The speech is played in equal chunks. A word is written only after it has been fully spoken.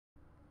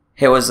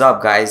Hey, what's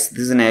up guys?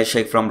 This is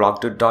Nayashek from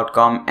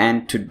blogtoot.com,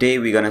 and today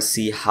we're gonna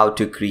see how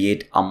to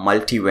create a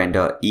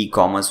multi-vendor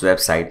e-commerce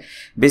website.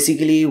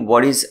 Basically,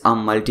 what is a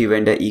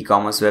multi-vendor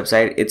e-commerce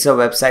website? It's a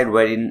website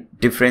wherein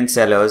different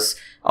sellers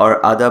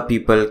or other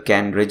people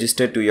can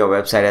register to your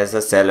website as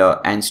a seller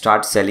and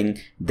start selling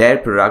their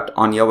product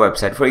on your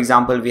website. For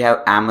example, we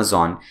have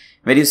Amazon.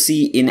 Where you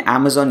see in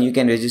Amazon, you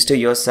can register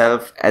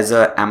yourself as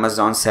a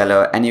Amazon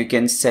seller and you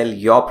can sell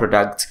your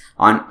products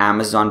on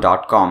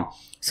Amazon.com.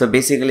 So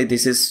basically,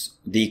 this is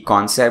the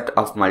concept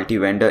of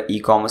multi-vendor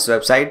e-commerce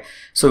website.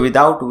 So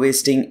without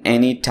wasting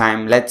any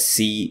time, let's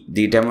see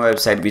the demo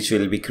website which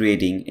we'll be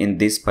creating in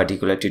this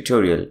particular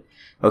tutorial.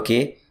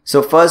 Okay,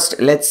 so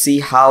first let's see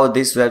how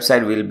this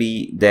website will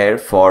be there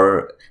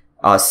for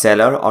a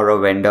seller or a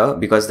vendor,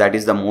 because that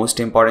is the most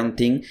important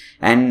thing.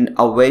 And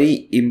a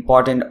very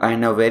important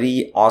and a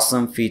very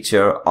awesome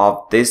feature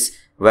of this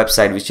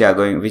website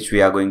which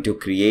we are going to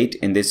create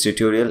in this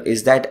tutorial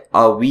is that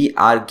we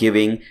are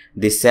giving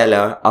the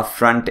seller a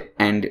front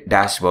end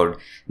dashboard,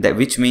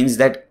 which means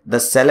that the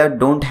seller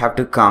don't have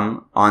to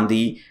come on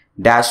the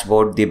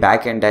dashboard, the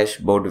back end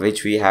dashboard,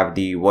 which we have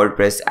the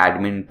WordPress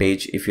admin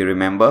page. If you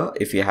remember,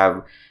 if you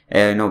have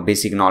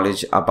basic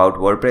knowledge about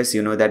WordPress,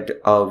 you know that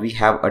we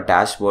have a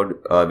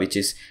dashboard which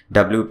is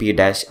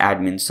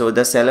WP-admin. So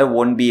the seller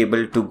won't be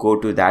able to go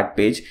to that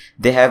page.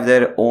 They have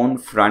their own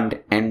front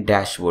end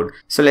dashboard.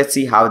 So let's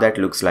see how that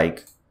looks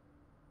like.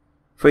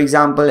 For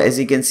example, as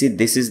you can see,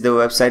 this is the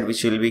website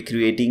which we'll be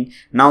creating.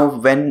 Now,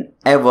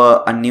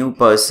 whenever a new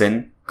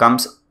person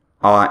comes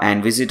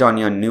and visit on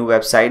your new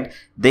website,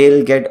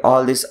 they'll get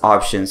all these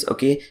options.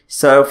 Okay,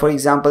 so for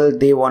example,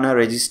 they want to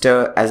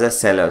register as a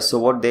seller. So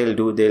what they'll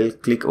do, they'll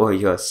click over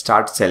here,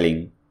 start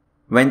selling.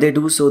 When they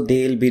do so,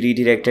 they'll be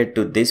redirected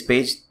to this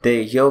page.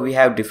 Here we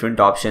have different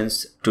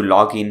options to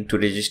log in, to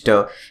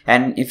register.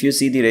 And if you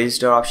see the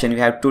register option, we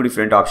have two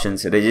different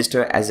options: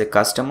 register as a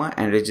customer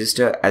and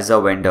register as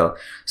a vendor.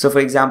 So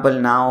for example,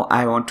 now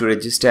I want to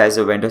register as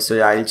a vendor, so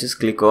I'll just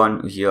click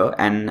on here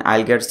and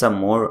I'll get some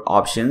more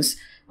options.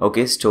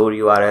 Okay, store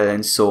URL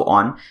and so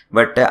on,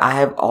 but I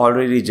have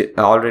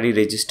already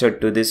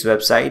registered to this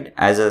website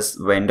as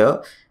a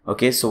vendor.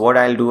 Okay, so what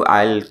I'll do,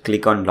 I'll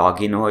click on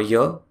login over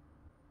here,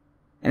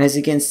 and as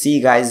you can see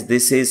guys,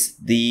 this is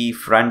the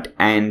front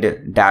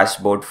end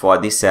dashboard for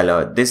the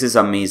seller. This is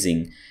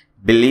amazing.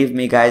 Believe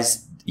me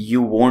guys,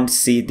 you won't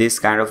see this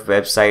kind of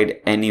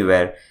website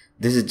anywhere.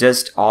 This is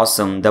just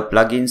awesome. The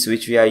plugins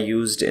which we are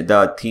used,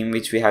 the theme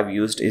which we have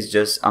used is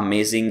just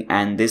amazing,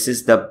 and this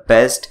is the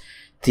best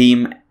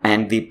theme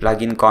and the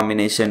plugin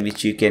combination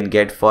which you can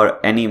get for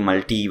any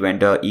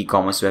multi-vendor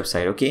e-commerce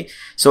website. Okay,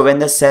 so when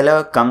the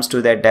seller comes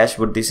to that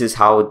dashboard, this is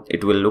how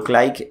it will look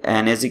like.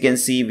 And as you can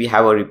see, we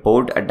have a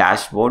report, a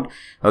dashboard,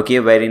 okay,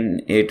 wherein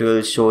it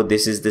will show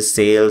this is the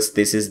sales,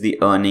 this is the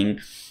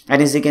earning,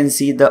 and as you can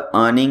see, the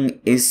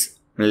earning is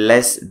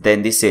less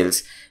than the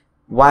sales.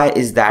 Why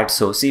is that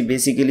so? See,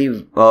 basically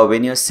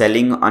when you're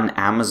selling on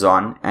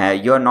Amazon,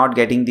 you're not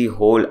getting the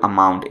whole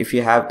amount. If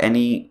you have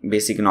any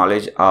basic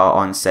knowledge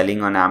on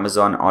selling on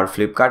Amazon or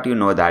Flipkart, you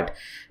know that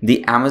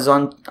the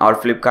Amazon or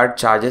Flipkart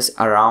charges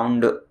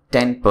around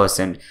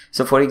 10%.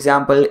 So for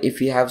example,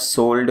 if you have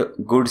sold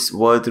goods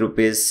worth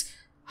rupees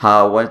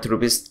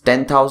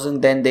 10,000,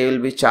 then they will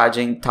be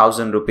charging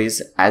 1,000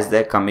 rupees as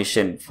their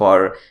commission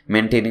for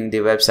maintaining the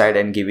website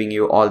and giving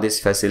you all this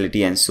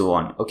facility and so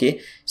on.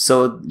 Okay,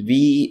 so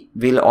we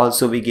will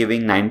also be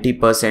giving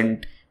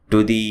 90%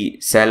 to the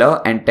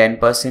seller and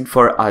 10%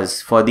 for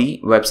us, for the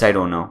website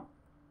owner.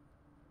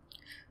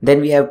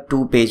 Then we have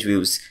two page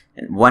views,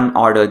 one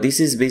order.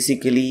 This is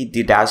basically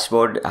the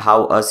dashboard,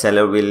 how a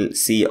seller will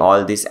see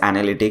all this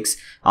analytics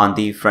on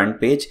the front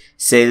page.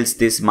 Sales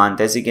this month,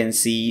 as you can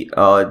see,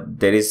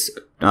 there is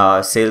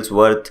sales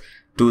worth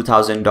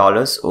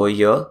 $2,000 over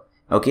here.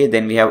 Okay,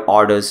 then we have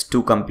orders,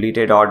 2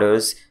 completed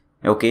orders,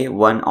 okay,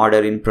 1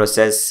 order in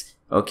process.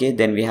 Okay,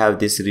 then we have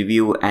this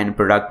review and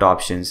product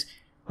options.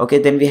 Okay,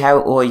 then we have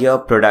over here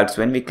products.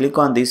 When we click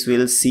on this,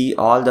 we'll see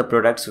all the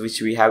products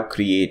which we have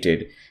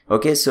created.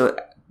 Okay, so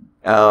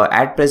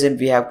at present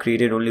we have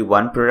created only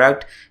one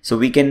product, so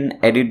we can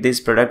edit this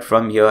product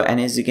from here, and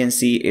as you can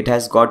see, it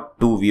has got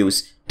 2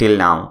 views till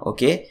now.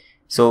 Okay,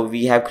 so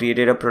we have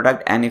created a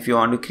product, and if you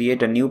want to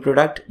create a new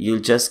product, you'll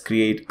just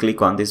click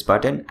on this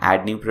button,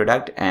 add new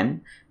product,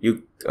 and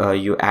you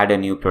add a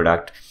new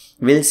product.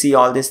 We'll see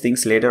all these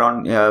things later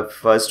on.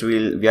 First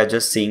we are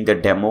just seeing the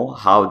demo,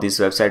 how this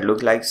website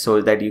looks like,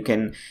 so that you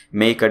can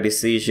make a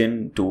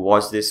decision to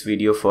watch this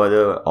video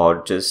further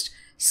or just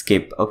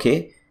skip.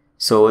 Okay,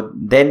 so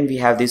then we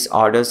have this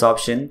orders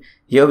option.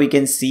 Here we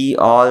can see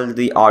all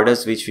the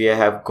orders which we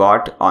have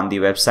got on the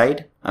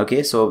website.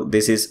 Okay, so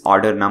this is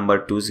order number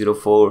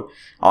 204,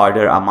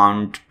 order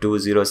amount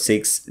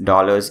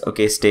 $206.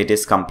 Okay,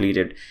 status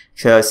completed.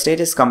 So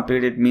status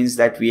completed means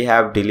that we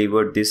have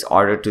delivered this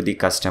order to the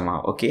customer.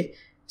 Okay,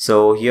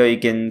 so here you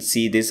can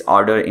see this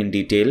order in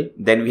detail.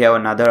 Then we have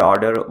another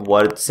order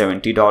worth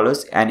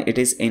 $70 and it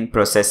is in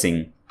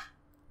processing.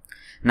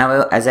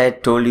 Now, as I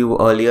told you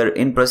earlier,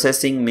 in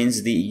processing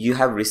means you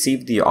have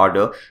received the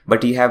order,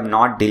 but you have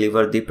not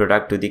delivered the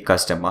product to the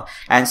customer.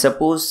 And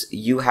suppose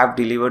you have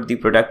delivered the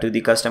product to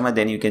the customer,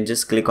 then you can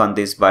just click on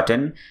this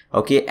button,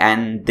 okay,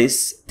 and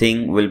this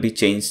thing will be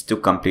changed to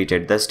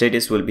completed. The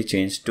status will be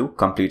changed to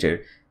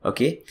completed.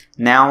 Okay,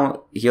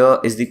 now here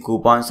is the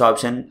coupons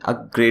option, a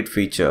great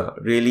feature,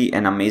 really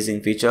an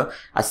amazing feature.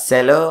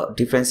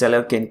 Different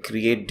seller can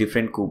create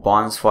different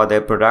coupons for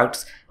their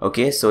products.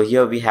 Okay, so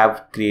here we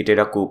have created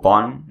a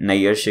coupon,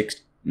 year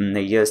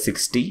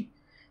 60.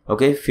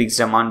 Okay, fixed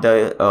amount,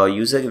 the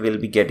user will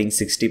be getting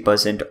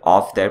 60%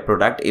 off their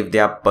product if they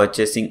are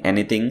purchasing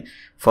anything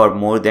for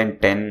more than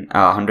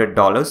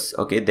 $100.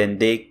 Okay, then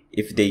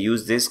if they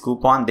use this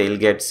coupon, they'll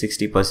get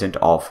 60%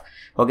 off.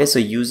 Okay, so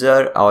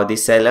user or the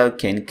seller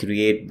can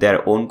create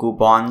their own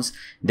coupons.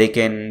 They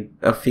can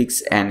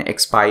fix an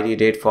expiry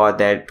date for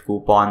that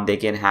coupon. They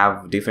can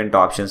have different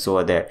options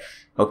over there.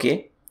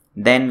 Okay,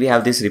 then we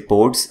have this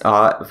reports,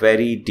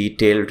 very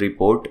detailed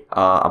report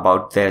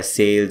about their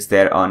sales,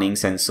 their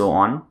earnings, and so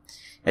on.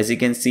 As you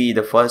can see,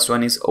 the first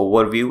one is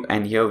overview,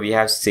 and here we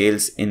have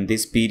sales in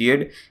this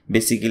period.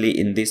 Basically,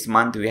 in this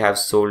month we have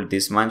sold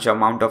this much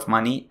amount of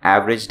money.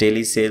 Average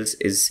daily sales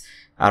is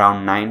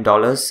around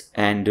 $9,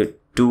 and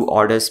 2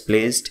 orders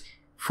placed,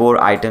 4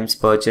 items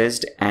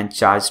purchased, and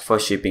charged for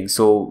shipping.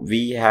 So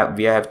we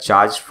have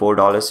charged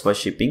 $4 for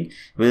shipping.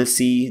 We'll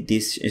see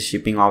these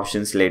shipping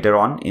options later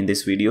on in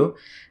this video.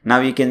 Now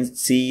you can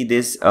see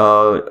this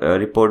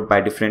report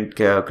by different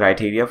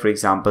criteria. For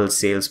example,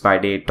 sales by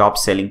day, top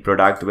selling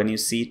product. When you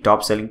see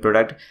top selling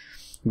product,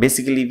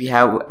 basically we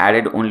have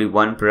added only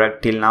one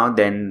product till now,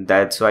 then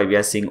that's why we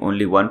are seeing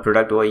only one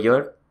product over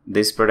here.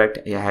 This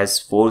product has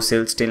 4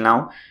 sales till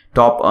now.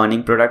 Top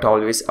earning product,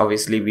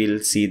 obviously we'll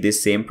see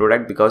this same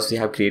product because we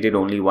have created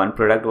only one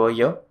product over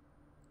here.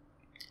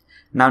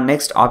 Now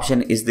next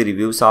option is the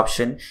reviews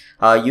option.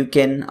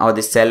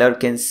 The seller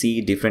can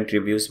see different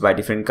reviews by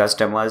different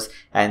customers,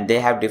 and they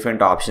have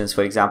different options.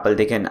 For example,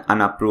 they can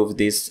unapprove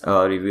this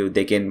review,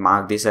 they can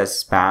mark this as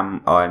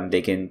spam, or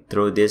they can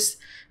throw this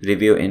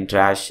review in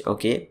trash.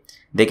 Okay,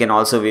 they can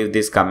also view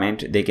this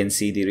comment, they can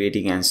see the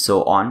rating, and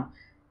so on.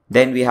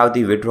 Then we have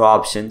the withdraw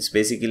options.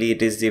 Basically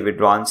it is the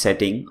withdrawn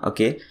setting.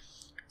 Okay,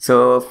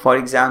 so for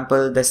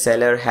example, the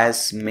seller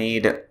has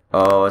made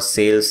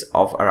sales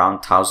of around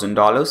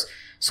 $1,000.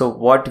 So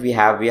what we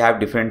have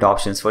different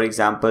options. For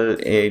example,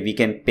 we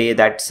can pay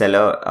that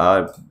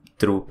seller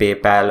through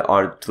PayPal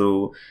or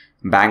through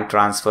bank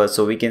transfer.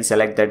 So we can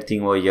select that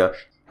thing over here.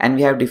 And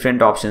we have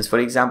different options. For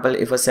example,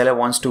 if a seller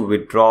wants to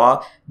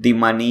withdraw the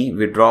money,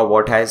 withdraw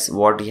what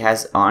he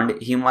has earned,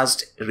 he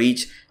must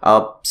reach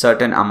a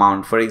certain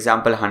amount. For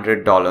example,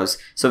 $100.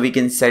 So we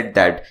can set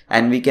that,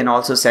 and we can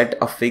also set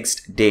a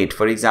fixed date.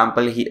 For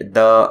example,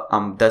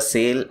 the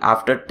sale,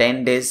 after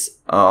 10 days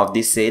of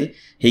the sale,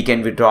 he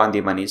can withdraw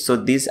the money. So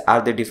these are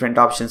the different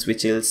options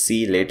which you'll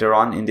see later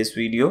on in this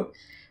video.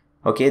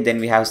 Okay, then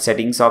we have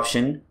settings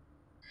option.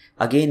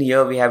 Again,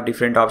 here we have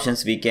different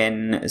options. We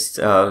can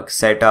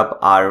set up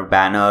our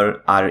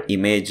banner, our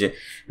image.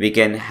 We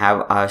can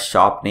have our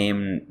shop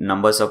name,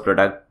 numbers of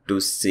product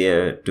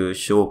to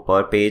show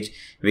per page.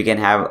 We can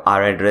have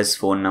our address,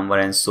 phone number,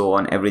 and so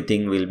on.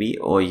 Everything will be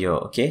over here.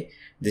 Okay,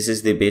 this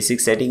is the basic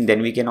setting.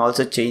 Then we can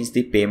also change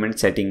the payment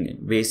setting.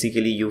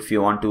 Basically, if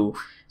you want to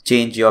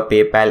change your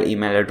PayPal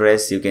email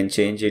address, you can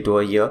change it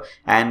over here.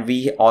 And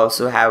we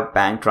also have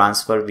bank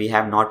transfer. We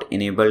have not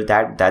enabled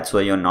that, that's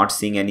why you're not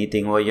seeing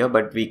anything over here,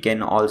 but we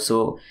can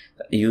also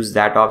use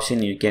that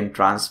option. You can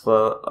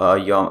transfer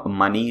your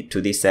money to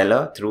the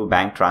seller through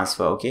bank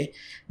transfer. Okay,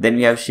 then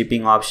we have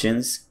shipping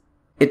options.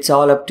 It's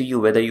all up to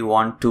you whether you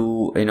want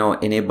to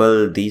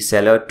enable the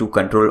seller to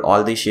control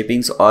all the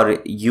shippings, or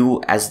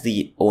you as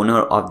the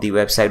owner of the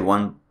website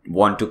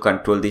want to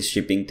control this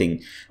shipping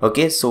thing.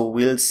 Okay, so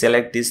we'll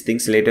select these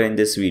things later in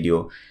this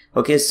video.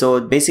 Okay, so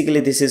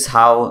basically this is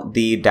how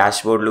the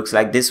dashboard looks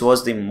like. This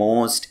was the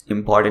most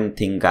important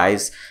thing,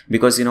 guys,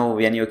 because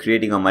when you're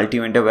creating a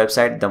multi-vendor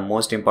website, the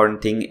most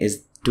important thing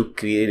is to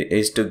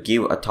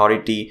give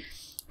authority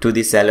to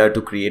the seller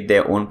to create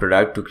their own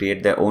product, to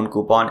create their own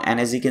coupon. And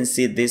as you can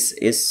see, this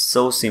is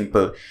so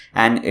simple,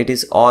 and it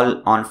is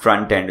all on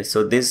front end.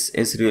 So this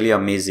is really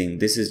amazing.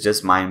 This is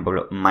just mind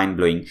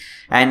blowing.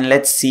 And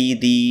let's see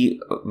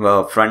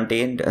the front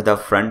end, the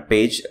front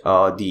page,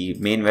 the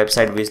main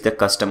website which the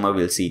customer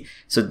will see.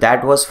 So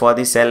that was for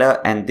the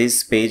seller, and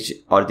this page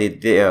or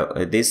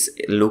this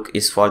look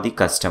is for the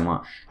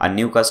customer. A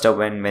new customer,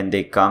 when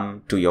they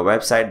come to your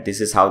website, this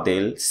is how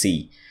they'll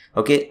see.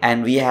 Okay,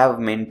 and we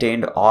have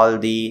maintained all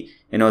the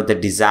the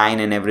design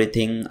and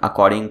everything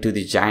according to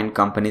the giant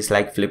companies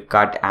like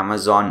Flipkart,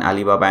 Amazon,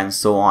 Alibaba, and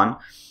so on.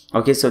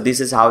 Okay, so this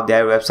is how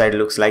their website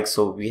looks like.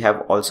 So we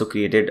have also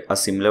created a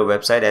similar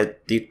website.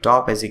 At the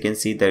top, as you can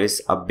see, there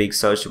is a big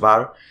search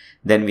bar.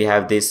 Then we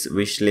have this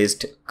wish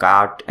list,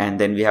 cart, and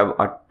then we have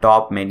a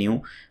top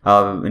menu.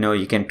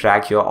 You can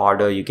track your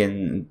order, you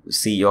can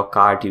see your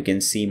cart, you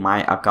can see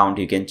my account,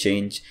 you can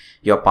change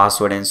your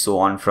password and so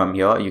on from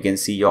here. You can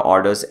see your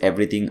orders,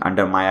 everything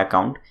under my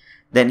account.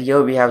 Then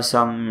here we have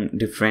some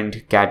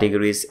different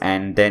categories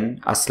and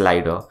then a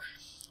slider.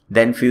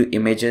 Then few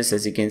images,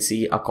 as you can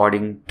see,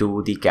 according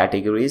to the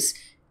categories.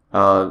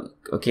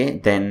 Okay,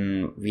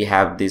 then we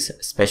have this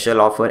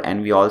special offer,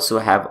 and we also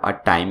have a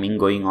timing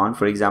going on.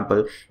 For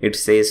example, it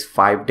says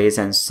 5 days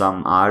and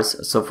some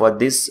hours. So for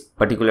this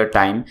particular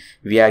time,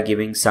 we are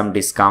giving some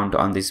discount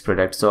on this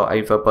product. So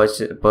if a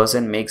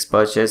person makes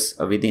purchase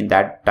within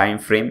that time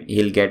frame,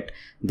 he'll get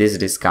this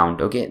discount.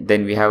 Okay,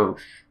 then we have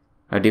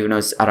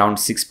around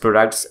 6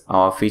 products,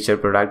 feature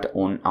product,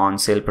 on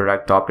sale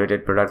product, top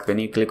rated product. When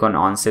you click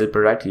on sale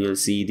product, you will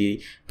see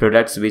the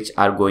products which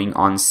are going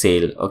on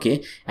sale.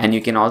 Okay, and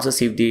you can also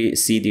see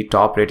the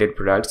top rated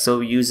products, so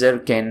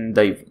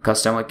the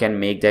customer can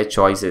make their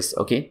choices.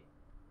 Okay,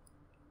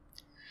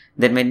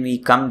 then when we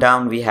come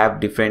down, we have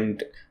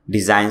different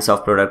designs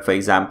of product. For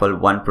example,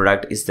 one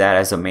product is there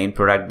as a main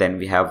product, then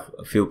we have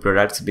a few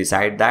products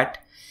beside that.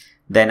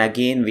 Then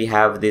again, we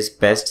have this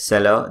best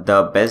seller,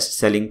 the best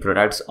selling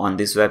products on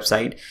this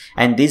website,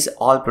 and these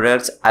all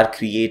products are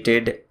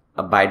created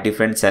by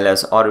different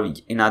sellers, or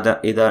in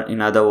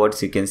other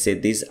words, you can say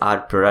these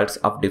are products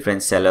of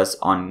different sellers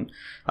on.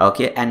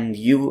 Okay, and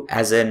you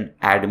as an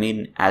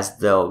admin, as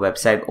the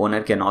website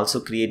owner, can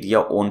also create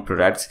your own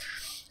products.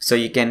 So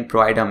you can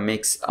provide a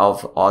mix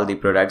of all the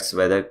products,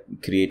 whether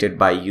created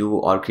by you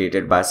or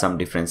created by some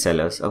different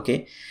sellers.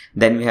 Okay,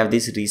 then we have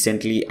these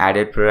recently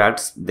added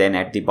products. Then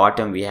at the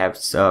bottom, we have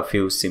a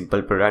few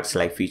simple products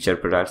like feature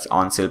products,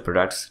 on sale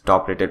products,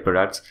 top rated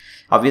products.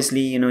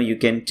 Obviously, you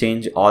can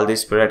change all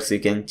these products, you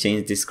can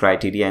change this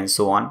criteria and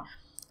so on.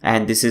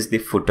 And this is the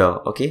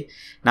footer. Okay,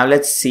 now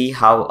let's see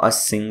how a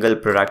single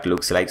product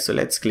looks like. So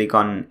let's click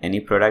on any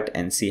product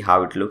and see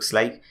how it looks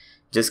like.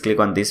 Just click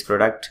on this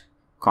product,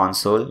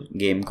 console,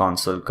 game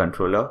console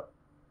controller.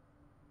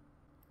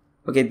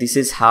 Okay, this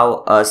is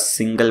how a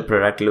single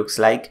product looks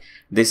like.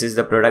 This is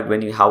the product.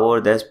 When you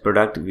hover this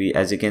product,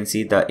 as you can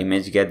see, the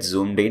image gets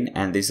zoomed in,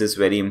 and this is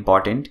very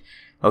important.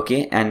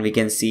 Okay, and we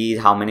can see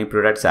how many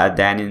products are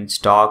then in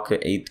stock.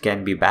 It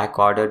can be back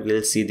ordered.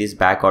 We'll see this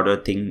back order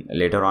thing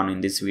later on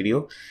in this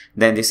video.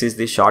 Then this is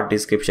the short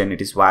description.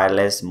 It is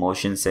wireless,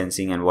 motion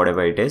sensing, and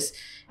whatever it is.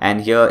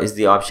 And here is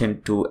the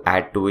option to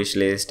add to wish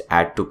list,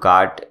 add to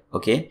cart.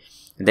 Okay,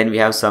 then we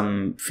have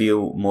some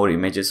few more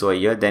images over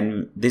here.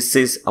 Then this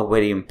is a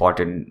very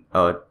important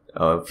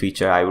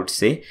feature, I would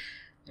say.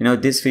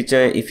 This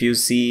feature, if you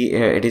see,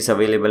 it is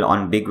available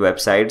on big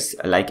websites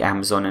like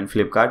Amazon and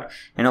Flipkart.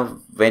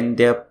 When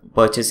they're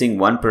purchasing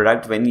one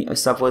product,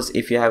 suppose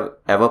if you have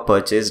ever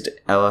purchased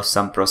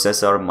some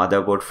processor or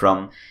motherboard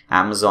from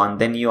Amazon,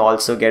 then you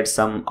also get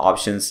some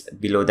options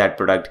below that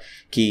product.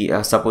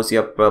 Suppose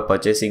you're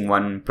purchasing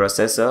one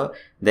processor,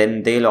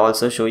 then they'll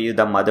also show you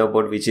the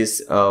motherboard which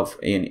is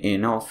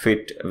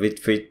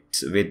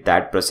fits with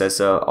that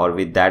processor or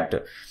with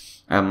that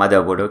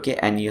motherboard. Okay,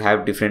 and you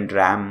have different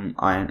RAM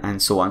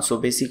and so on. So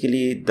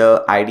basically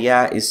the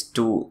idea is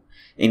to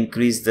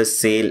increase the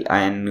sale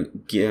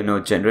and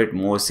generate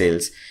more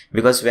sales,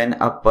 because when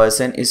a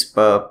person is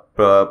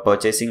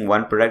purchasing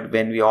one product,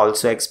 when we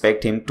also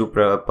expect him to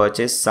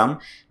purchase some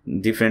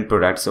different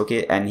products.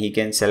 Okay, and he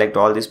can select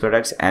all these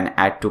products and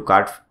add to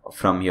cart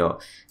from here.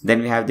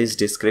 Then we have this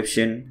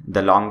description,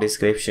 the long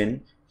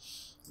description.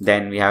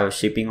 Then we have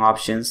shipping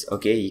options.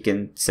 Okay, you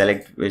can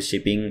select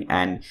shipping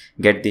and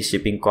get the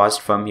shipping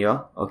cost from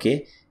here.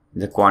 Okay,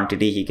 the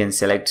quantity, he can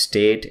select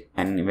state,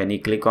 and when he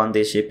click on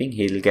the shipping,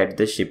 he'll get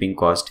the shipping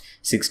cost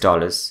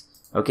 $6.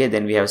 Okay,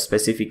 then we have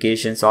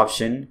specifications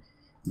option.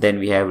 Then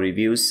we have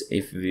reviews.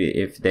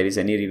 If there is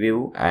any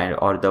review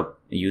or the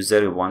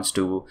user wants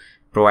to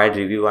provide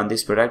review on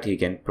this product, he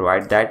can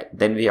provide that.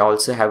 Then we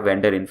also have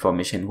vendor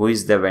information. Who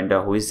is the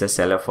vendor, who is the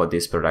seller for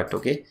this product?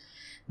 Okay,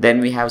 then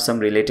we have some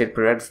related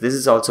products. This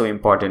is also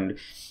important.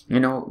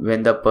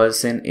 When the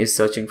person is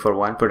searching for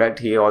one product,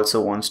 he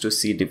also wants to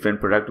see different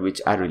products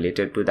which are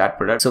related to that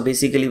product. So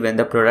basically, when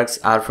the products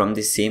are from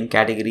the same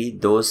category,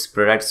 those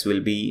products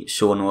will be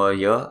shown over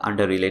here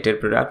under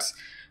related products.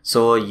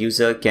 So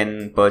user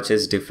can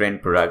purchase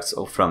different products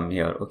from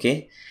here.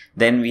 Okay,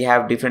 then we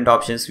have different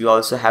options. We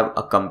also have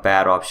a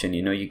compare option.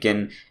 You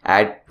can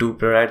add 2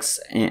 products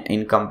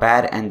in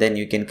compare, and then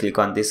you can click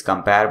on this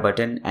compare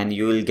button and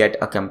you will get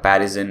a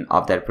comparison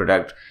of that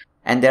product.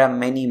 And there are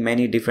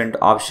many different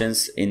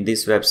options in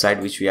this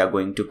website which we are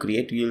going to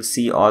create. You'll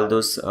see all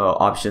those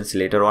options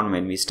later on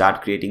when we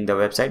start creating the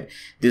website.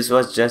 This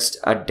was just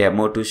a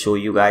demo to show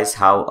you guys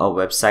how a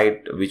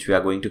website which we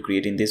are going to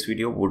create in this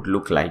video would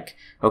look like.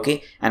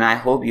 Okay, and I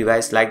hope you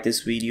guys like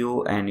this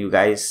video and you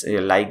guys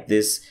like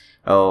this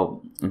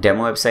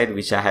demo website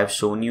which I have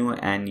shown you,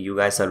 and you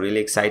guys are really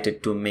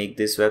excited to make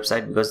this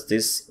website, because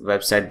this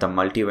website, the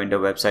multi-vendor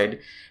website,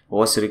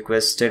 was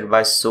requested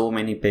by so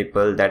many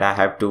people that I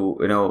have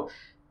to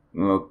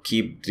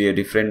keep the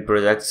different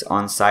projects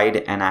on side,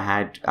 and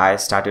I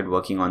started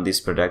working on this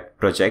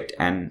project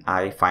and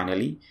I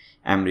finally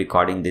am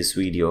recording this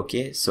video.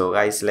 Okay, so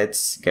guys,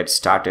 let's get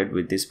started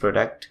with this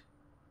product.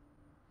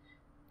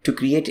 To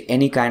create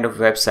any kind of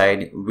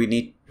website, we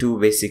need 2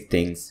 basic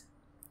things: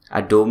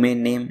 a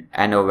domain name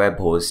and a web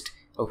host.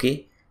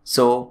 Okay,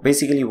 so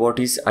basically what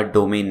is a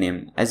domain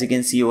name? As you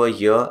can see over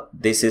here,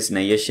 this is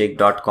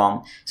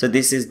nayyashake.com. So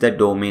this is the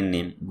domain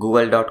name.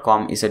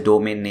 Google.com is a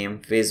domain name.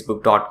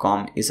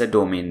 Facebook.com is a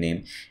domain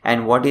name.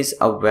 And what is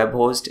a web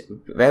host?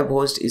 Web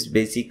host is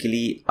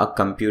basically a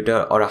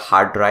computer or a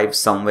hard drive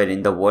somewhere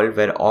in the world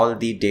where all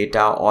the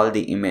data, all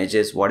the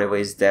images, whatever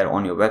is there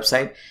on your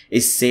website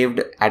is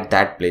saved at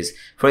that place.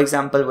 For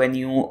example, when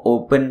you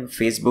open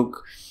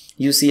Facebook,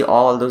 you see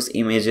all those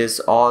images,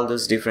 all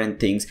those different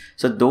things.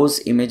 So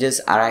those images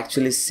are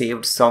actually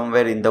saved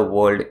somewhere in the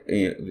world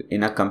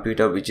in a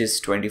computer which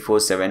is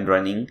 24/7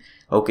 running.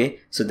 Okay,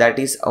 so that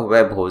is a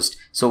web host.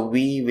 So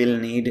we will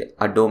need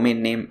a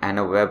domain name and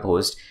a web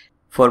host.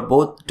 For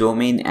both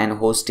domain and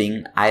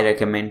hosting, I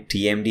recommend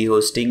TMD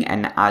hosting,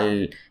 and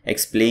I'll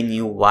explain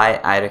you why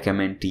I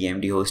recommend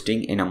TMD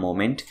hosting in a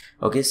moment.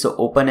 Okay, so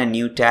open a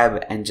new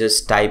tab and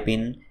just type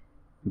in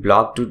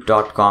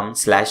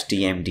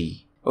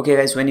blog2.com/TMD. Okay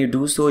guys, when you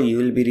do so, you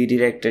will be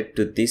redirected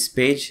to this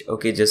page.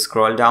 Okay, just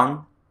scroll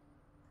down.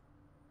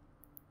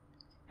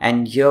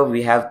 And here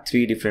we have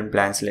 3 different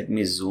plans. Let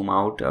me zoom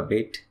out a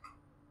bit.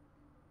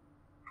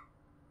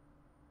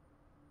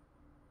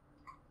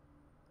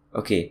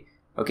 Okay,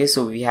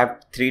 so we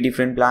have 3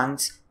 different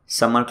plans: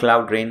 summer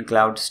cloud, rain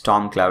cloud,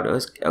 storm cloud.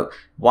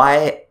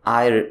 Why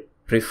I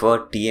prefer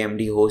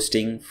TMD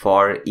hosting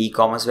for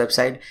e-commerce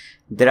website?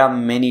 There are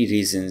many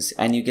reasons,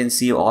 and you can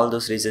see all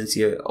those reasons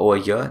here over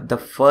here. The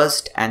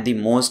first and the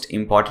most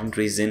important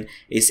reason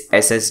is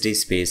SSD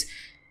space.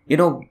 You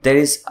know, there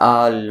is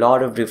a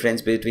lot of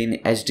difference between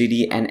HDD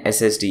and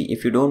SSD.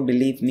 If you don't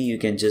believe me, you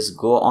can just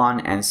go on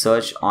and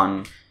search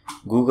on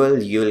Google.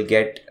 You'll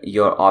get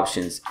your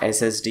options: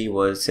 SSD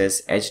versus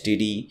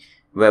HDD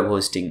web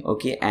hosting.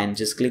 Okay,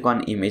 and just click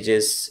on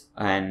images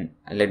and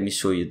let me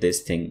show you this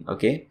thing.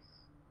 Okay,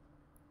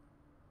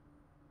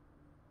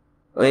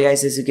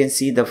 guys, as you can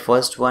see, the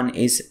first one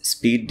is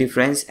speed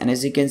difference, and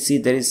as you can see,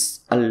 there is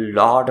a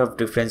lot of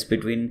difference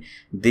between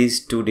these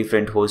 2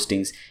 different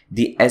hostings.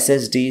 The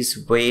SSD is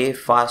way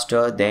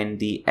faster than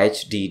the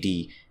HDD.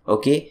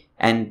 Okay,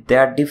 and they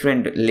are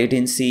different.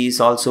 Latency is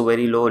also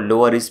very low.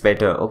 Lower is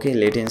better. Okay,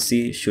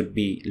 latency should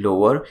be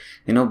lower.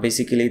 You know,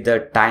 basically the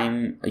time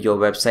your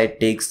website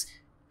takes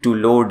to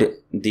load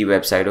the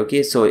website.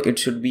 Okay, so it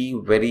should be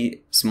very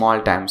small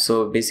time. So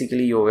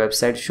basically your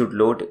website should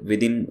load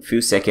within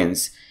few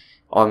seconds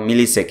or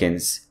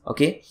milliseconds.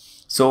 Okay,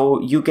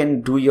 so you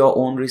can do your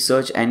own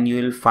research and you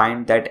will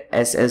find that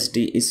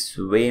SSD is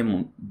way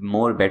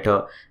more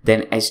better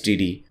than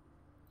HDD.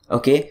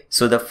 Okay,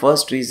 so the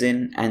first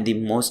reason and the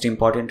most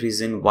important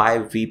reason why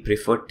we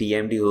prefer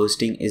TMD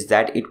hosting is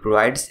that it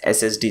provides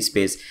SSD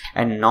space.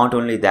 And not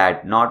only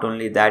that,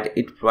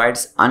 it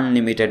provides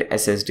unlimited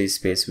SSD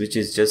space, which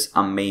is just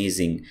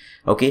amazing.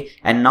 Okay,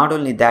 and not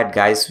only that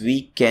guys,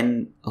 we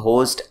can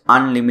host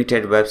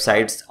unlimited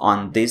websites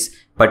on this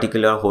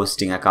particular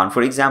hosting account.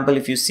 For example,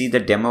 if you see the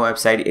demo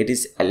website, it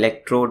is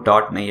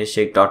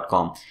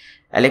electro.nayyashake.com.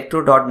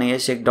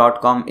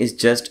 electro.nayyashake.com is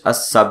just a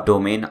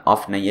subdomain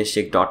of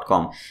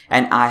nayyashake.com,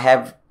 and I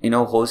have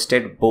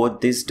hosted both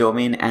this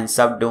domain and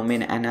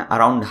subdomain and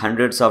around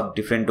hundreds of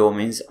different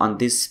domains on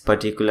this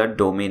particular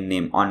domain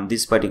name, on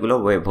this particular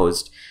web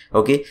host.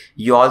 Okay,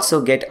 you also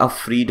get a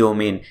free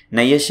domain.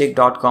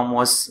 nayyashake.com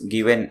was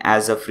given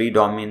as a free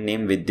domain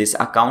name with this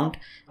account.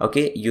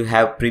 Okay, you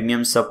have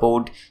premium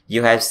support,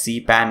 you have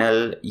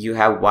cPanel, you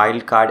have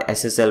wildcard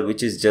SSL,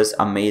 which is just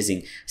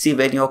amazing. See,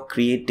 when you're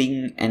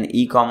creating an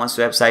e-commerce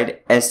website,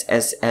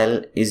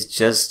 SSL is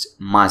just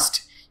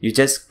must. You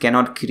just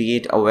cannot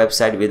create a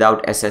website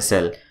without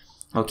SSL.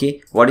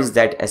 Okay, what is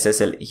that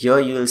SSL? Here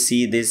you will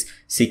see this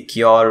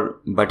secure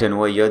button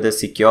over here, the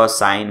secure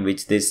sign,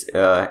 which this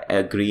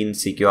a green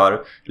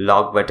secure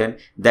log button,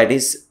 that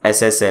is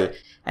SSL.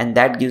 And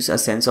that gives a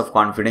sense of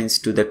confidence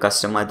to the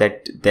customer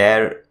that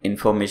their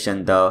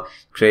information, the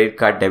credit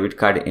card, debit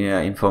card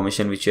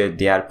information which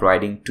they are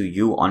providing to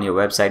you on your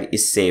website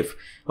is safe.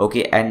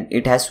 Okay, and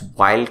it has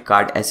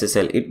wildcard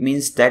SSL. It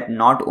means that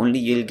not only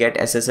you'll get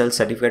SSL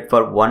certificate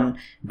for one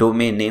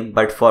domain name,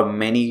 but for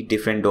many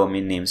different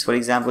domain names. For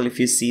example, if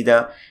you see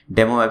the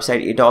demo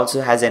website, it also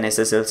has an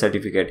SSL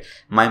certificate.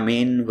 My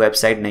main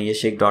website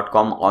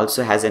nayyashake.com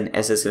also has an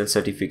SSL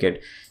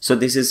certificate. So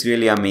this is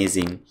really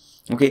amazing.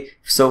 Okay,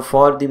 so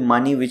for the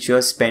money which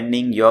you're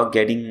spending, you're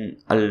getting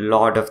a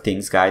lot of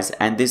things guys,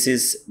 and this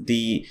is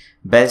the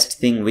best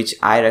thing which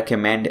I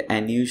recommend,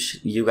 and you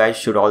guys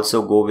should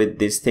also go with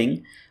this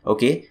thing.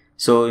 Okay,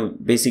 so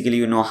basically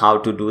you know how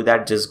to do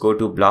that. Just go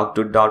to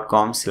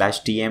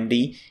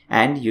blog2.com/tmd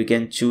and you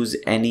can choose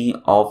any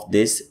of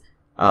this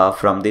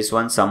from this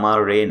one,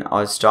 summer, rain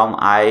or storm.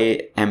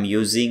 I am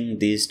using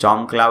the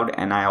storm cloud,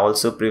 and I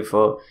also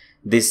prefer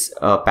this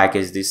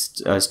package,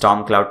 this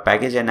storm cloud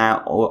package, and I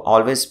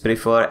always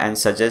prefer and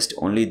suggest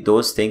only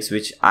those things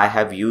which I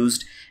have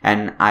used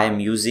and I am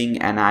using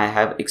and I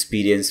have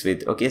experience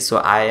with. Okay, so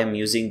I am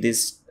using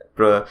this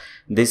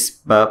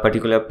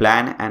particular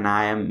plan and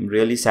I am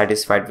really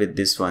satisfied with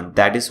this one.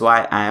 That is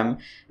why I am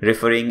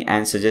referring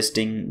and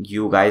suggesting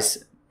you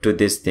guys to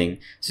this thing.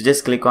 So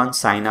just click on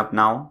sign up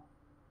now.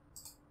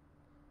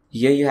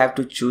 Here you have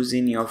to choose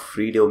in your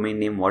free domain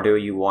name whatever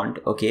you want.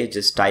 Okay,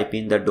 just type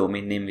in the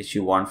domain name which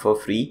you want for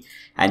free,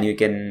 and you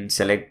can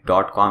select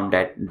 .com,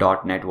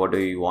 .net,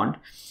 whatever you want.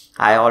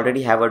 I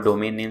already have a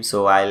domain name,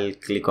 so I'll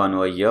click on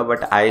over here,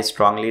 but I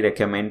strongly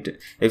recommend,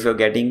 if you're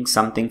getting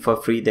something for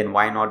free, then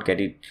why not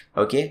get it?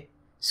 Okay,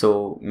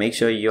 so make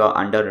sure you're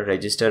under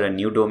register a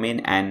new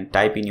domain and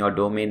type in your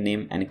domain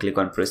name and click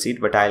on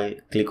proceed. But I'll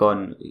click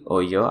on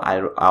over here.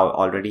 I'll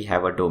already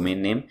have a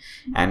domain name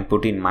and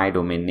put in my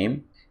domain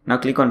name. Now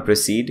click on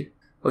proceed.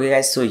 Okay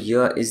guys, so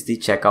here is the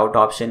checkout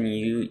option.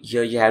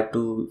 Here you have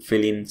to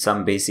fill in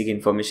some basic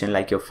information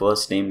like your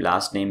first name,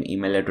 last name,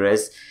 email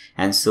address,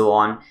 and so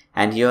on.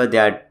 And here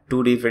there are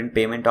two different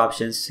payment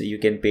options. You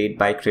can pay it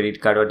by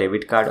credit card or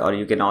debit card, or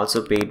you can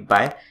also pay it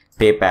by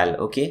PayPal.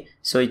 Okay,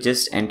 so you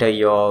just enter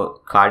your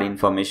card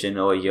information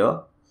over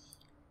here.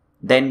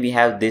 Then we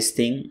have this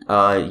thing.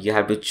 You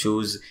have to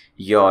choose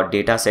your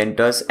data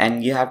centers,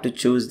 and you have to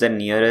choose the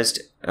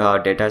nearest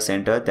data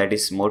center that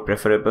is more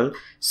preferable.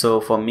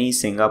 So for me,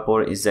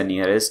 Singapore is the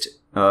nearest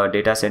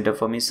data center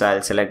for me, so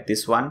I'll select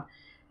this one.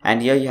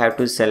 And here you have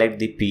to select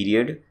the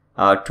period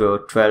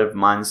to 12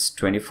 months,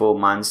 24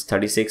 months,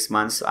 36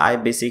 months. I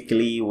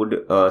basically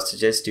would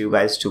suggest you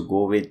guys to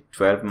go with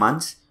 12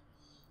 months.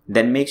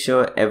 Then make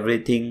sure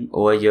everything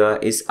over here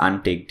is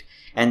unticked.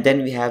 And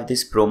then we have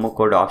this promo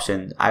code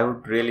option. I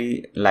would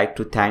really like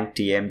to thank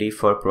TMD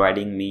for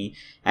providing me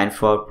and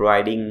for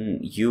providing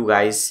you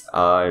guys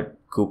a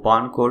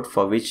coupon code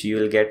for which you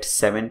will get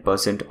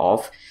 7%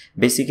 off.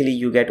 Basically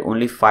you get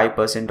only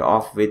 5%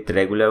 off with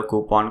regular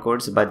coupon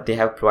codes, but they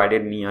have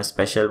provided me a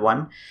special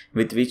one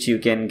with which you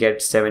can get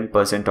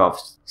 7%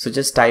 off. So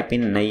just type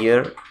in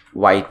Nayyar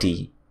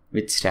YT,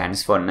 which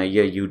stands for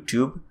Nayyar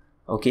YouTube.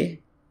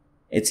 Okay,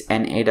 it's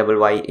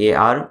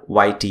Nayyar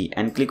YT,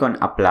 and click on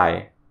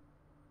apply.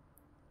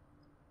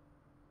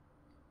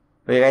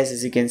 Okay guys,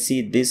 as you can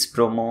see, this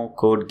promo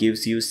code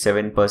gives you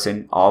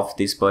 7% off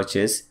this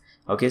purchase.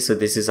 Okay, so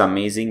this is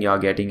amazing. You're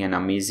getting an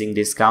amazing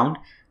discount.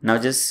 Now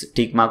just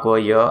tick mark over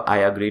here, I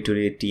agree to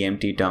the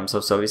TMT terms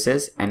of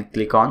services, and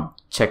click on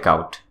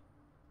checkout.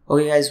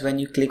 Okay guys, when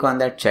you click on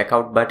that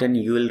checkout button,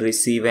 you will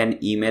receive an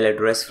email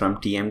address from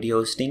TMD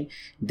hosting.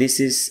 This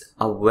is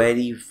a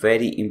very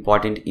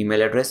important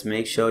email address.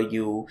 Make sure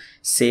you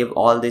save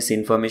all this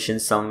information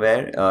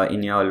somewhere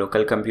in your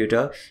local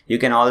computer. You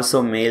can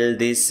also mail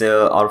this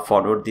or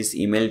forward this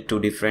email to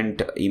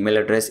different email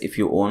address if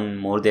you own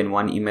more than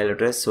one email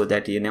address, so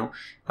that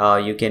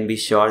you can be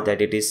sure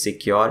that it is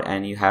secure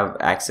and you have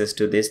access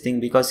to this thing,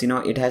 because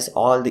it has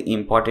all the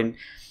important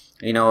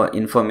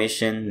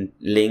information,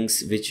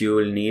 links which you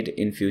will need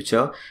in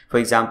future. For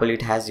example,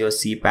 it has your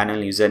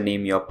cPanel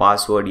username, your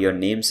password, your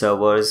name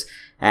servers,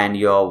 and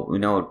your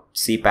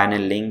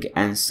cPanel link,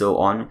 and so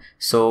on.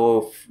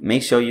 So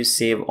make sure you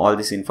save all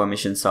this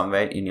information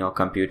somewhere in your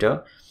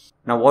computer.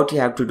 Now what you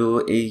have to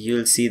do is,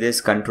 you'll see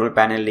this control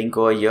panel link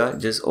over here.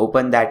 Just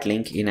open that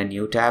link in a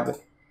new tab.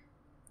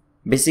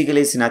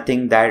 Basically it's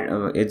nothing that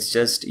it's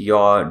just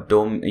your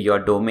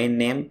domain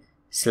name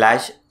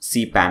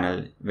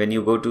 /cPanel. When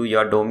you go to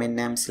your domain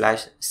name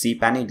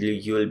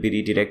 /cPanel, you will be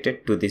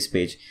redirected to this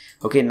page.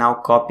 Okay, now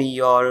copy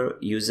your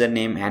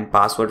username and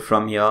password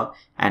from here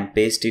and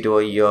paste it over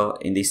here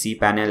in the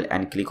cPanel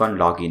and click on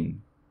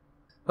login.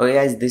 Okay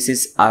guys, this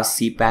is our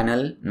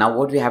cPanel. Now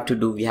what we have to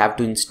do, we have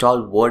to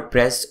install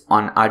WordPress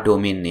on our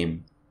domain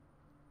name.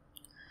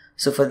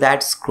 So for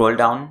that, scroll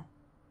down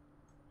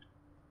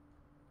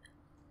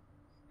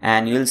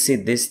and you'll see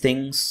this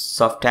thing,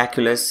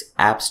 Softaculous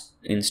Apps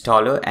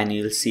Installer, and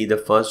you'll see the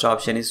first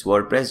option is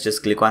WordPress.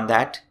 Just click on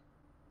that.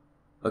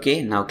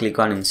 Okay, now click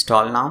on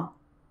install now,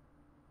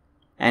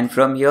 and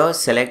from here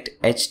select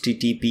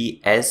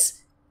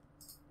HTTPS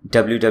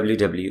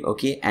www.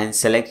 Okay, and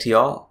select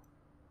your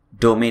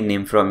domain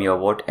name from your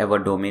whatever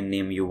domain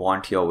name you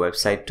want your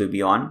website to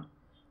be on.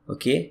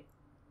 Okay,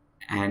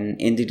 and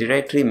in the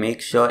directory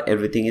make sure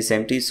everything is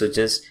empty, so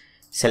just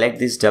select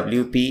this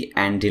WP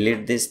and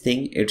delete this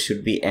thing. It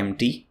should be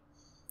empty.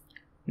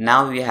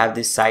 Now we have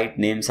this site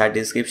name, site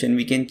description.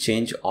 We can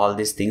change all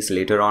these things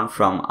later on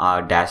from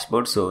our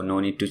dashboard, so no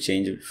need to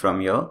change it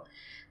from here.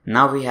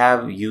 Now we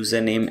have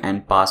username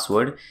and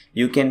password.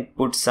 You can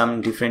put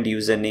some different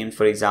username.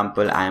 For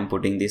example, I am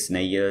putting this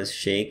Nayyar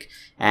Sheikh,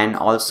 and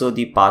also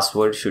the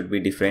password should be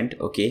different.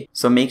 Okay,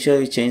 so make sure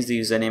you change the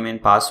username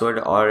and password,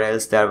 or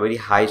else there are very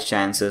high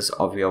chances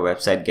of your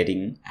website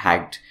getting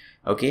hacked.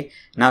 Okay,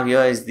 now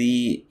here is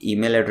the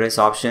email address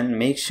option.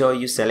 Make sure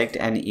you select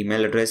an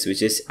email address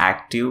which is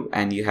active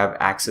and you have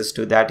access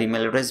to that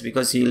email address,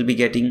 because you will be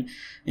getting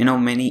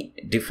many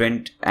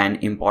different and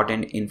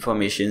important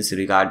information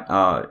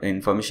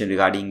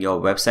regarding your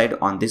website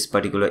on this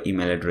particular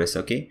email address.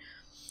 Okay,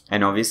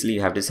 and obviously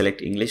you have to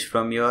select English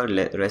from here.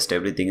 Rest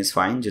everything is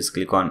fine. Just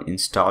click on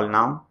install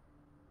now.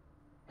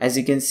 As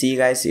you can see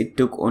guys, it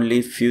took only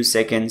a few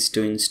seconds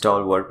to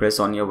install WordPress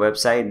on your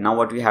website. Now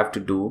what we have to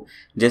do,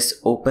 just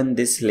open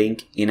this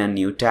link in a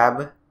new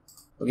tab.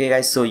 Okay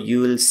guys, so you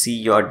will see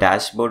your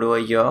dashboard over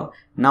here.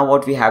 Now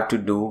what we have to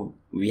do,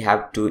 we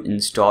have to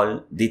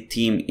install the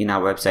theme in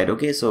our website.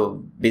 Okay,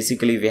 so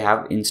basically we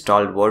have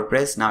installed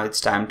WordPress. Now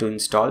it's time to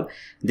install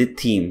the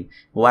theme.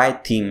 Why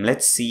theme?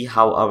 Let's see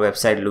how our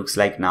website looks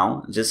like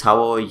now. Just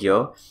hover over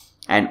here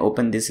and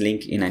open this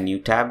link in a new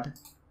tab.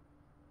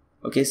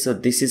 Okay, so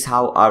this is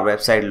how our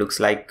website looks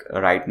like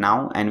right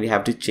now, and we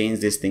have to change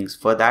these things.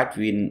 For that,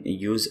 we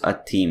use a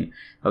theme.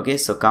 Okay,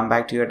 so come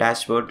back to your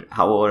dashboard,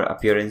 hover over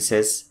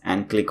appearances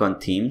and click on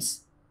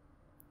themes.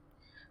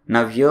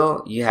 Now here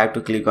you have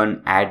to click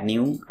on add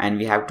new, and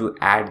we have to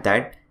add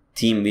that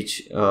theme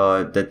which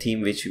the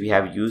theme which we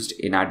have used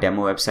in our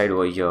demo website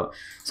over here.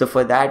 So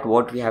for that,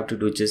 what we have to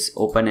do, just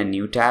open a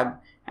new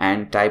tab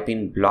and type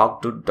in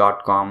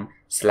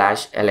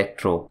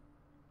blog2.com/electro.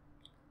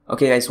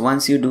 Okay guys,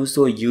 once you do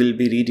so, you will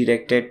be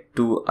redirected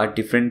to a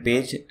different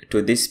page,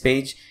 to this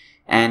page,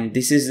 and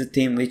this is the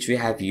theme which we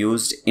have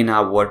used in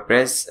our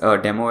WordPress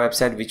demo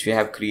website which we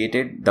have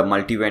created, the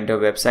multi-vendor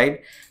website.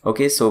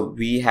 Okay, so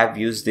we have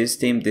used this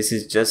theme. This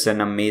is just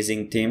an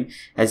amazing theme.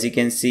 As you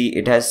can see,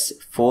 it has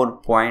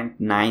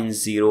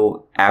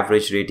 4.90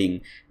 average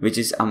rating, which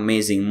is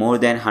amazing. More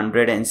than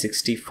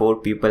 164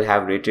 people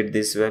have rated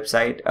this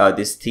website,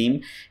 this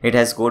theme. It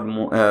has got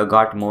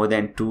more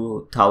than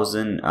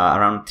 2,000,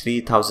 around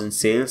 3,000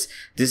 sales.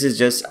 This is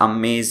just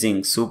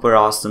amazing, super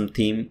awesome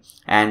theme,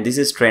 and this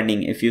is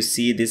trending. If you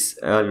see this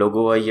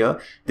logo over here,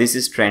 this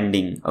is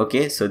trending.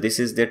 Okay, so this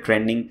is the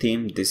trending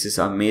theme. This is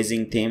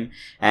amazing theme,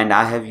 and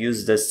I have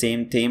used the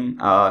same theme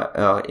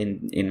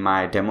in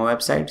my demo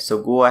website. So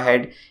go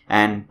ahead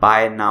and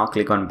buy now,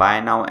 click on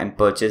buy now and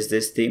purchase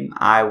this theme.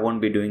 I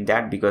won't be doing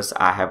that because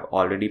I have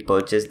already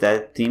purchased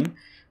that theme.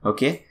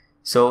 Okay,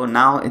 so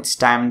now it's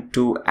time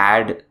to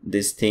add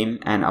this theme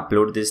and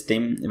upload this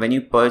theme. When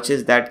you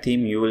purchase that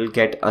theme, you will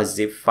get a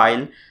zip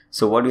file.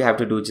 So what you have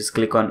to do, just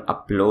click on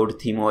upload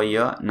theme over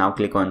here. Now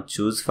click on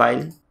choose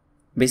file.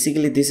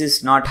 Basically, this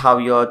is not how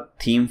your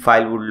theme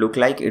file would look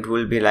like. It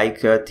will be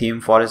like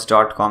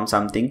themeforest.com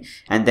something,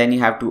 and then you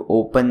have to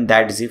open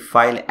that zip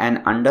file,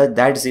 and under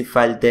that zip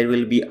file there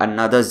will be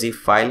another zip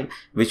file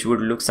which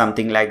would look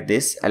something like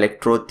this,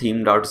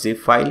 electrotheme.zip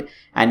file,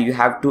 and you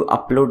have to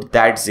upload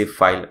that zip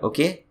file.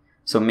 Okay,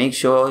 so make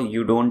sure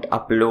you don't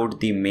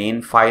upload the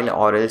main file,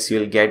 or else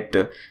you'll get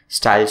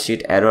style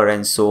sheet error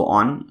and so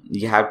on.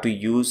 You have to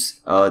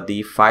use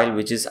the file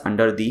which is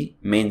under the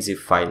main zip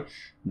file.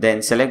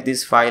 Then select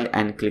this file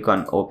and click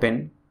on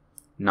open.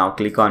 Now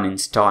click on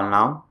install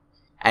now.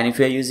 And if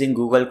you are using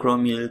Google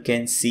Chrome, you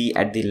can see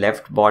at the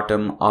left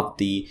bottom of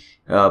the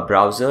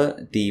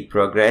browser the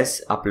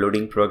progress,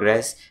 uploading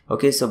progress.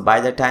 Okay, so by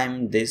the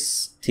time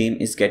this theme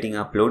is getting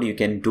uploaded, you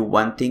can do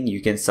one thing.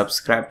 You can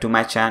subscribe to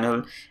my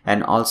channel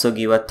and also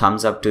give a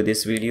thumbs up to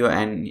this video.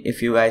 And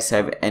if you guys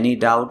have any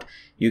doubt,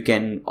 you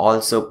can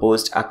also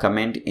post a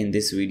comment in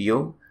this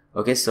video.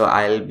 Okay, so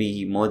I'll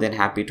be more than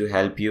happy to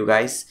help you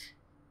guys.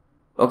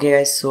 Okay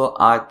guys, so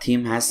our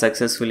theme has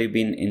successfully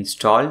been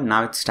installed.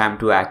 Now it's time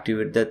to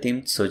activate the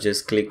theme. So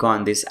just click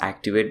on this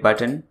activate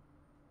button.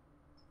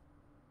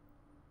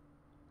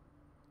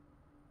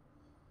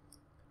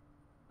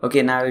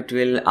 Okay, now it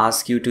will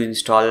ask you to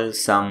install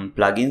some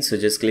plugins. So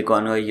just click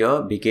on over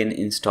here, begin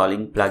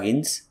installing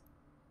plugins.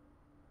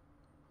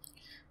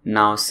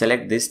 Now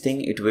select this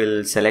thing. It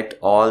will select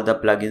all the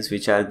plugins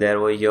which are there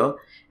over here,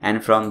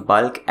 and from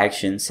bulk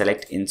action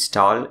select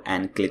install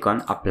and click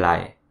on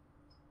apply.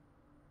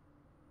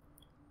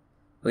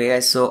 Okay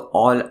guys, so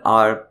all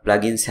our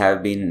plugins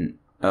have been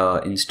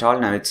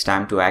installed. Now it's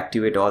time to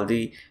activate all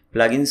the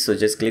plugins. So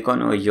just click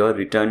on over here,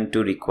 return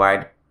to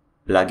required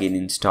plugin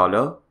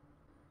installer.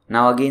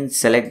 Now again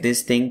select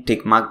this thing,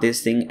 tick mark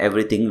this thing,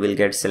 everything will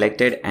get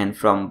selected, and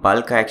from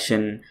bulk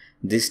action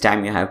this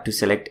time you have to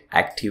select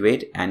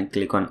activate and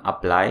click on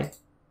apply.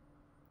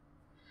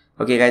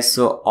 Okay guys,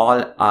 so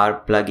all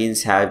our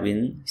plugins have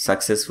been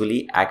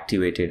successfully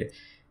activated.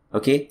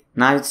 Okay,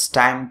 now it's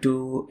time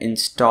to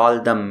install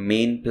the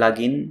main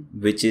plugin,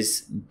 which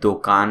is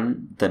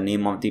Dokan. The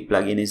name of the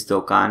plugin is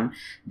Dokan.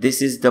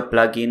 This is the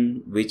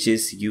plugin which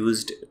is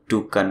used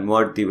to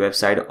convert the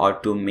website or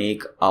to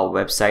make our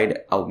website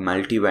a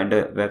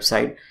multi-vendor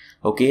website.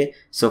 Okay,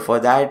 so for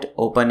that,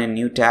 open a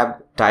new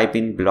tab, type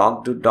in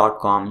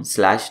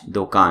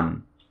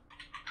blog2.com/Dokan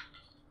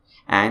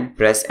and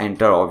press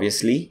enter,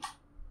 obviously.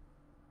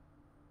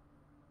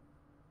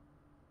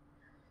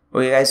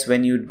 Okay guys,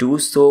 when you do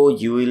so,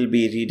 you will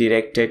be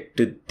redirected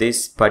to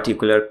this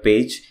particular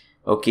page.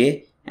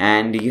 Okay,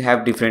 and you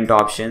have different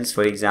options.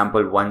 For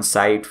example, 1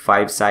 site,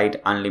 5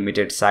 site,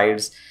 unlimited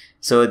sites.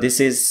 So this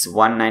is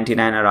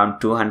 $199,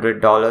 around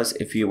 $200.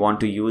 If you want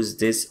to use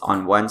this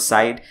on one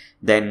site,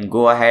 then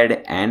go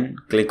ahead and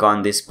click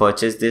on this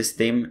purchase this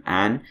theme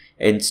and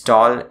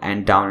install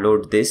and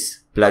download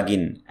this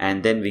plugin,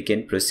 and then we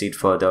can proceed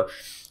further.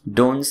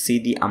 Don't see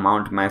the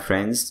amount, my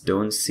friends.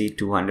 Don't see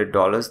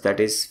 $200. That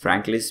is,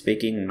 frankly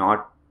speaking,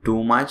 not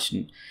too much,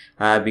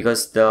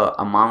 because the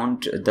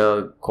amount,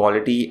 the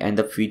quality and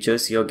the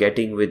features you're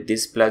getting with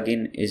this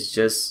plugin is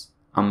just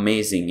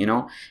amazing, you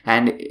know.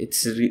 And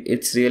it's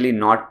really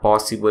not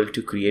possible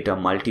to create a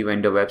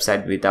multi-vendor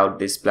website without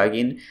this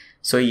plugin.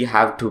 so you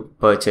have to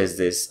purchase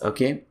this.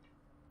 Okay,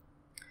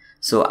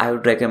 so I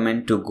would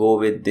recommend to go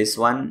with this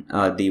one,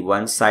 the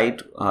one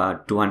site,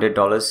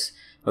 $200.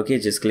 Okay,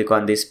 just click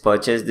on this,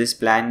 purchase this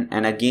plan,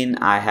 and again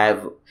I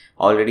have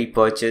already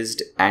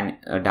purchased and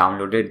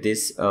downloaded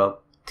this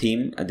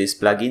theme, this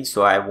plugin,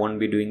 so I won't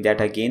be doing that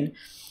again.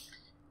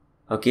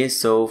 Okay,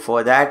 so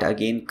for that,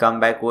 again come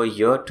back over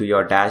here to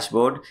your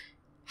dashboard,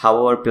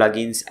 hover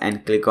plugins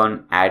and click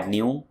on add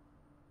new.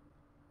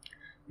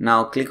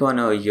 Now click on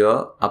over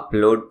here,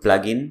 upload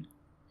plugin.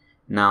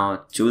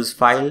 Now choose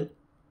file,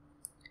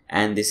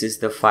 and this is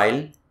the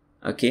file.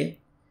 Okay,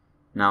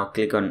 now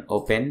click on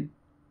open.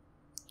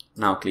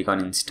 Now click on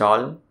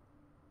install.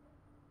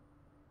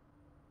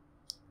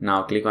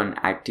 Now click on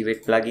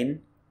activate plugin.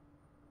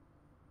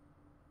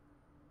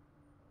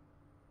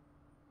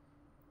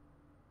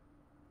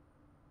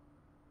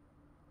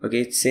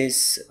 Okay, it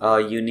says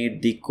you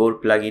need the core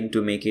plugin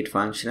to make it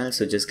functional,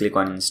 so just click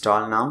on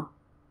install now.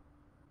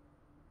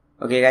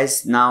 Okay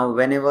guys, now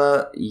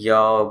whenever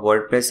your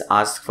WordPress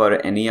asks for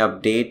any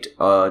update,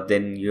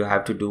 then you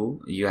have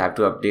to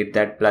update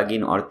that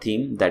plugin or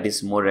theme. That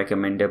is more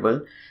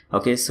recommendable.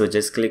 Okay, so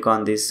just click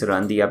on this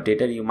run the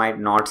updater. You might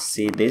not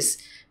see this,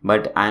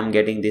 but I am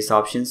getting this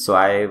option, so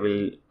I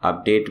will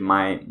update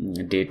my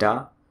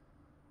data.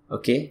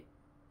 Okay,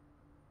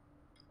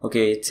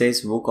 it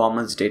says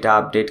WooCommerce data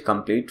update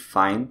complete.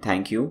 Fine,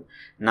 thank you.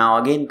 Now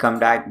again come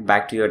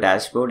back to your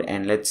dashboard,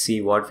 and let's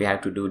see what we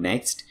have to do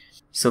next.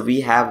 So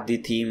we have the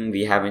theme,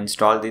 we have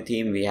installed the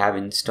theme, we have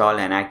installed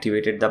and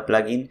activated the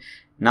plugin.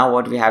 Now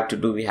what we have to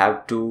do, we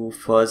have to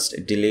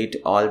first delete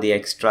all the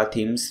extra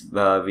themes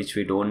which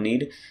we don't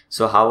need.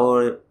 So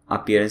hover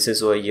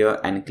appearances over here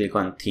and click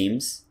on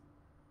themes.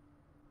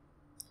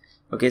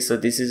 Okay, so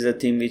this is the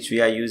theme which we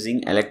are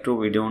using, Electro.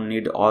 We don't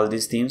need all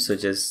these themes, so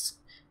just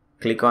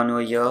click on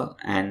over here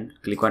and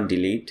click on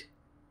delete.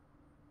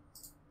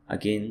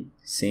 Again,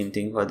 same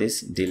thing for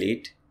this,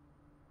 delete.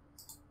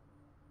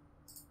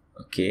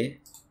 Okay,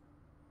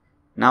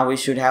 now we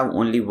should have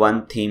only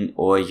one theme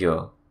over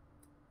here.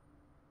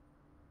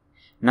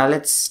 Now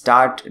let's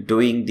start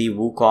doing the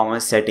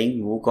WooCommerce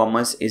setting.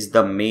 WooCommerce is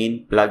the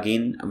main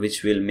plugin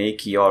which will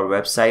make your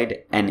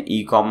website an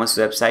e-commerce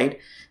website.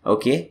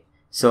 Okay,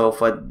 so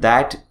for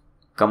that,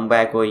 come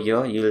back over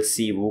here, you will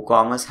see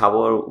WooCommerce,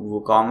 hover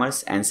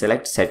WooCommerce and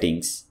select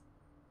settings.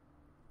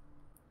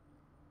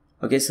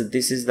 Okay, so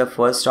this is the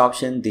first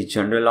option, the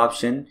general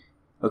option.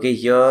 Okay,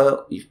 here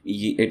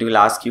it will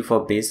ask you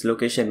for base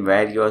location,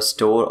 where your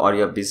store or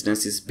your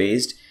business is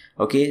based.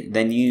 Okay,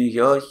 then you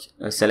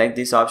here select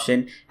this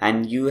option,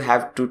 and you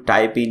have to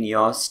type in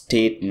your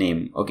state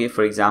name. Okay,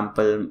 for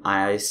example,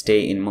 I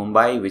stay in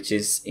Mumbai, which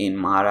is in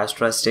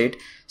Maharashtra state,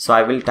 so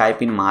I will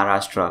type in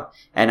Maharashtra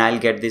and I'll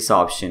get this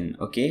option.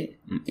 Okay,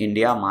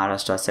 India,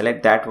 Maharashtra,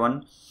 select that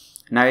one.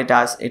 Now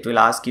it will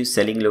ask you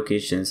selling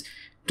locations,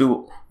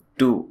 to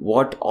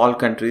what all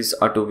countries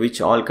or to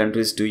which all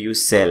countries do you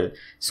sell.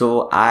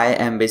 So I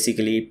am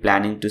basically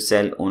planning to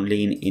sell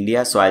only in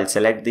India, so I'll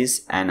select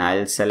this and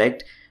I'll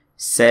select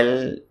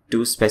sell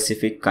to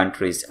specific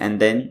countries and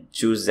then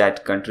choose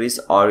that countries.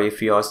 Or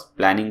if you are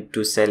planning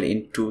to sell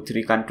in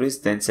 2-3 countries,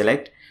 then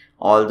select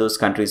all those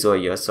countries over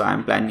here. So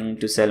I'm planning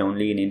to sell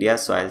only in India,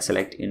 so I'll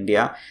select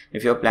India.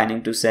 If you're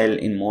planning to sell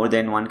in more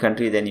than one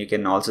country, then you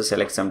can also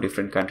select some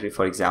different country,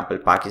 for example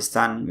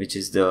Pakistan, which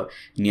is the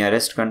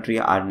nearest country,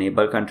 our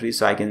neighbor country,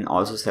 so I can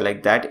also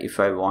select that if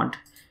I want.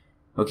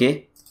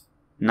 Okay,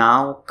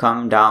 now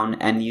come down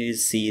and you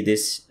see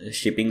this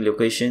shipping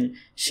location,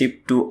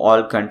 ship to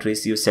all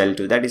countries you sell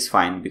to. That is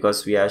fine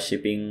because we are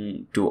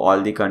shipping to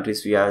all the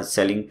countries we are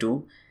selling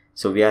to.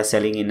 So we are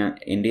selling in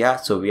India,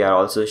 so we are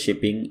also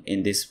shipping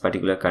in this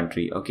particular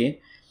country. Okay,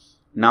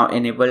 now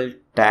enable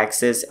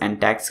taxes and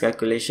tax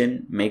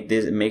calculation,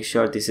 make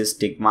sure this is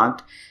tick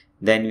marked.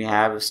 Then we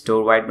have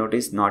store wide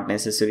notice, not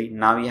necessary.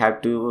 Now you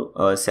have to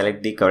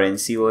select the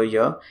currency over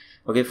here.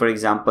 Okay, for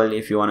example,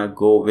 if you want to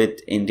go with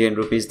Indian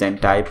rupees, then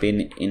type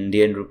in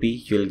Indian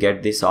rupee, you'll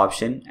get this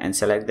option and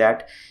select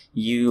that.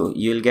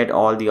 You'll get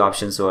all the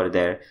options over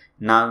there.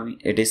 Now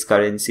it is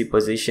currency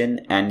position,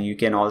 and you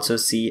can also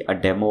see a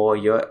demo over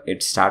here.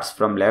 It starts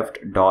from left,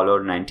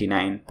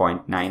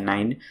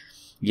 $99.99.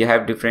 You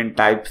have different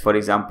types. For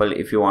example,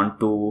 if you want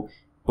to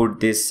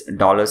put this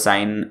dollar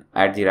sign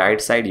at the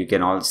right side, you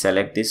can all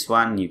select this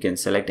one. You can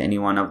select any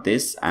one of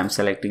this. I'm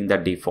selecting the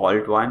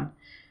default one.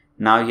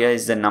 Now here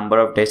is the number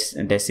of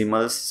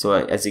decimals. So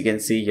as you can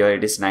see here,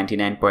 it is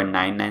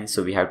 99.99.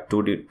 So we have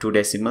two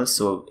decimals.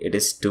 So it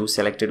is 2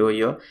 selected over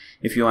here.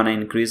 If you want to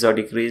increase or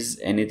decrease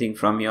anything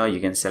from here, you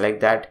can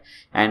select that.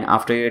 And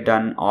after you're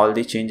done all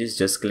the changes,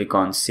 just click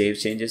on save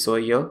changes over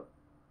here.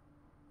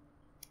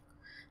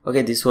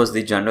 Okay, this was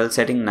the general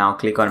setting. Now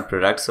click on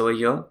products over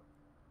here.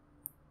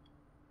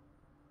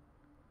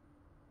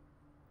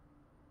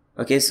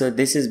 Okay, so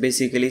this is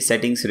basically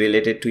settings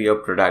related to your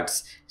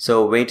products.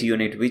 So weight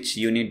unit, which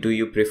unit do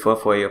you prefer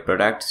for your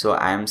product? So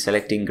I am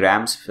selecting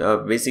grams.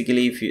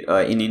 Basically, if you,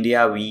 in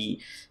India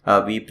we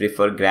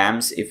prefer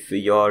grams. If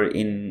you're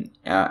in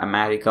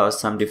America or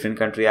some different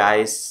country,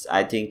 I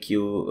think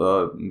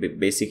you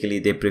basically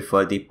they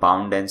prefer the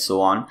pound and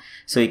so on.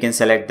 So you can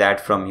select that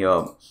from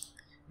here.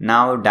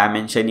 Now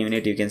dimension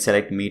unit, you can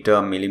select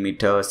meter,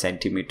 millimeter,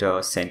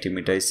 centimeter.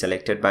 Centimeter is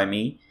selected by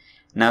me.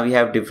 Now we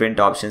have different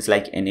options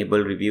like enable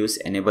reviews,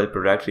 enable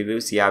product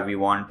reviews. Yeah, we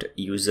want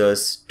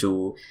users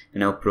to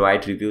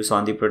provide reviews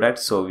on the product,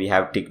 so we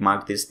have tick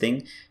mark this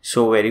thing.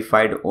 Show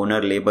verified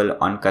owner label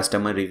on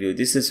customer review.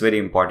 This is very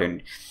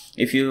important.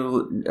 If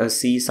you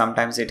see,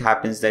 sometimes it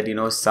happens that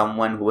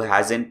someone who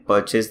hasn't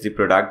purchased the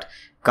product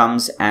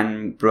comes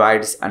and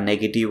provides a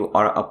negative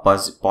or a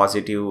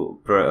positive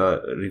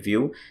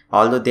review,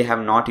 although they have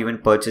not even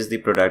purchased the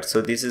product. So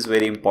this is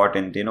very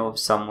important.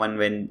 Someone,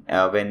 when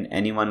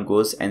anyone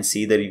goes and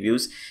see the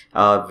reviews,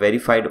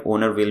 verified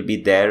owner will be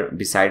there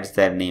besides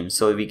their name,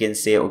 so we can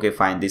say okay,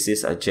 fine, this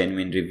is a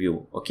genuine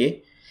review.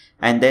 Okay.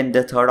 And then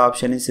the third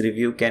option is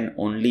review can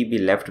only be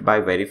left by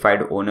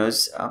verified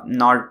owners.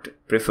 Not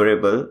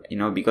preferable,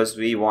 because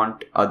we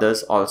want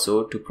others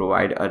also to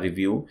provide a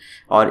review.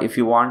 Or if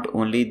you want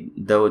only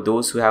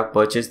those who have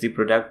purchased the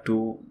product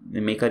to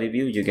make a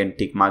review, you can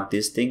tick mark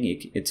this thing.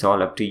 It's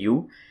all up to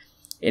you.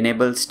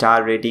 Enable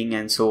star rating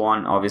and so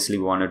on. Obviously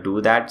we want to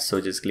do that, so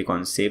just click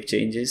on save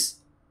changes.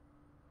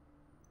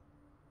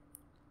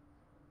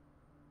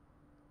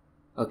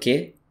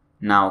 Okay,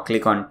 now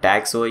click on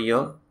tags over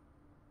here.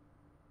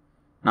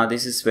 Now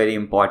this is very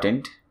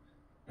important.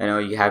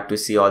 You have to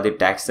see all the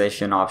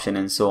taxation option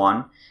and so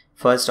on.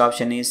 First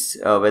option is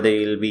whether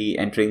you'll be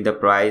entering the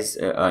price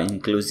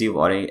inclusive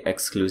or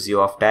exclusive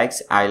of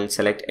tax. I'll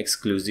select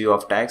exclusive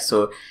of tax.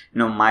 So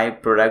my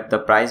product, the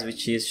price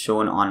which is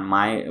shown on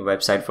my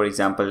website, for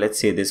example, let's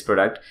say this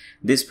price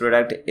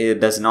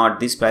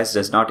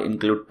does not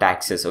include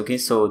taxes. Okay,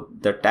 so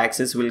the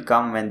taxes will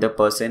come when the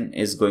person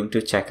is going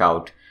to check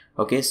out.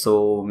 Okay,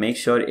 so make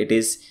sure it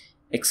is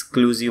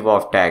exclusive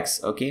of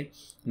tax. Okay,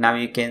 now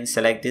you can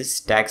select this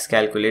tax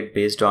calculate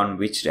based on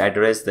which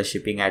address, the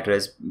shipping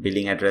address,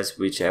 billing address,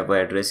 whichever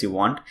address you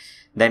want.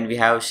 Then we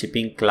have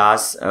shipping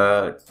class,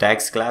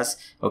 tax class.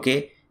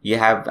 Okay,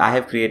 I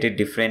have created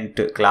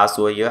different class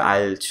over here.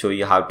 I'll show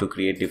you how to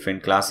create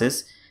different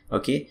classes.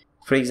 Okay,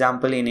 for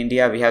example, in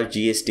India we have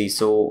GST,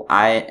 so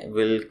I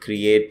will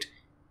create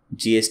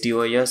GST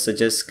over here. So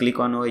just click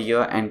on over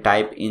here and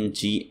type in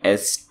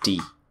GST.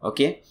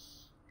 Okay,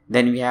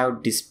 then we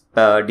have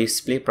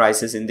display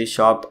prices in the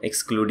shop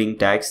excluding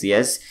tax.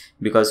 Yes,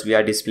 because we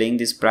are displaying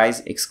this price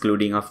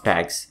excluding of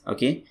tax.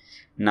 Okay,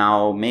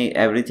 now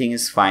everything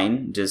is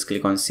fine. Just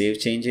click on save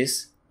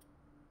changes.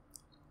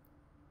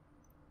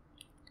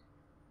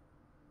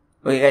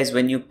 Okay guys,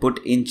 when you put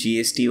in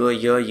GST over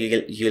here,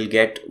 you'll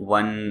get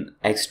one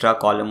extra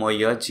column over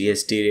here,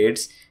 GST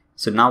rates.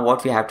 So now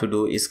what we have to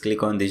do is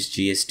click on this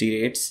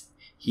GST rates.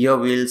 Here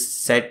we'll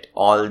set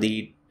all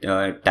the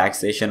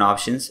taxation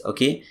options.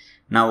 Okay,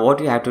 now what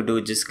you have to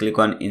do, just click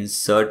on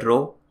insert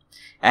row.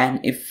 And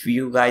if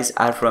you guys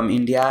are from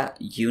India,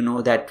 you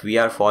know that we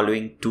are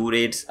following two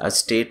rates, a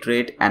state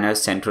rate and a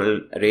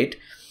central rate.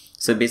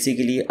 So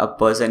basically a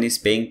person is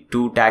paying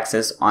two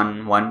taxes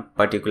on one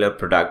particular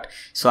product.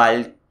 So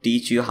I'll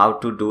teach you how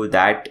to do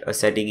that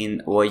setting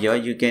in over here.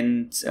 You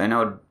can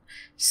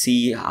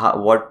see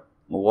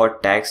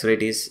what tax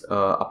rate is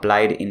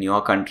applied in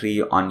your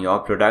country on your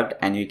product,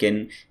 and you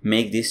can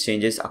make these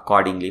changes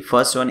accordingly.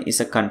 First one is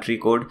a country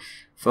code.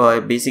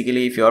 For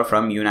basically, if you're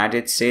from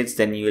United States,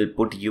 then you will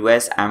put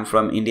US. I'm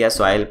from India,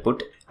 so I'll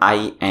put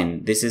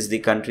IN. This is the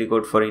country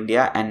code for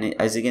India, and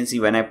as you can see,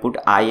 when I put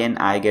IN,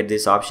 I get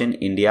this option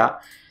India.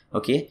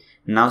 Okay,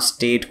 now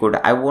state code.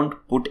 I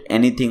won't put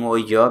anything over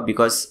here,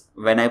 because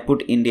when I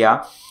put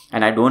India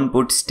and I don't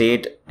put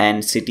state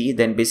and city,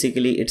 then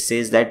basically it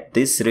says that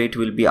this rate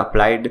will be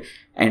applied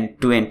and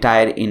to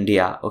entire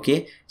India.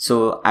 Okay,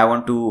 so I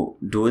want to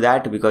do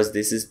that because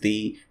this is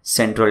the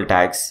central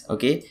tax.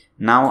 Okay,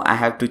 now I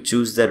have to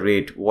choose the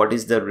rate. What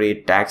is the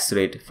rate, tax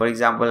rate? For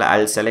example,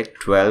 I'll select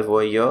 12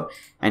 over here,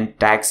 and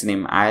tax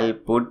name I'll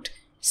put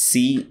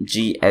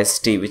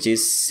CGST, which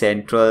is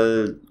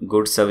Central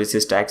Goods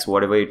Services Tax,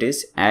 whatever it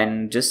is,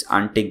 and just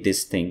untick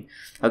this thing.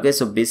 Okay,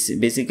 so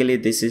basically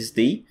this is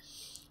the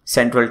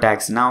central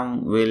tax. Now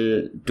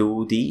we'll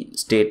do the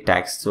state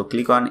tax. So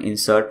click on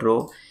insert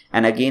row,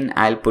 and again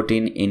I'll put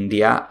in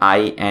India,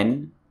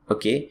 IN.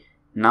 Okay,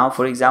 now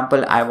for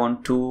example, I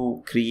want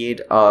to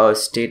create a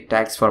state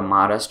tax for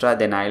Maharashtra.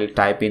 Then I'll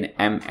type in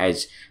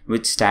MH,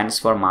 which stands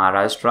for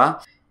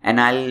Maharashtra, and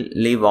I'll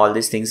leave all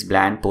these things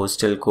blank.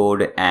 Postal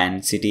code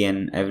and city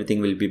and everything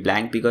will be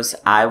blank, because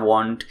I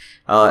want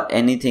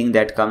anything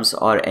that comes,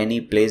 or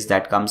any place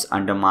that comes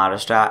under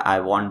Maharashtra, I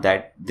want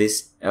that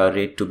this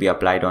rate to be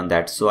applied on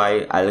that. So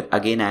I'll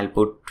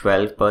put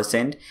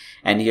 12%,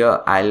 and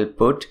here I'll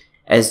put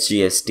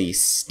SGST,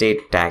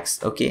 state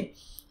tax. Okay,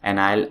 and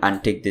I'll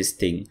untick this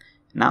thing.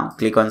 Now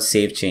click on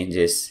save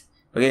changes.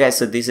 Okay guys,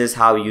 so this is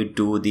how you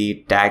do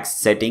the tax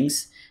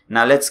settings.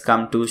 Now let's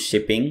come to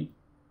shipping.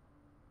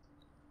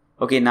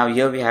 Okay, now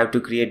here we have to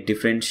create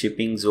different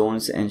shipping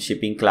zones and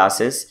shipping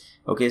classes.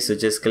 Okay, so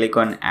just click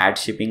on add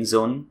shipping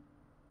zone.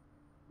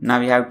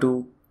 Now we have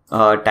to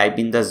type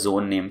in the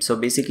zone name. So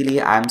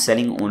basically I'm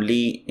selling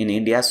only in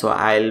India, so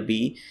I'll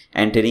be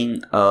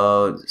entering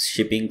a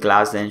shipping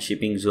class and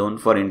shipping zone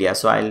for India.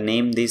 So I'll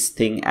name this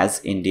thing as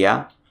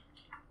India.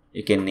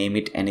 You can name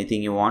it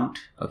anything you want.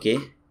 Okay,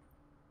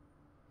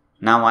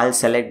 now I'll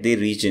select the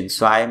region.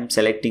 So I am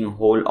selecting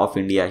whole of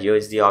India. Here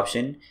is the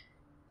option.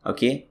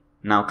 Okay,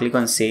 now click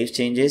on save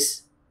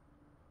changes.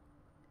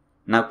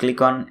 Now click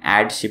on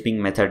add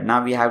shipping method.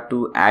 Now we have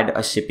to add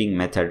a shipping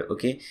method.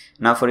 Okay,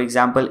 now for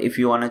example, if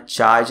you want to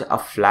charge a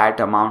flat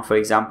amount, for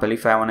example,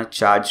 if I want to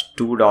charge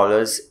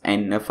 $2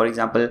 and for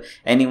example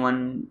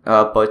anyone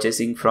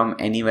purchasing from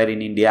anywhere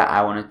in India,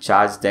 I want to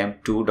charge them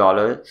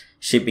 $2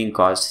 shipping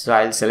cost. So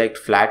I'll select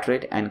flat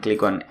rate and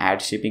click on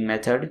add shipping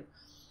method.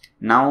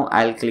 Now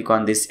I'll click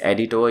on this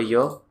edit over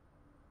here.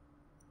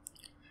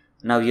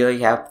 Now here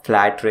you have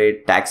flat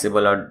rate,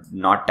 taxable or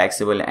not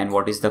taxable, and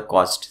what is the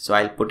cost. So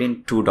I'll put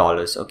in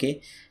 $2.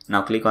 Okay,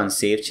 now click on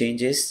save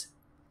changes.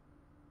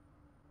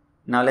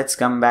 Now let's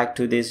come back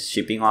to this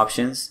shipping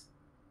options.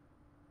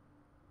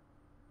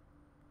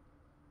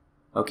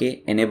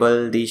 Okay,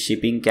 enable the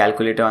shipping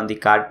calculator on the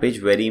cart page,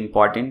 very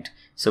important.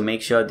 So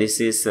make sure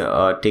this is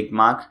a tick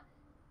mark.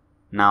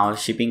 Now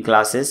shipping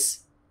classes.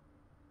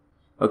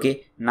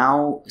 Okay,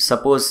 now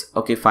suppose,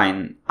 okay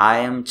fine, I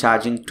am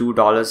charging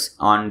 $2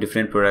 on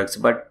different products,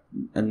 but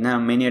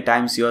many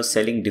times you are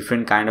selling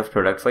different kind of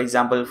product. For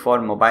example, for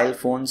mobile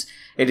phones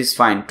it is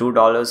fine,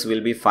 $2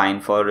 will be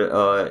fine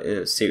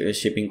for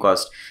shipping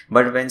cost.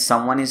 But when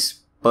someone is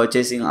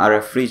purchasing a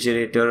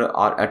refrigerator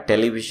or a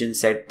television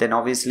set, then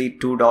obviously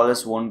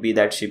 $2 won't be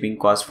that shipping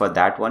cost for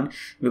that one,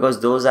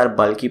 because those are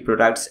bulky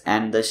products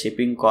and the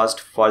shipping cost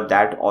for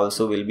that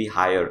also will be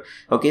higher.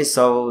 Okay,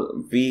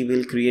 so we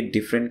will create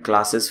different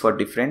classes for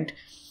different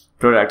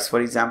products. For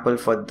example,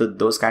 for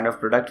those kind of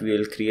product, we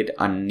will create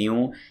a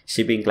new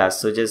shipping class.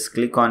 So just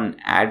click on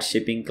add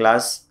shipping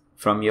class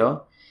from here,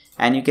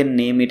 and you can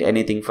name it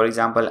anything. For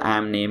example, I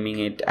am naming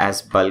it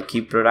as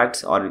bulky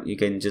products, or you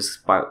can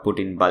just put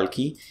in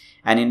bulky.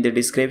 And in the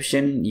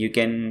description you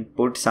can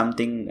put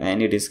something,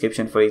 any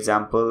description, for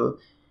example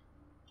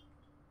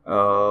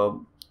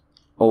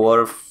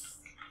over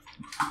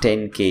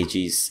 10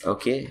 kgs.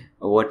 Okay,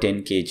 over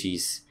 10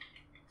 kgs.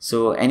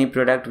 So any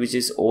product which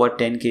is over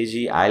 10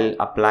 kg, I'll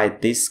apply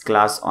this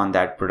class on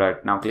that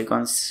product. Now click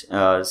on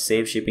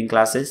save shipping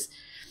classes.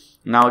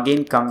 Now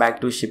again come back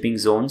to shipping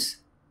zones.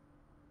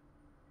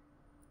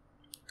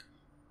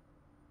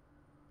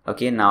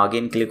 Okay, now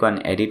again click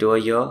on edit over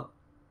here.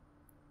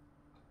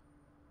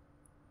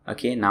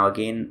 Okay, now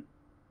again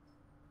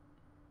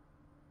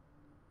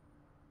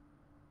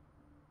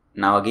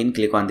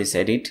click on this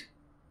edit.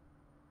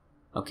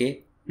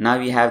 Okay, now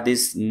we have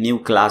this new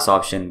class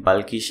option,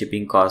 bulky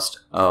shipping cost.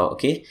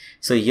 Okay,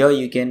 so here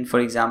you can, for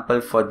example,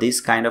 for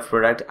this kind of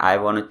product I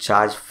want to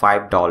charge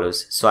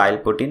 $5, so I'll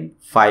put in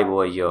 5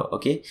 over here.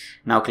 Okay,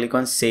 now click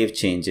on save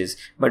changes.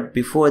 But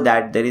before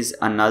that there is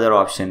another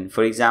option.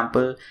 For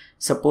example,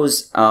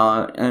 suppose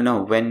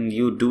when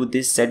you do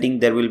this setting,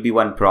 there will be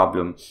one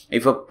problem.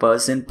 If a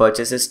person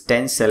purchases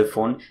 10 cell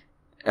phone,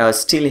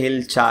 still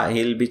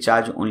he'll be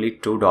charged only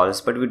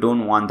 $2, but we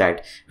don't want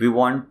that. We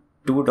want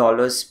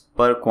 $2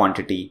 per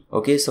quantity.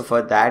 Okay, so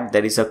for that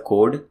there is a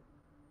code.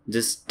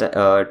 Just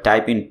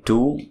type in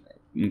 2,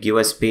 give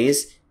a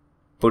space,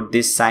 put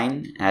this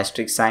sign,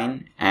 asterisk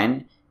sign,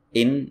 and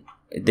in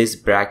this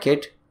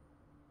bracket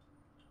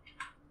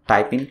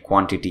type in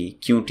quantity,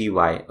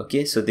 QTY.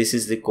 Okay, so this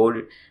is the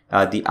code,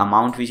 the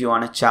amount which you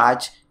want to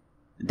charge,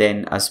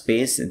 then a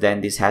space,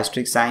 then this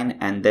asterisk sign,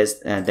 and this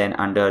then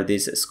under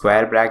this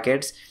square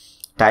brackets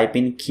type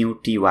in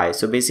QTY.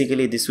 So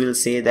basically this will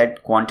say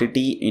that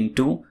quantity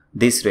into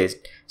this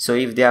rate. So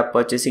if they are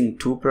purchasing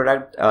 2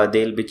 product,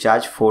 they'll be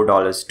charged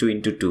 $4, 2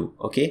 into 2.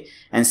 Okay,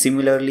 and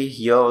similarly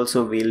here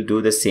also we'll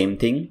do the same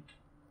thing.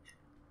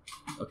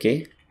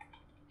 Okay,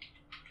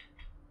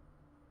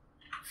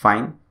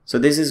 fine. So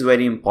this is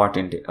very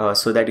important,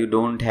 so that you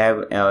don't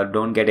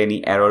get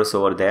any errors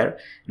over there.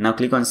 Now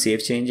click on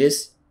save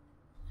changes.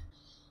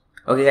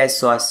 Okay guys,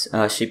 so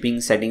our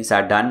shipping settings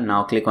are done.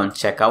 Now click on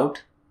checkout.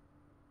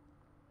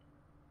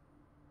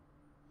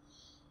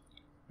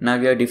 Now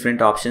we have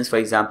different options. For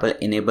example,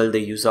 enable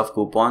the use of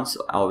coupons.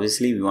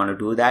 Obviously we want to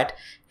do that.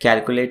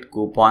 Calculate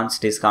coupons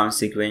discount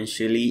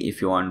sequentially. If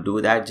you want to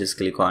do that, just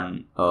click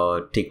on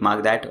tick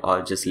mark that,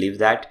 or just leave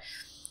that.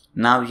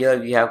 Now here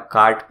we have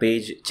cart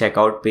page,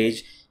 checkout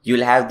page.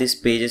 You'll have these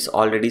pages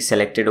already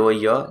selected over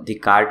here, the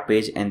cart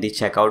page and the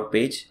checkout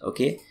page.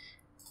 Okay,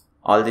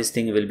 all these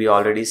things will be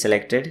already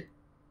selected,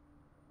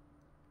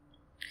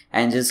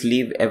 and just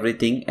leave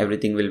everything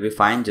will be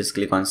fine. Just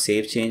click on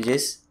save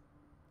changes.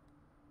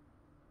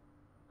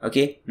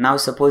 Okay, now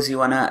suppose you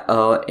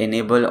wanna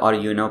enable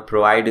or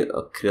provide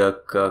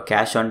a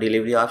cash on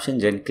delivery option,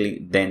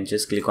 then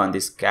just click on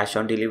this cash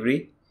on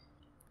delivery,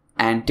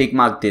 and tick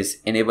mark this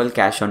enable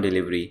cash on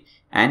delivery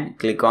and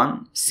click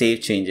on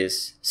save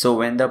changes. So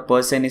when the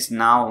person is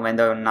when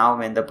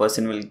the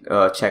person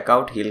will check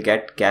out, he'll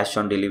get cash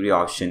on delivery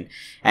option.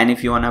 And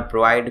if you want to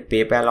provide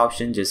PayPal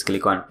option, just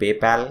click on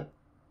PayPal.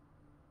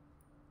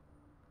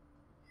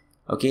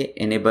 Okay,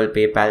 enable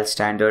PayPal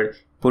standard,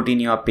 put in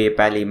your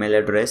PayPal email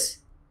address.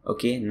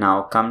 Okay,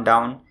 now come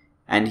down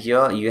and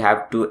here you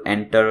have to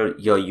enter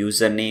your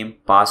username,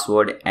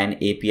 password and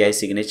API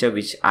signature,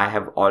 which I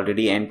have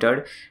already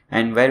entered.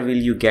 And where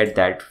will you get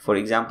that? For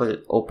example,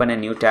 open a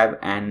new tab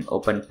and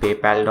open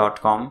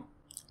paypal.com.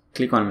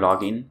 Click on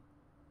login.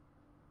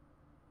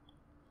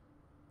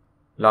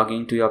 Log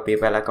into your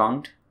PayPal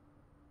account.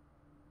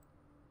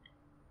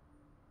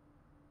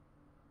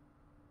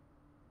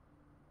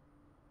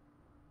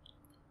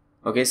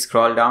 Okay,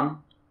 scroll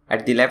down.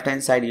 At the left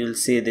hand side, you'll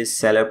see this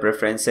seller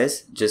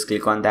preferences. Just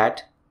click on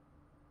that.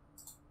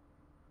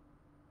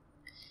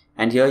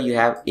 And here you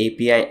have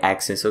API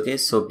access. Okay,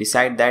 so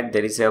beside that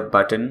there is a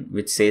button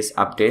which says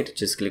update.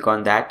 Just click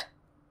on that.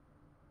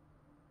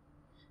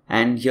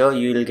 And here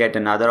you will get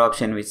another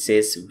option which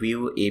says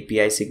view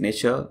API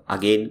signature.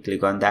 Again,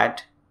 click on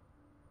that.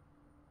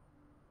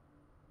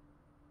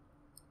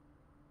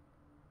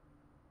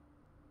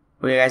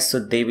 Okay guys, so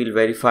they will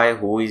verify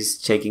who is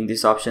checking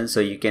this option, so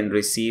you can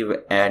receive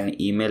an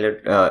email,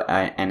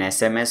 an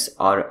SMS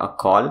or a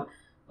call.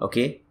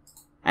 Okay,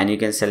 and you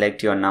can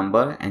select your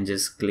number and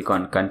just click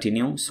on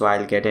continue. So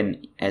I'll get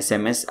an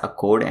SMS, a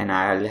code, and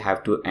I'll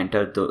have to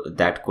enter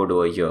that code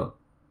over here.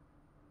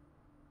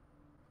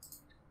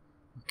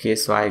 Okay,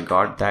 so I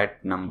got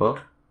that number.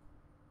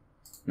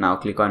 Now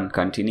click on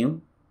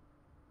continue.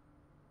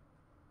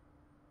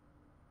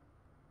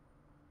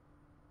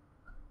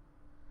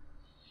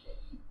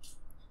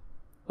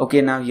 Okay,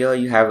 now here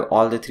you have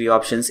all the three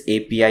options: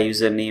 API,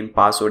 username,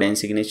 password and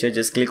signature.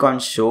 Just click on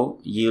show.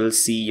 You'll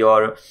see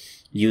your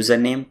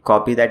username.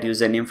 Copy that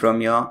username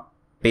from here,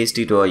 paste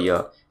it over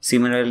here.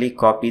 Similarly,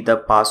 copy the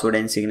password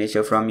and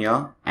signature from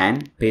here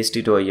and paste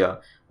it over here.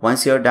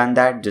 Once you're done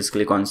that, just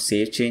click on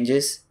save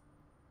changes.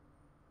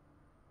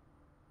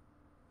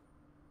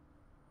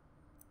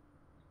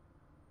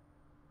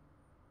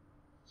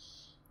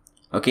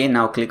 Okay,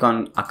 now click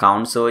on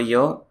accounts over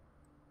here.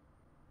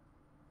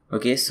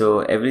 Okay,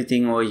 so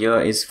everything over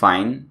here is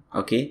fine.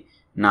 Okay,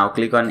 now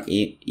click on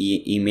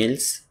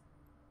emails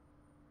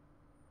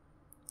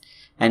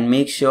and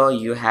make sure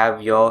you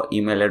have your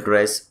email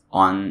address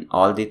on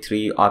all the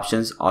three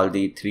options, all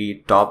the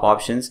three top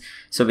options.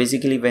 So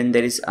basically when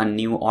there is a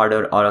new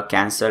order or a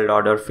cancelled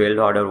order, failed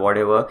order,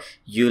 whatever,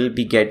 you'll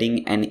be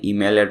getting an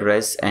email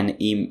address and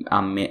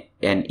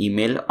an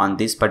email on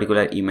this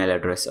particular email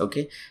address.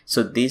 Okay,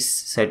 so these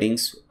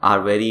settings are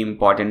very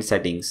important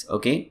settings.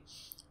 Okay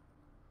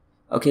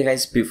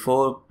guys,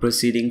 before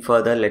proceeding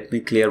further, let me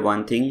clear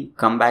one thing.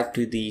 Come back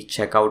to the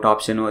checkout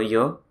option over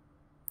here.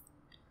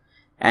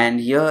 And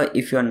here,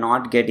 if you're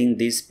not getting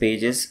these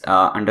pages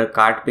under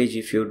cart page,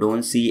 if you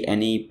don't see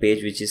any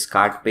page which is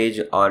cart page,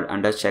 or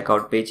under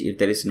checkout page, if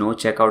there is no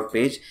checkout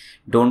page,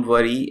 don't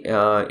worry,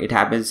 it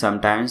happens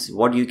sometimes.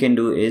 What you can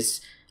do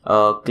is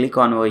click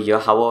on over here,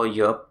 hover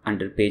here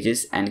under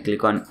pages and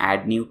click on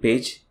add new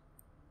page.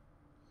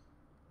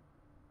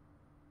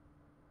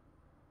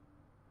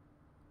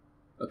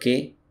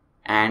 Okay,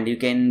 and you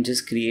can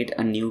just create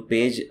a new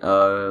page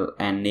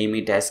and name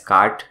it as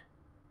cart.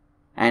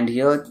 And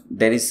here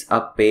there is a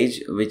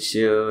page which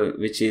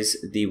is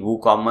the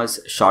WooCommerce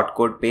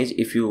shortcode page.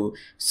 If you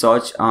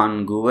search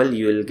on Google,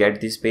 you will get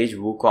this page,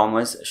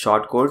 WooCommerce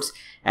shortcodes,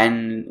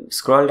 and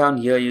scroll down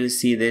here, you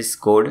see this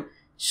code,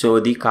 show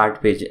the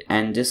cart page,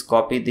 and just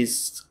copy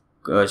this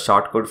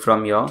shortcode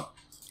from here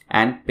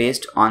and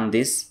paste on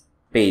this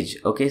page.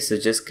 Okay, so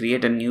just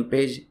create a new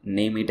page,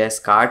 name it as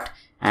cart,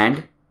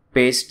 and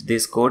paste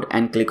this code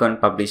and click on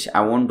publish. I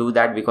won't do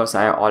that because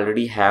I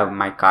already have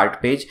my cart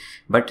page,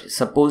 but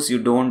suppose you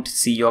don't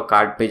see your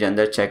cart page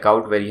under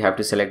checkout where you have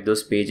to select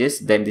those pages,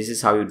 then this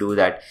is how you do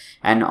that.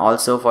 And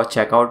also for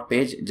checkout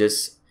page,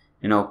 just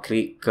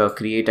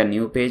create a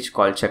new page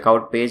called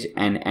checkout page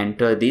and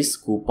enter this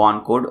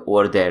coupon code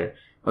over there.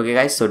 Okay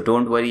guys, so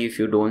don't worry if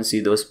you don't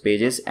see those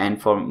pages.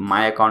 And for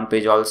my account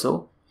page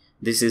also,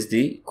 this is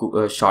the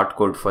short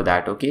code for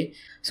that. Okay,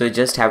 so you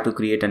just have to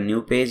create a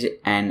new page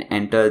and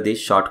enter this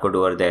short code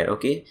over there.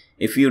 Okay,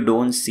 if you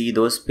don't see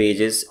those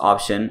pages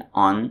option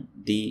on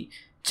the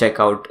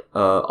checkout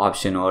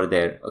option over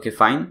there. Okay,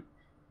 fine.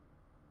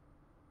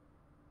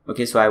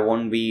 Okay, so I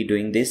won't be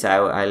doing this.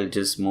 I'll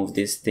just move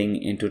this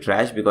thing into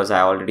trash because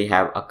I already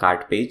have a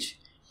cart page.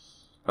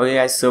 Okay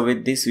guys, so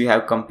with this we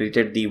have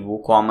completed the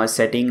WooCommerce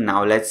setting.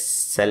 Now let's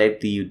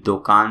select the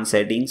Dukaan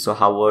setting. So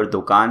hover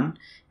Dukaan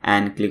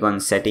and click on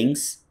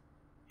settings.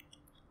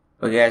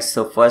 Okay guys,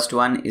 so first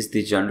one is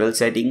the general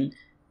setting.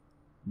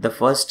 The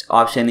first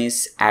option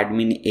is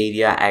admin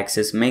area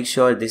access. Make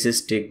sure this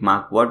is tick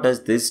mark. What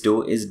does this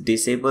do is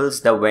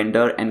disables the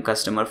vendor and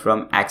customer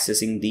from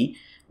accessing the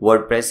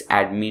WordPress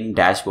admin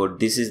dashboard.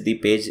 This is the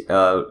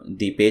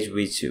page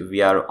which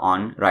we are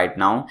on right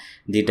now,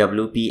 the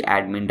WP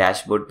admin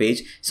dashboard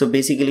page. So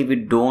basically we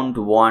don't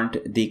want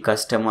the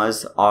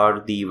customers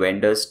or the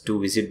vendors to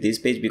visit this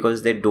page,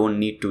 because they don't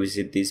need to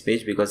visit this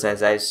page, because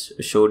as I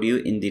showed you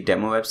in the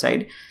demo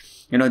website,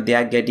 you know, they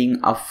are getting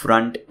a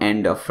front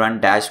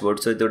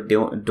dashboard, so they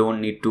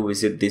don't need to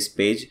visit this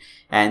page.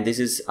 And this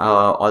is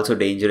also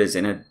dangerous,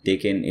 you know, they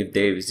can, if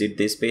they visit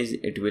this page,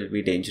 it will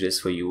be dangerous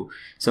for you.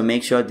 So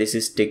make sure this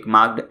is tick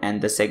marked. And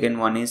the second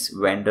one is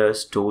vendor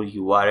store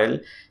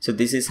URL. So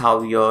this is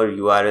how your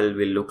URL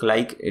will look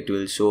like. It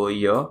will show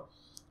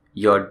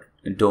your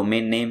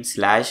domain name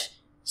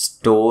 /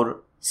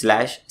 store /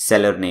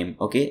 seller name.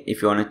 Okay,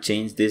 if you want to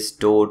change this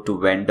store to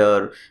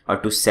vendor or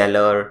to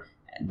seller,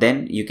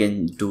 then you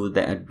can do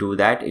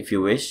that if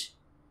you wish.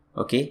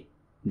 Okay,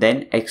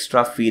 then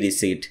extra fee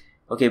receipt.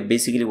 Okay,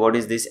 basically what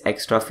is this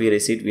extra fee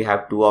receipt? We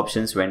have two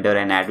options, vendor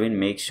and admin.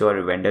 Make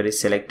sure vendor is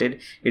selected.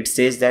 It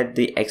says that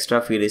the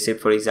extra fee receipt,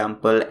 for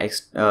example,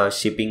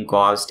 shipping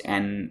cost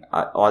and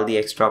all the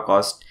extra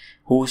cost,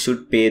 who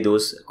should pay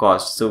those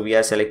costs? So we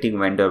are selecting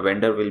vendor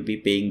will be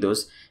paying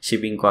those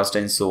shipping cost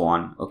and so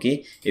on.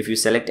 Okay, if you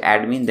select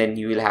admin, then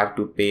you will have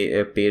to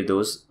pay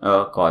those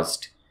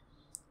cost.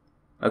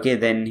 Okay,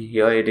 then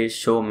here it is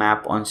show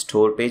map on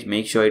store page.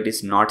 Make sure it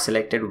is not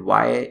selected.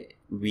 Why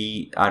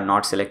we are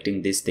not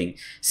selecting this thing?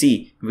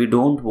 See, we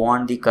don't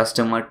want the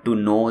customer to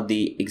know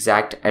the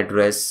exact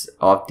address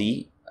of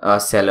the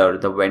seller,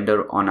 the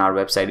vendor on our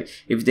website.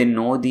 If they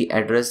know the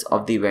address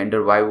of the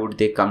vendor, why would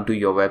they come to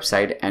your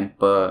website and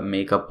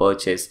make a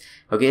purchase?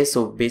 Okay,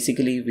 so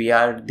basically we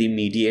are the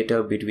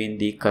mediator between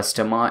the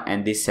customer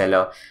and the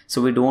seller.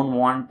 So we don't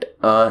want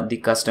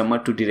the customer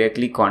to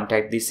directly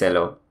contact the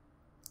seller.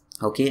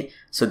 Okay,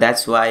 so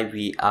that's why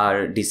we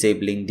are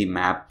disabling the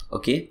map.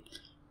 Okay,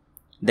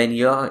 then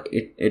here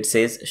it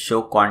says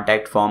show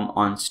contact form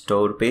on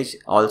store page.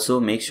 Also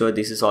make sure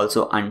this is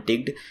also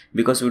unticked,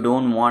 because we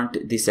don't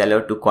want the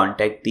seller to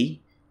contact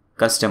the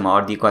customer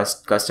or the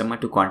customer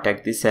to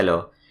contact the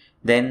seller.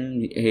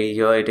 Then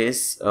here it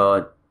is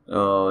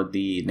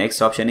the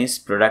next option is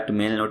product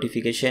mail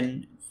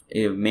notification.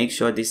 Make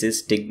sure this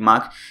is tick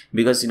mark,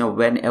 because you know,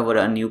 whenever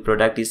a new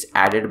product is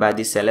added by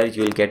the seller,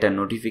 you will get a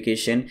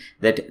notification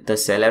that the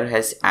seller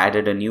has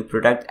added a new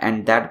product,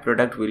 and that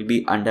product will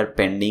be under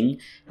pending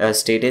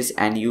status,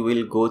 and you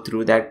will go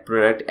through that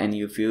product, and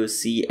if you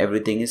see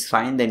everything is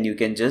fine, then you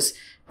can just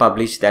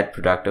publish that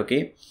product.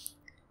 Okay,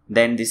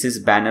 then this is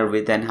banner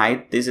width and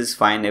height. This is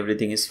fine,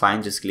 everything is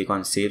fine. Just click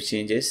on save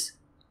changes.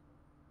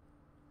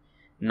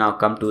 Now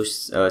come to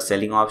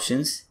selling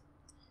options.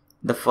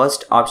 The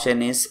first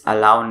option is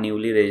allow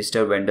newly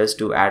registered vendors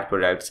to add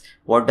products.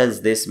 What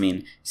does this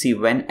mean? See,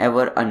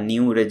 whenever a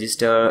new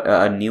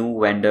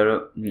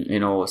vendor, you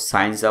know,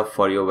 signs up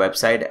for your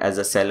website as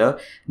a seller,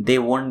 they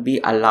won't be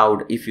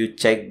allowed, if you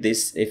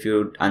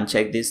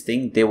uncheck this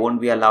thing, they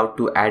won't be allowed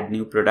to add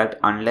new product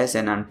unless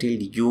and until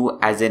you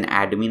as an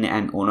admin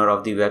and owner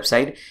of the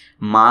website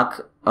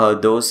mark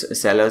those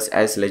sellers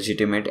as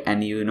legitimate,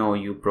 and you know,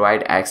 you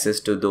provide access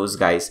to those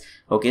guys.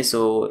 Okay,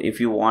 so if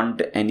you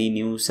want any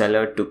new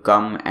seller to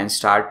come and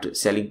start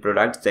selling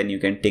products, then you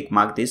can tick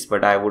mark this,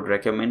 but I would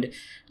recommend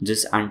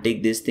just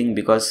untick this thing,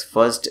 because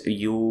first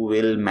you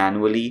will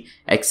manually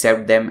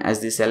accept them as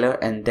the seller,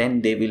 and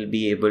then they will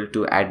be able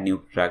to add new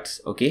products.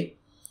 Okay,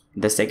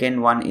 the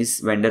second one is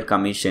vendor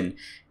commission.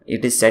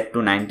 It is set to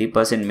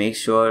 90%. Make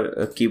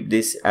sure keep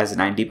this as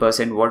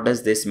 90%. What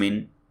does this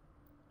mean?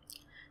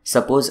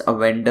 Suppose a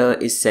vendor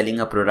is selling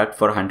a product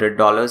for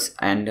 $100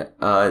 and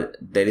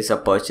there is a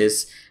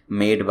purchase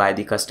made by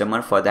the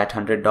customer for that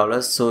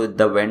 $100. So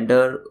the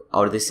vendor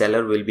or the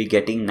seller will be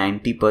getting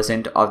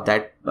 90% of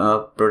that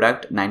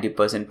product,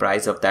 90%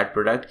 price of that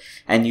product,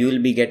 and you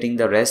will be getting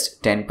the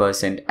rest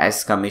 10%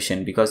 as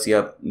commission, because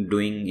you're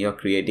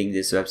creating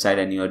this website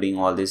and you're doing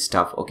all this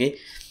stuff. Okay,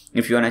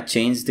 if you want to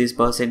change these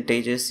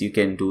percentages, you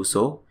can do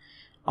so.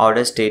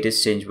 Order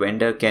status change.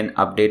 Vendor can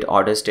update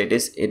order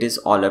status. It is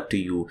all up to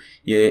you.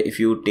 If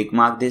you tick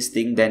mark this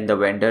thing, then the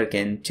vendor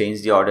can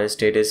change the order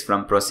status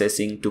from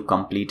processing to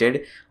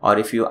completed, or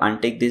if you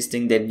untick this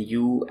thing, then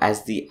you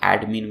as the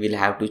admin will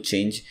have to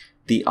change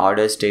the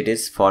order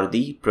status for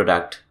the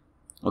product.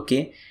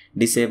 Okay,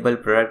 disable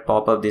product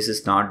pop-up. This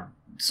is not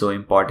so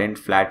important.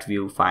 Flat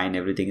view, fine,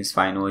 everything is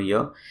fine over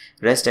here.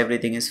 Rest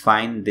everything is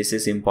fine. This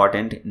is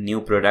important. New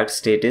product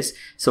status.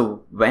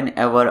 So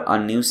whenever a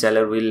new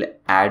seller will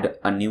add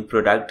a new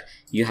product,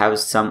 you have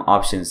some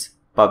options.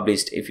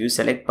 Published. If you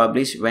select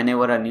publish,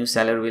 whenever a new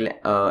seller will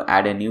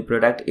add a new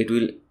product, it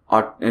will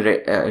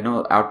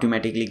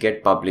automatically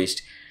get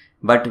published.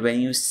 But when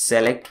you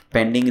select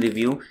pending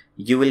review,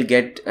 you will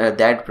get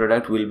that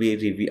product will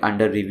be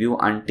under review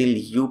until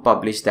you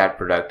publish that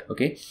product.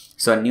 Okay,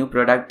 so a new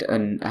product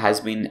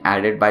has been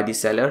added by the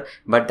seller,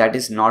 but that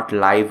is not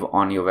live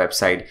on your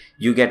website.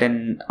 You get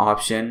an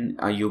option,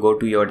 you go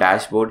to your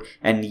dashboard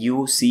and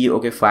you see,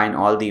 okay fine,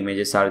 all the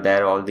images are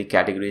there, all the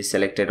categories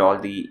selected, all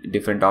the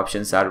different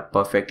options are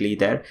perfectly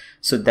there.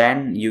 So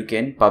then you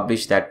can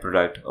publish that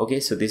product. Okay,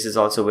 so this is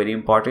also very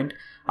important.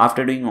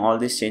 After doing all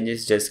these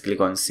changes, just click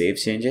on save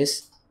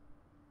changes.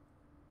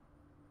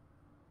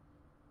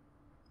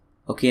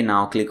 Okay,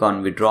 now click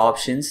on withdraw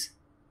options.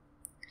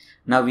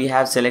 Now we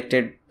have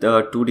selected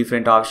the two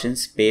different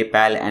options,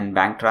 PayPal and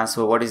bank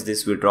transfer. What is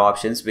this withdraw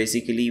options?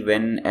 Basically,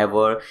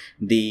 whenever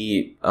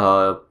the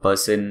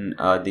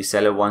the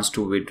seller wants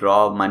to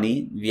withdraw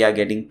money, we are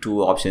getting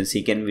two options.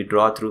 He can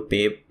withdraw through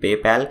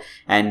PayPal,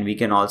 and we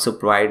can also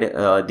provide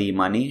the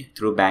money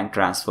through bank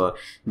transfer.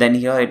 Then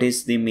here it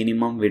is the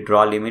minimum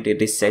withdrawal limit.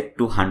 It is set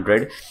to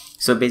 100.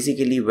 So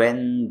basically,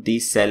 when the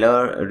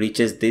seller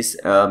reaches this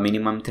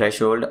minimum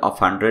threshold of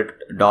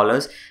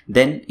 $100,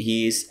 then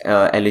he is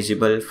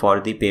eligible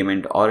for the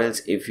payment. Or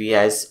else, if he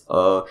has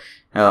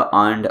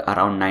earned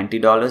around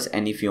 $90,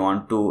 and if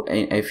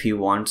he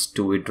wants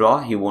to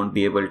withdraw, he won't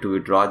be able to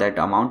withdraw that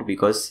amount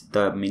because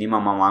the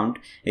minimum amount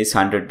is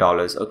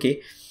 $100.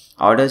 Okay.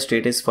 Order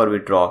status for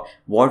withdraw.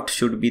 What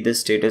should be the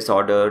status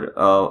order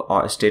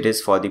or status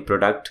for the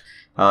product?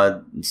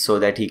 So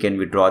that he can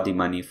withdraw the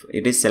money.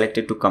 It is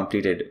selected to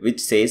completed, which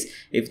says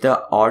if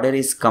the order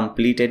is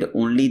completed,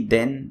 only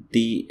then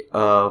the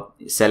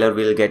seller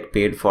will get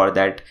paid for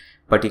that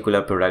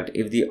particular product.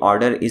 If the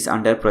order is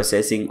under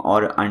processing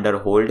or under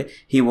hold,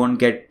 he won't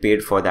get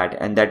paid for that,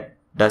 and that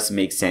does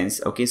make sense.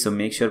 Okay, so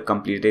make sure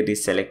completed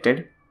is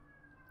selected.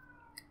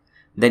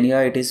 Then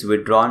here it is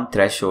withdrawn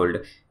threshold.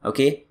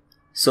 Okay,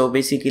 so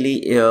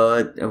basically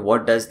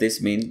what does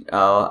this mean?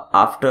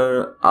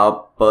 After a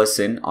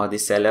person or the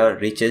seller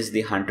reaches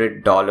the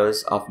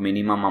 $100 of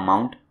minimum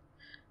amount,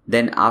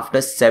 then after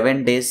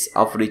 7 days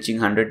of reaching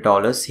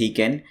 $100, he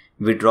can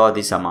withdraw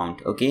this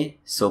amount. Okay,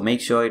 so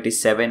make sure it is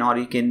 7, or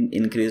you can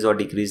increase or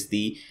decrease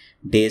the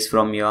days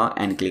from here,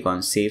 and click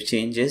on save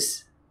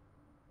changes.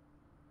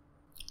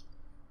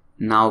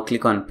 Now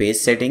click on page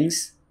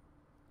settings.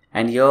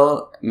 And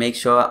here make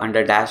sure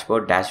under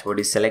dashboard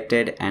is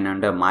selected, and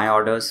under my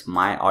orders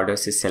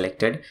is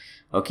selected.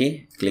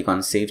 Okay, click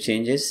on save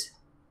changes.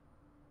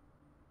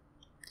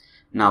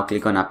 Now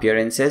click on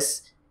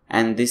appearances,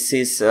 and this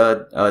is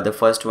the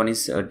first one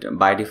is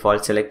by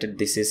default selected.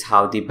 This is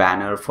how the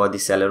banner for the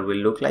seller will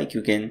look like.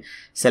 You can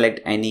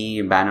select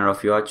any banner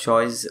of your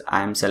choice.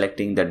 I am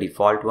selecting the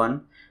default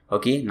one.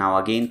 Okay, now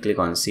again click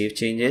on save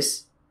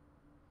changes.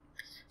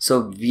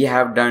 So we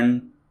have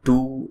done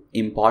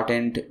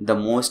the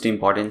most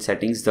important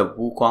settings, the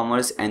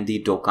WooCommerce and the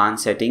token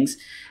settings.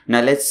 Now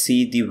let's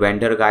see the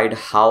vendor guide,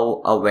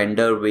 how a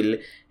vendor will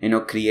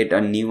create a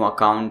new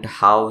account,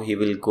 how he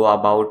will go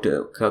about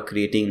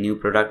creating new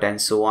product and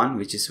so on,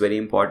 which is very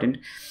important.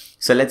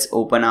 So let's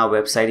open our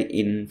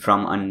website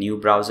from a new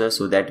browser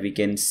so that we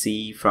can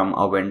see from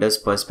a vendor's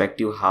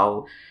perspective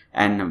how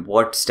and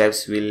what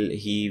steps will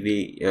he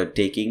be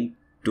taking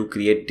to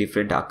create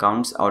different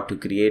accounts or to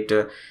create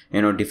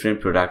different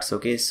products.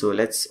 Okay, so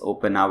let's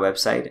open our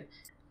website.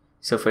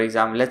 So for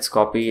example, let's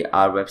copy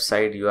our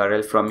website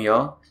URL from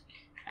here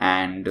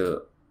and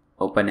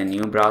open a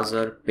new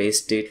browser,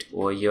 paste it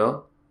over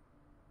here.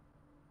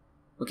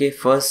 Okay,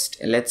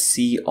 first let's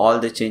see all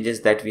the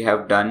changes that we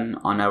have done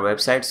on our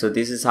website. So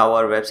this is how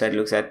our website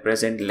looks at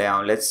present.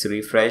 Now let's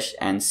refresh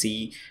and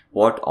see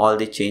what all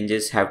the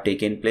changes have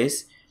taken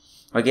place.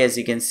 Okay, as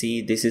you can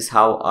see, this is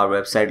how our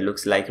website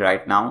looks like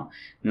right now.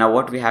 Now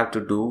what we have to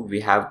do, we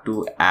have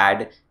to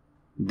add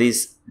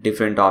these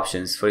different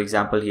options. For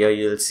example, here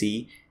you'll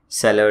see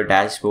seller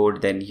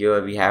dashboard, then here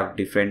we have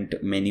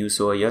different menus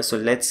over here. So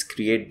let's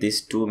create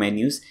these two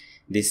menus,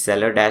 this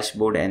seller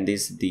dashboard and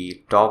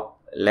the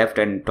top left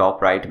and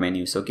top right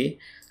menus. Okay,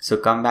 so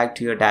come back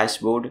to your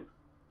dashboard,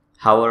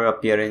 hover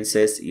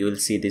appearances, you will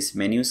see this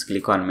menus.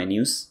 Click on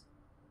menus.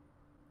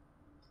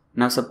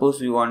 Now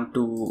suppose we want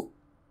to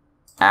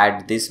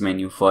add this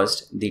menu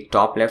first, the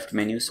top left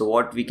menu. So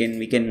what we can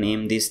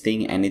name this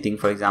thing anything.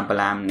 For example,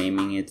 I am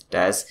naming it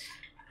as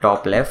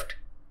top left.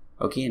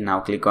 Okay, now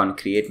click on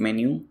create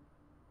menu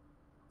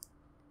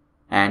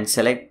and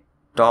select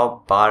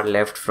top bar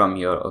left from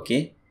here.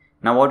 Okay,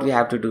 now what we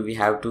have to do, we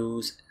have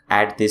to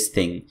add this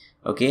thing.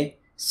 Okay,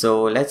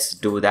 so let's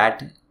do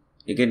that.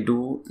 You can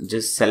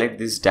just select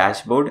this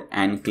dashboard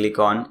and click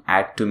on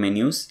add to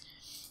menus,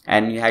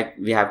 and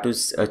we have to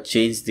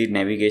change the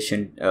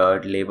navigation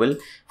label.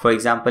 For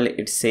example,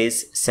 it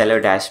says seller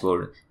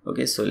dashboard.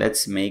 Okay, so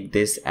let's make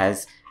this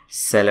as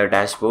seller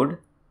dashboard.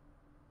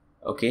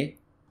 Okay,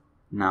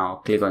 now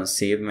click on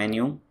save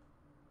menu.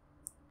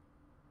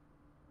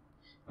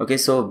 Okay,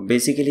 so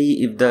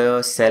basically if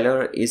the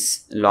seller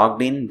is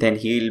logged in, then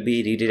he will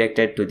be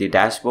redirected to the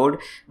dashboard.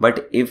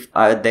 But if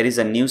there is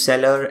a new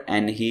seller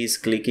and he is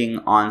clicking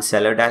on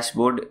seller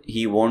dashboard,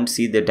 he won't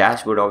see the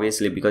dashboard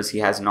obviously because he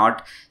has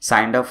not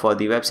signed up for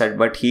the website,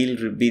 but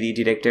he'll be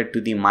redirected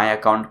to the my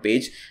account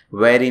page,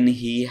 wherein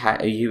he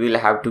will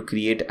have to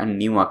create a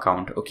new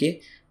account,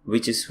 okay,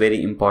 which is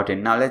very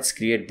important. Now let's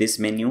create this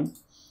menu.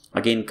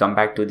 Again, come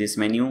back to this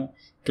menu,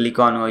 click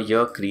on over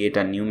here, create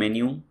a new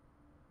menu.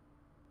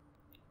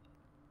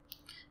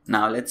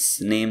 Now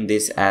let's name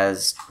this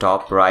as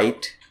top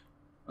right.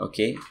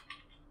 Okay,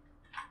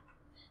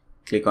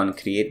 click on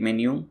create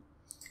menu,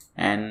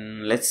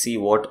 and let's see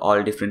what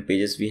all different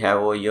pages we have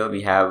over here.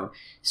 We have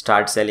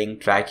start selling,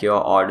 track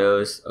your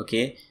orders,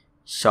 okay,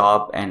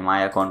 shop, and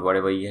my account,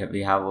 whatever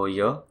we have over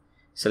here.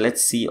 So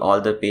let's see all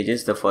the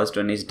pages. The first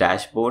one is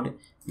dashboard,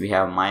 we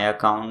have my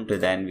account,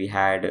 then we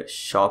had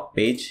shop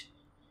page,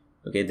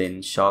 okay,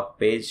 then shop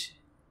page.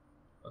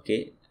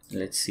 Okay,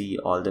 let's see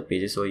all the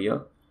pages over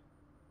here.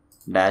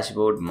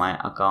 Dashboard, my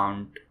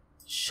account,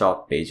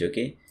 shop page.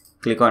 Okay,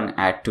 click on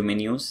add to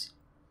menus.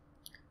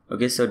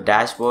 Okay, so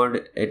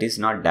dashboard, it is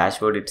not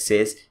dashboard, it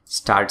says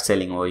start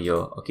selling over here.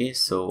 Okay,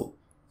 so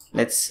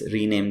let's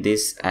rename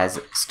this as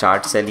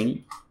start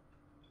selling.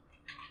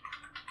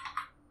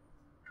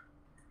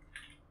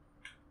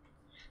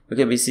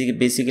 Okay,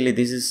 basically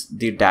this is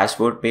the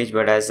dashboard page,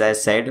 but as I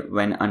said,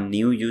 when a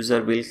new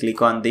user will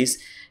click on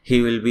this, he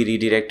will be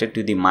redirected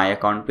to the my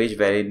account page,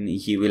 wherein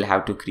he will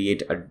have to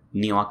create a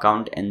new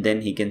account and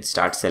then he can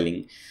start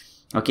selling.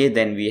 Okay,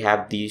 then we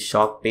have the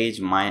shop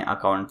page, my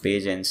account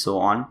page, and so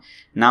on.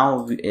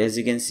 Now as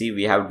you can see,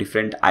 we have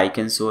different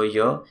icons over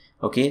here.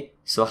 Okay,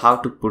 so how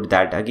to put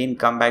that? Again,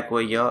 come back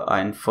over here,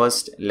 and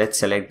first let's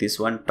select this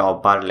one,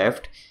 top bar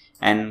left,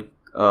 and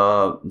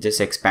just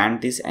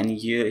expand this, and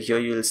here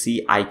you will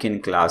see icon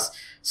class.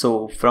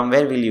 So from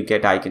where will you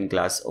get icon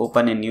class?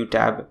 Open a new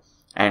tab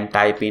and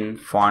type in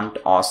font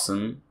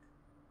awesome,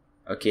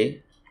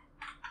 okay,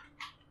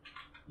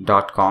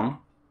 .com.io,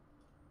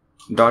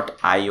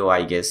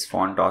 I guess,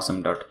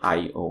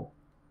 fontawesome.io.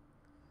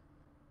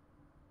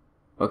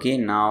 okay,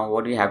 now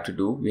what we have to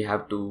do, we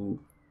have to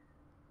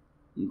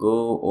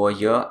go over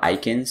here,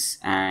 icons,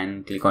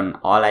 and click on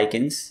all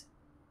icons.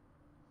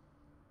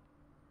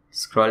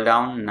 Scroll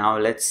down. Now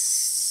let's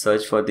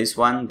search for this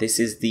one. This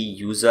is the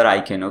user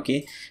icon.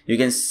 Okay, you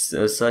can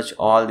search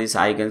all these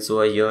icons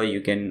over here.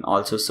 You can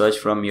also search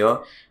from here.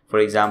 For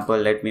example,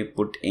 let me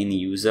put in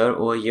user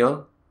over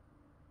here.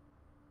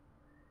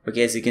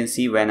 Okay, as you can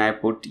see, when I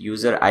put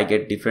user, I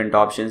get different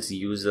options,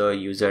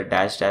 user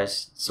dash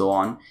dash, so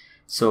on.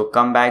 So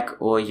come back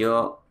over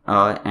here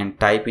and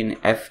type in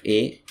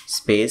FA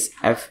space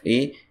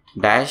FA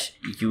dash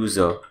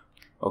user.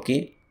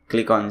 Okay,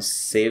 click on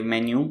save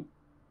menu.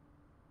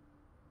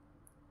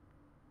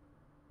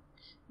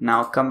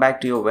 Now come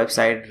back to your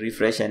website,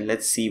 refresh, and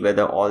let's see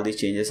whether all the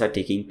changes are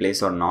taking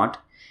place or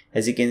not.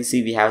 As you can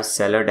see, we have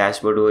seller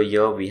dashboard over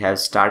here, we have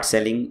start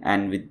selling,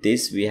 and with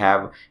this we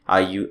have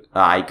a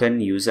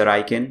icon, user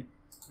icon.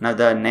 Now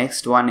the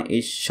next one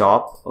is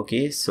shop.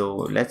 Okay, so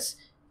let's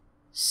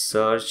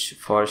search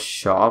for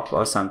shop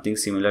or something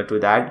similar to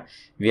that.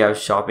 We have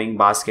shopping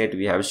basket,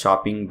 we have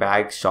shopping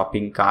bag,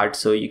 shopping cart.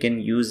 So you can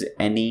use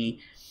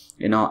any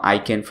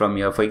icon from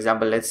here. For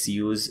example, let's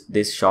use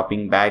this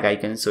shopping bag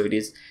icon. So it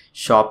is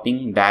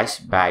shopping dash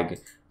bag.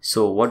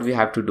 So what we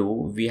have to do,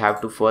 we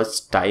have to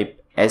first type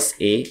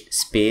SA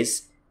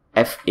space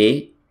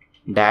FA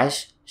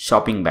dash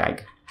shopping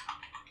bag,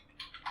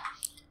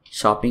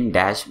 shopping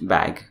dash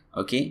bag.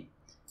 Okay,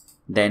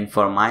 then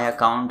for my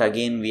account,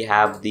 again we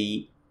have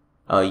the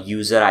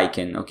user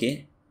icon.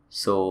 Okay,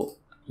 so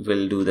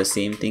we'll do the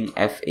same thing,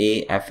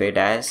 FA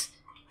dash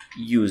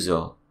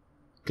user.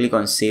 Click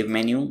on save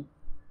menu.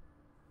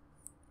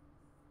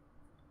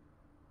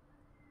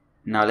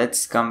 Now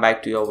let's come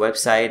back to your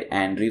website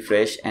and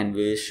refresh, and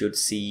we should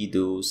see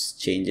those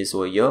changes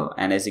over here.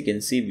 And as you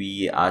can see,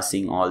 we are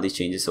seeing all the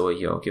changes over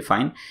here. Okay,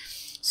 fine.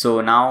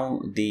 So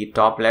now the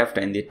top left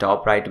and the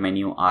top right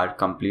menu are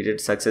completed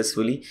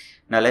successfully.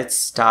 Now let's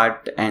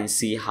start and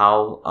see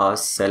how a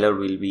seller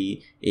will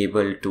be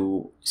able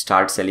to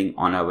start selling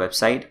on our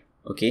website.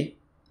 Okay,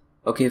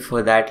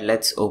 for that,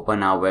 let's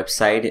open our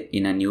website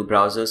in a new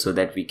browser so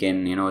that we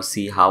can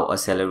see how a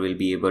seller will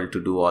be able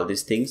to do all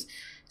these things.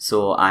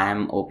 So I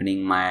am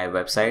opening my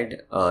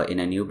website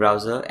in a new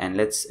browser, and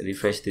let's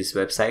refresh this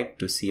website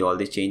to see all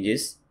the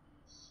changes.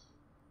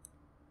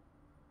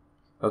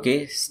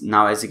 Okay,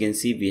 now as you can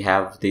see, we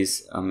have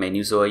these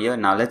menus over here.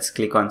 Now let's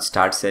click on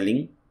start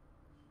selling.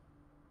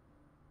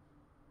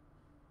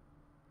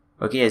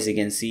 Okay, as you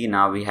can see,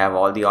 now we have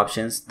all the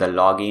options, the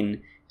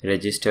login,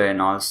 register,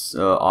 and all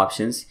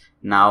options.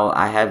 Now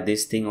I have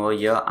this thing over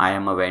here, I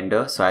am a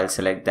vendor, so I'll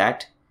select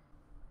that.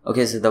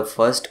 Okay, so the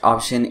first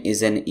option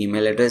is an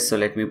email address. So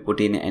let me put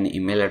in an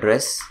email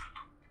address.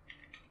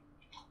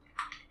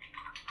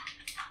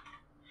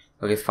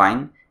 Okay,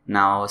 fine.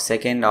 Now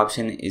second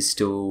option is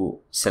to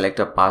select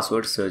a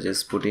password. So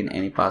just put in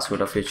any password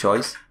of your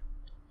choice.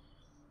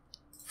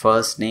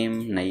 First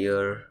name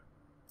Nair,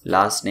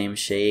 last name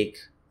Sheikh,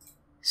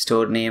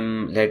 store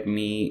name, let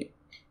me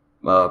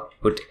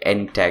put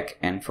NTech,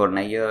 and for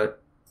Nair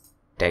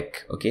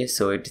Tech. Okay,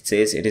 so it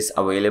says it is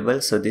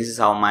available. So this is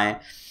how my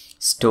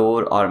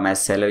store or my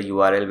seller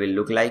URL will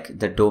look like,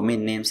 the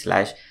domain name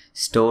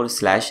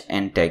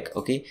 /store/ntech.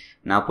 Okay,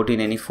 now put in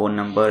any phone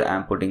number.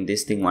 I'm putting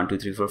this thing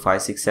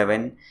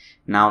 12345667.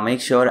 Now make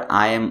sure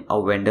I am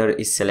a vendor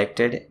is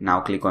selected.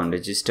 Now click on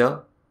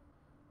register.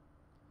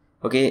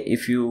 Okay,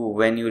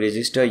 when you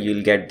register,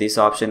 you'll get this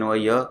option over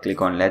here.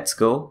 Click on let's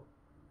go.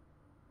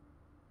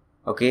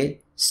 Okay,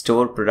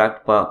 store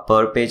product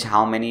per page,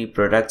 how many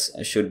products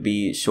should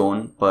be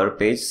shown per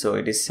page. So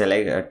it is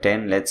select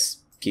 10. Let's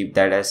keep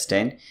that as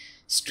 10.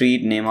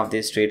 Street, name of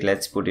the street,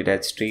 let's put it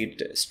at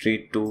street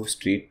 2,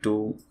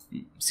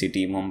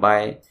 city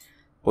Mumbai.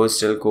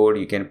 Postal code,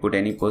 you can put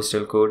any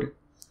postal code.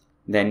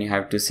 Then you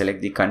have to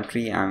select the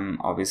country. I'm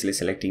obviously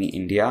selecting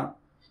India.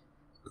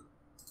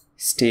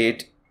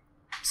 State,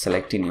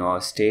 select in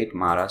your state,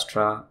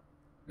 Maharashtra.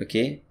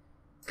 Okay,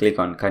 click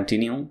on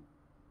continue.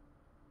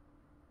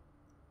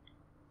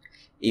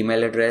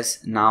 Email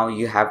address, now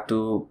you have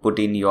to put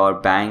in your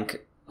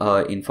bank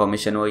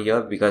information over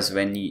here, because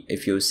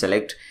if you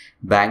select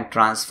bank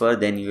transfer,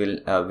 then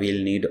you will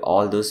need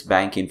all those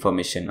bank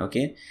information.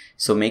 Okay,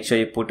 so make sure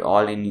you put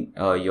all in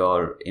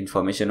your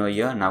information over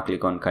here. Now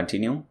click on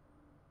continue.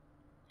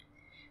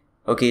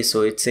 Okay,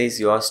 so it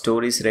says your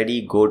store is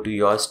ready, go to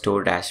your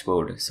store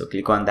dashboard. So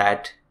click on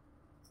that.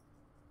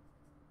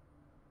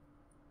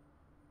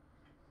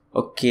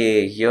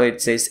 Okay, here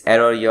it says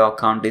error, your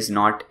account is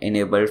not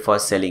enabled for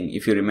selling.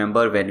 If you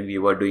remember, when we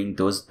were doing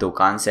those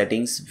Dokan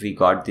settings, we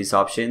got these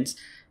options.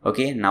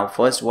 Okay, now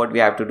first what we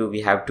have to do, we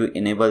have to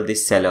enable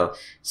this seller.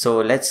 So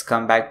let's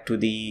come back to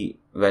the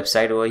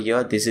website over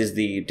here. This is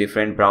the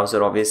different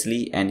browser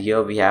obviously, and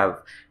here we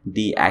have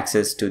the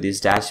access to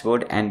this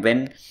dashboard. And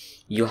when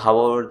you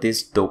hover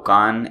this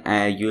Dokan,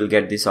 you will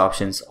get these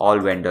options, all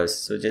vendors.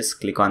 So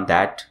just click on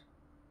that.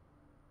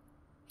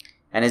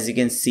 And as you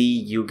can see,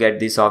 you get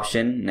this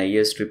option,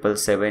 Nayas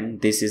 777.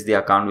 This is the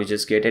account we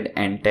just created,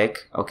 NTech.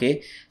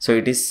 Okay, so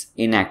it is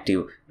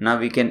inactive. Now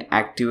we can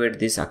activate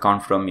this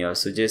account from here.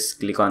 So just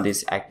click on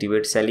this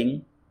activate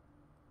selling.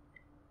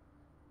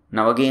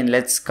 Now again,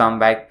 let's come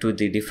back to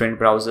the different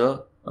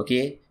browser.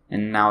 Okay,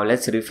 and now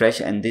let's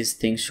refresh, and this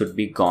thing should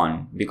be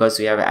gone because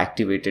we have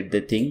activated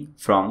the thing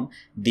from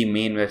the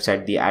main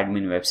website, the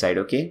admin website.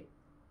 Okay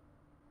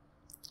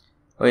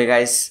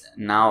guys,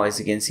 now as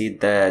you can see,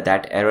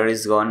 that error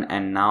is gone,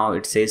 and now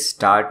it says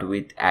start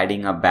with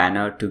adding a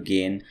banner to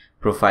gain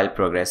profile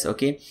progress.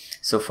 Okay,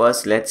 so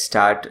first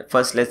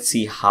let's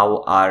see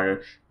how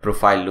our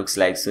profile looks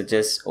like. So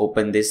just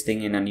open this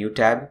thing in a new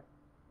tab.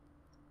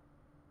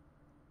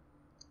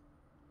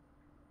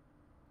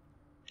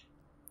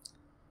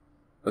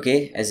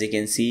 Okay, as you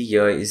can see,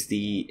 here is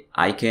the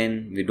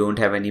icon. We don't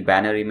have any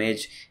banner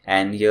image,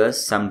 and here's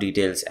some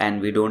details,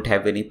 and we don't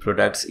have any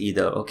products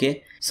either.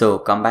 Okay, so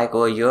come back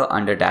over here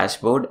under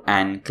dashboard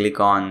and click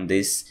on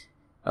this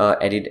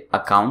edit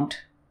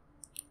account.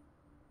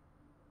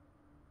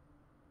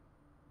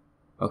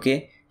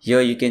 Okay,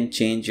 here you can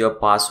change your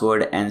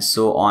password and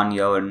so on,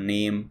 your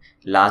name,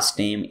 last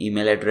name,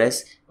 email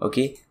address.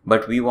 Okay,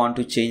 but we want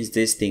to change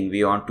this thing.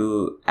 We want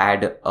to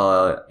add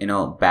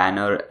a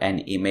banner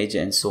and image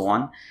and so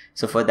on.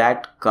 So for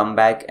that, come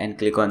back and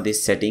click on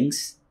this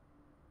settings.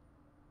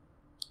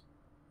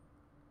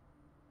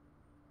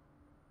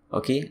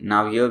 Okay,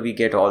 now here we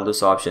get all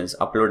those options.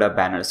 Upload a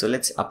banner. So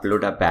let's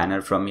upload a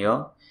banner from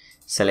here.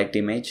 Select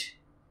image.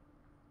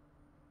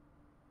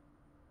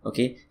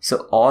 Okay,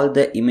 so all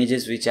the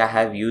images which I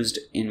have used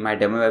in my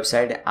demo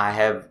website, I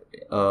have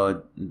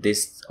all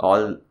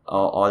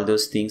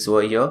those things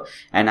over here,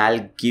 and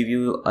I'll give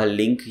you a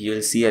link.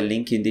 You'll see a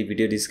link in the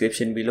video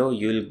description below.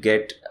 You'll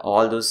get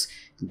all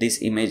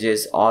these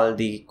images, all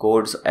the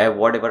codes,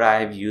 whatever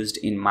I have used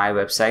in my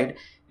website,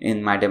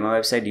 in my demo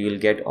website. You will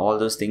get all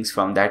those things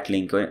from that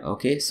link.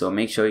 Okay, so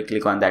make sure you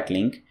click on that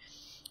link.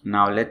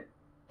 Now let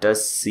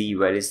us see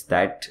where is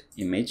that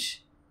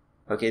image.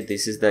 Okay,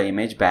 this is the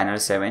image, banner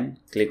 7.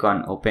 Click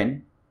on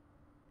open.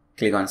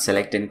 Click on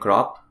select and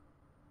crop.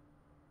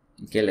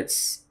 Okay,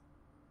 let's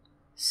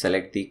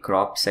select the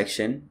crop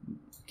section.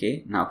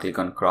 Okay, now click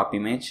on crop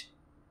image.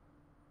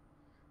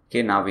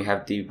 Okay, now we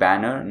have the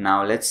banner.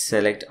 Now let's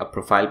select a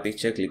profile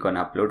picture. Click on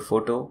upload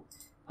photo.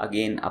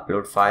 Again,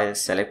 upload files,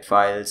 select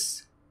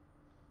files,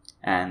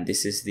 and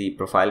this is the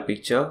profile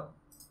picture.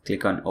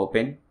 Click on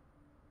open.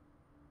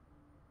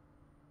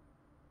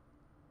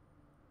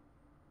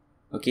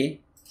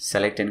 Okay,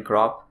 select and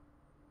crop.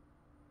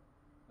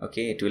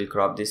 Okay, it will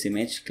crop this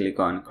image. Click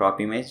on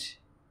crop image.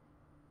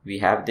 We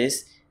have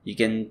this. You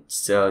can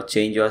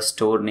change your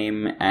store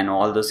name and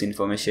all those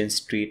information,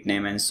 street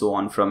name and so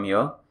on from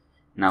here.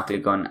 Now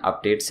click on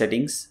update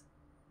settings.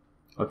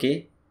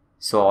 Okay,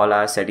 so all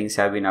our settings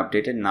have been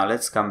updated. Now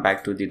let's come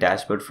back to the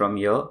dashboard from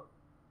here.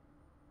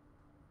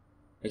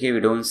 Okay, we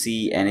don't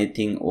see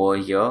anything over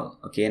here.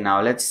 Okay,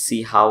 now let's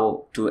see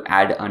how to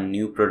add a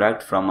new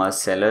product from a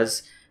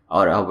seller's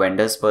or a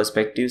vendor's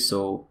perspective.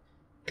 So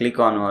click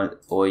on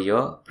over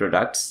here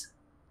products.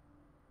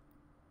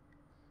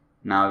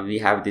 Now we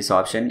have this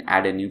option,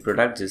 add a new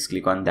product. Just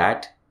click on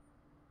that.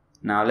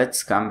 Now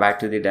let's come back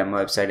to the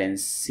demo website and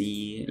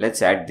see,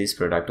 let's add this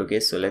product. Okay,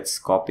 so let's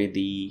copy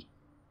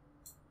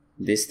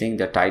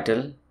the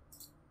title.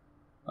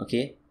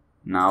 Okay,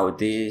 now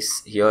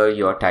this here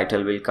your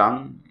title will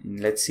come.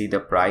 Let's see the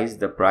price.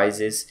 The price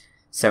is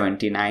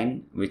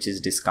 79, which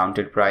is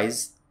discounted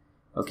price.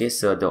 Okay,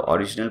 so the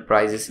original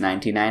price is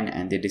 99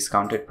 and the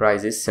discounted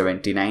price is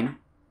 79.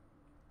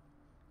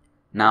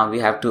 Now we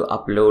have to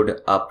upload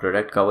a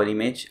product cover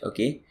image.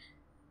 Okay,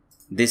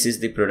 this is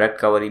the product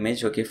cover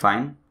image. Okay,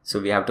 fine. So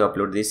we have to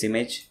upload this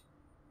image.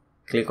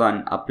 Click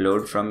on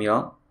upload from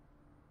here.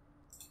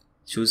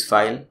 Choose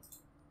file.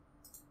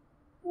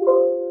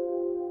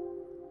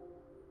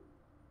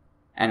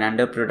 And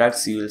under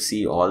products, you will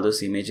see all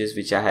those images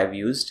which I have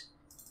used.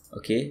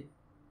 Okay,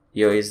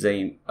 here is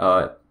the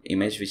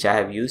image which I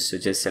have used. So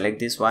just select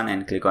this one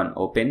and click on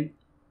open.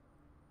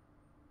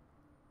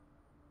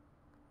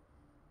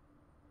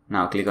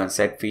 Now click on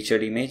set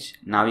featured image.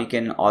 Now you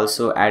can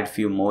also add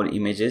few more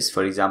images.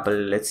 For example,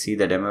 let's see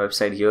the demo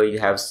website. Here you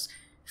have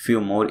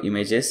few more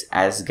images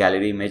as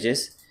gallery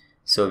images.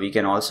 So we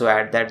can also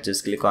add that.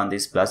 Just click on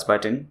this plus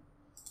button,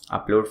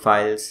 upload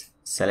files,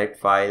 select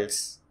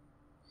files.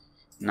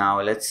 Now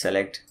let's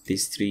select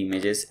these 3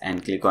 images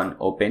and click on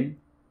open.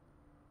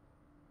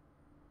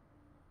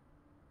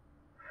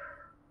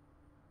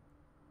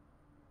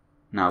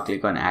 Now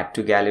click on add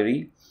to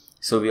gallery.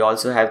 So we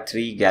also have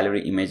 3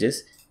 gallery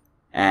images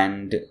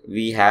and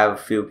we have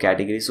few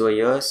categories over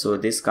here. So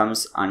this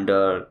comes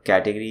under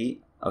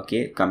category,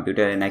 okay,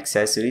 computer and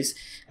accessories.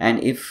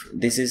 And if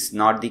this is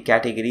not the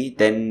category,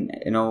 then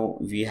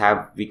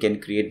we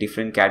can create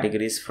different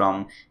categories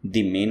from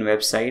the main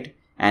website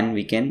and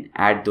we can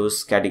add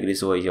those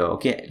categories over here.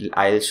 Okay,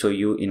 I'll show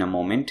you in a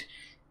moment.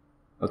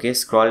 Okay,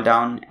 scroll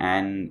down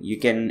and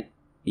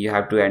you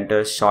have to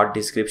enter short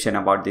description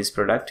about this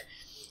product.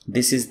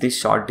 This is the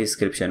short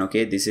description.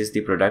 Okay, this is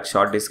the product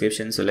short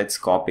description. So let's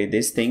copy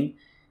this thing,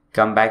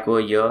 come back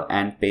over here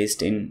and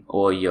paste in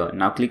over here.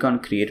 Now click on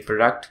create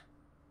product.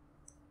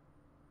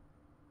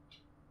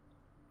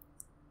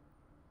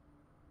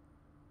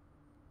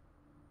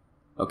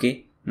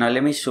 Okay, now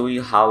let me show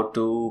you how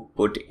to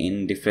put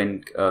in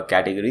different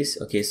categories.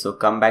 Okay, so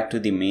come back to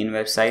the main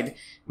website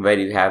where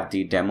you have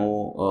the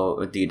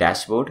demo, the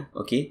dashboard.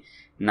 Okay,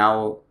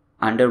 now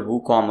under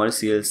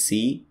WooCommerce you'll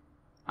see,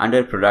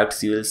 under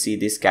products you will see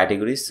these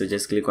categories. So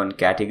just click on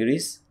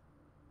categories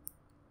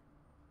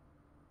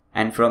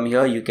and from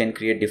here you can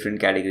create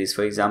different categories.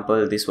 For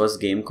example, this was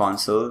game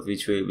console,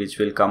 which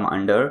will come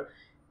under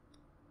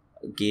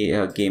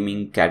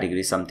gaming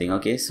category something.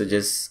 Okay, so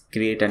just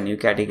create a new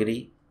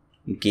category,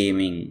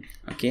 gaming.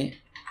 Okay,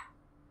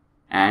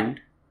 and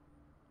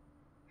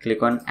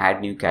click on add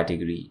new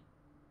category.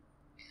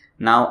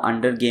 Now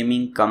under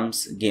gaming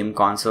comes game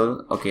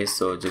console. Okay,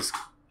 so just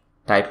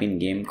type in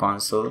game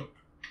console.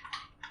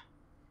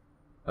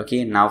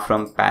 Okay, now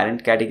from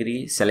parent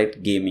category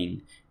select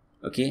gaming.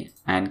 Okay,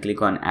 and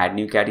click on add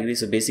new category.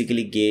 So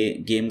basically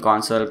game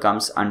console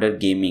comes under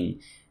gaming.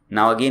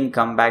 Now again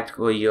come back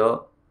over here,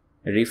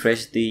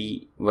 refresh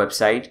the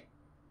website.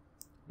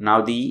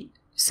 Now the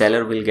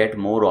seller will get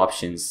more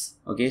options.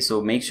 Okay,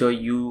 so make sure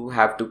you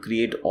have to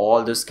create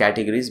all those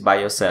categories by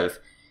yourself.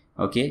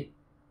 Okay,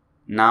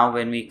 now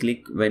when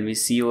we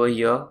see over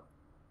here,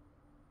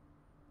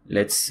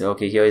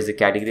 here is the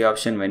category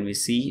option. When we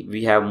see,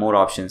 we have more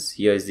options.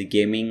 Here is the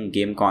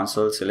game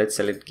console. So let's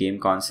select game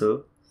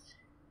console.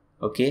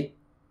 Okay,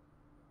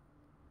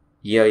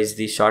 here is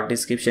the short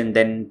description,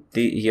 then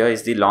here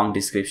is the long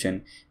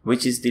description.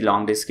 Which is the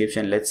long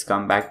description? Let's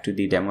come back to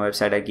the demo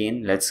website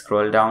again. Let's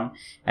scroll down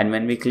and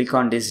when we click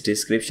on this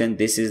description,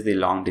 this is the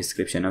long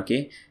description.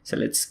 Okay, so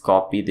let's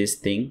copy this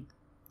thing,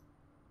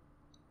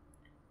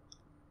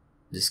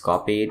 just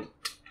copy it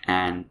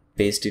and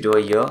paste it over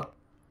here.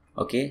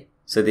 Okay,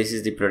 so this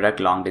is the product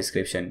long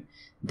description.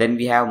 Then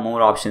we have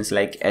more options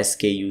like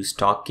SKU,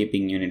 stock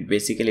keeping unit.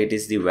 Basically it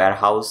is the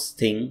warehouse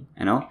thing,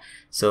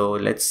 so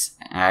let's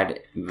add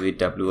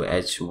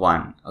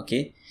WH1.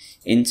 Okay,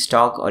 in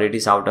stock or it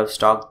is out of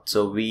stock.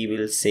 So we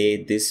will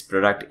say this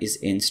product is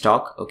in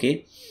stock.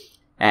 Okay,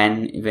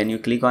 and when you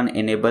click on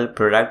enable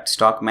product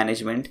stock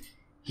management,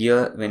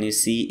 here when you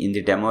see in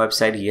the demo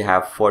website you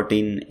have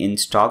 14 in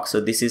stock.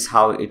 So this is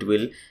how it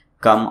will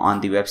come on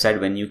the website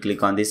when you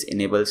click on this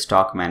enable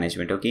stock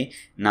management. Okay,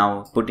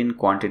 now put in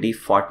quantity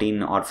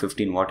 14 or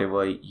 15,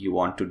 whatever you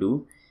want to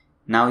do.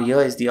 Now here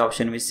is the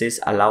option which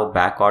says allow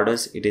back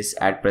orders. It is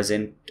at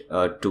present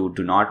to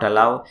do not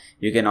allow.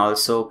 You can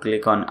also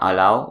click on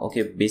allow.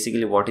 Okay,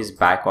 basically what is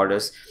back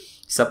orders?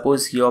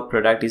 Suppose your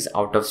product is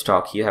out of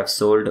stock, you have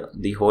sold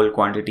the whole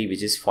quantity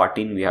which is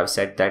 14, we have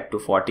set that to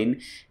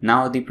 14.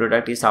 Now the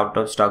product is out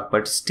of stock,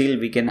 but still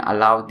we can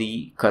allow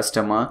the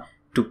customer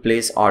to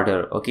place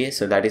order. Okay,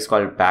 so that is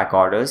called back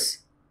orders.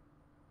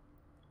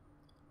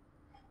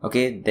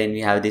 Okay, then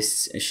we have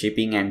this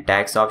shipping and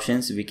tax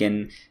options. We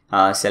can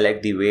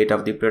select the weight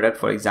of the product,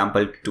 for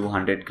example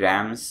 200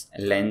 grams,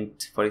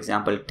 length for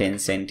example 10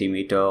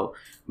 centimeter,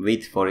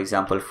 width for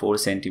example 4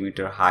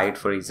 centimeter, height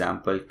for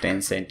example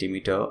 10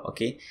 centimeter.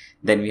 Okay,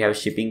 then we have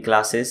shipping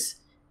classes.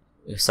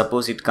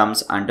 Suppose it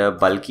comes under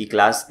bulky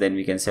class, then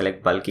we can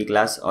select bulky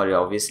class, or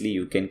obviously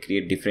you can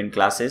create different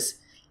classes.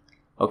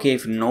 Okay,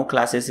 if no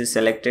classes is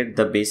selected,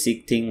 the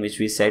basic thing which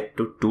we set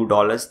to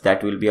 $2,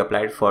 that will be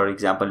applied. For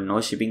example, no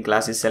shipping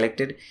class is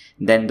selected,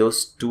 then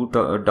those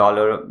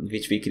 $2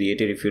 which we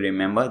created, if you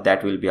remember,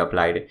 that will be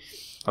applied.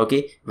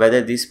 Okay,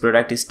 whether this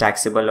product is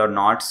taxable or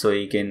not, so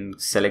you can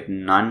select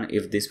none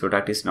if this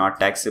product is not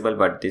taxable,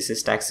 but this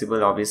is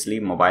taxable, obviously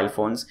mobile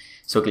phones,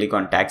 so click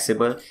on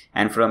taxable,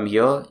 and from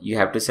here you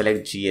have to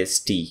select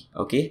GST.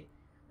 Okay,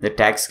 the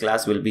tax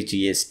class will be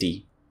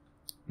GST.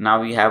 Now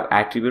we have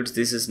attributes.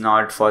 This is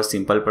not for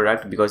simple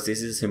product, because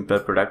this is a simple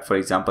product. For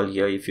example,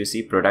 here if you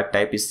see, product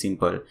type is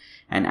simple,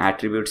 and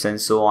attributes and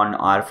so on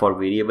are for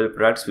variable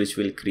products, which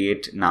we'll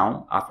create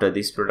now after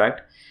this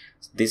product.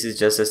 This is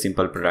just a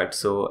simple product,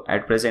 so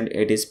at present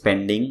it is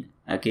pending.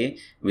 Okay,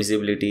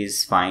 visibility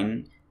is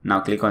fine.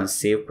 Now click on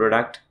save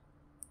product.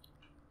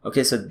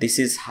 Okay, so this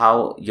is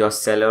how your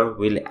seller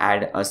will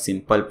add a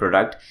simple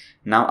product.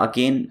 Now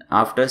again,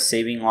 after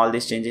saving all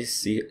these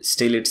changes,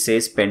 still it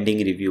says pending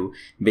review,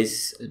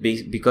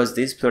 because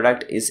this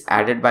product is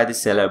added by the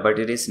seller, but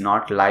it is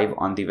not live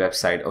on the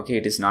website. Okay,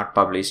 it is not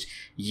published.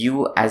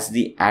 You as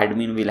the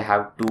admin will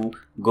have to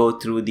go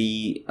through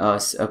the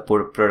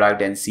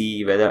product and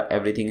see whether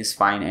everything is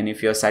fine, and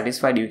if you're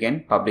satisfied, you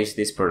can publish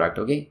this product.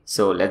 Okay,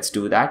 so let's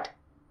do that.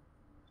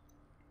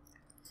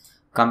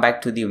 Come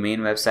back to the main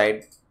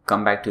website,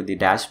 come back to the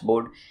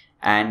dashboard,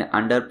 and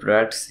under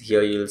products,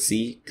 here you'll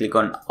see, click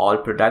on all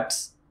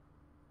products,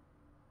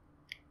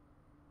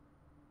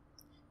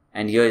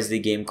 and here is the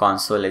game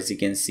console, as you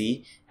can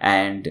see.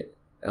 And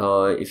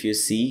if you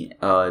see,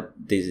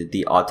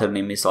 the author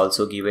name is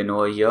also given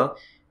over here.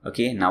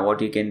 Okay, now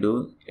what you can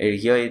do,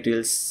 here it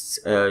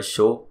will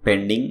show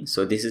pending.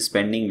 So this is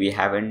pending, we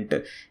haven't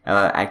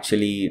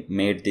actually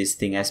made this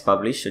thing as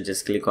published, so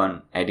just click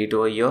on edit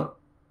over here.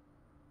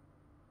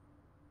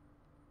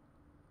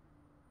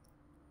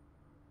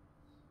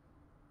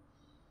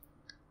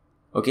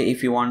 Okay,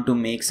 if you want to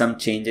make some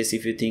changes,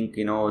 if you think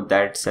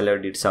that seller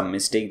did some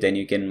mistake, then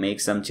you can make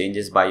some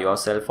changes by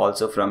yourself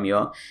also. From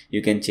here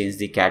you can change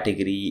the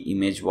category,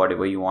 image,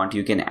 whatever you want.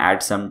 You can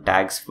add some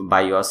tags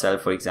by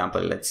yourself. For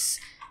example, let's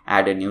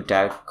add a new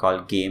tag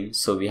called game.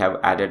 So we have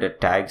added a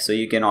tag, so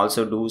you can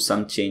also do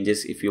some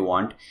changes if you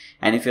want.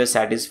 And if you're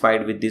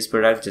satisfied with this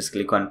product, just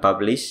click on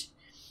publish.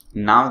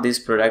 Now this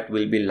product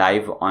will be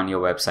live on your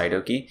website.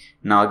 Okay,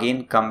 now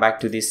again come back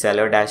to the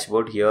seller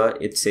dashboard. Here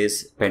it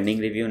says pending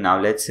review. Now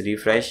let's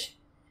refresh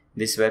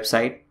this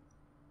website.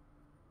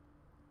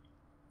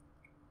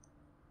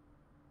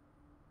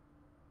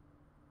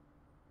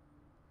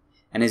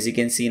 And as you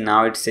can see,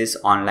 now it says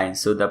online,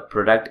 so the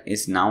product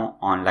is now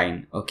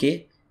online.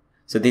 Okay,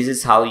 so this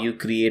is how you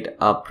create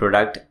a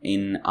product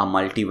in a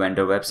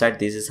multi-vendor website.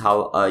 This is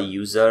how a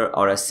user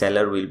or a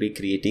seller will be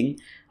creating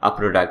a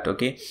product.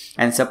 Okay,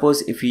 and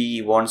suppose if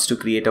he wants to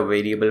create a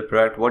variable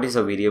product. What is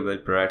a variable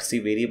product? See,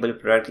 variable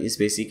product is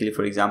basically,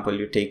 for example,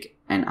 you take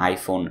an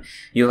iPhone,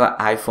 you have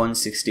iPhone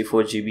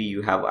 64 GB,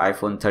 you have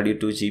iPhone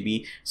 32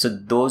 GB, so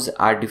those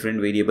are different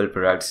variable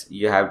products.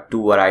 You have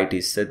two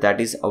varieties, so that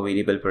is a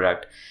variable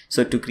product.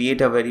 So to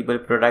create a variable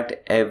product,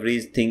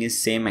 everything is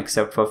same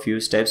except for few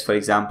steps. For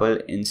example,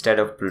 instead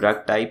of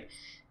product type,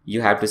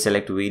 you have to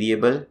select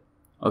variable.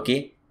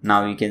 Okay,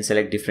 now you can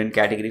select different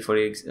category for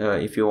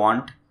if you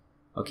want.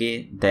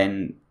 Okay,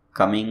 then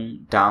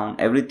coming down,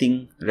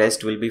 everything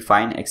rest will be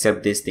fine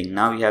except this thing.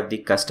 Now we have the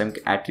custom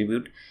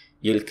attribute.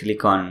 You'll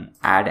click on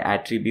add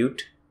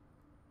attribute.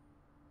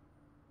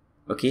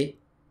 Okay,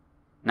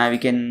 now we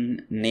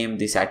can name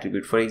this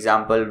attribute. For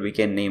example, we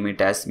can name it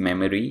as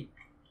memory.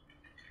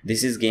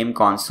 This is game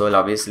console.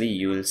 Obviously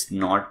you will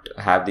not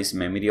have this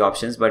memory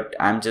options, but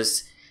I'm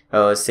just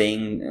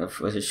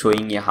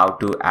showing you how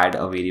to add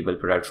a variable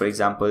product. For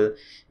example,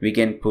 we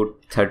can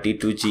put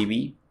 32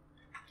 GB.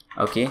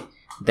 Okay,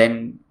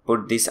 then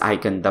put this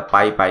icon, the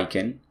pipe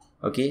icon.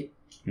 Okay,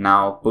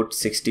 now put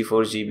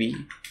 64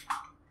 GB.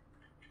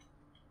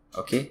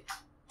 Okay,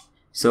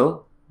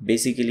 so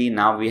basically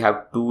now we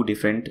have two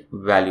different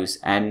values,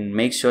 and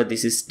make sure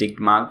this is tick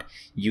marked,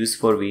 use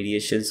for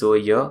variations over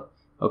here.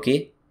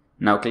 Okay,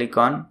 now click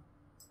on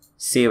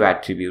save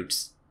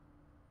attributes.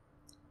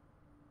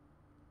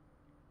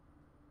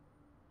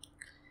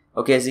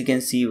 Okay, as you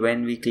can see,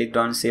 when we clicked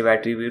on save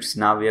attributes,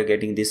 now we are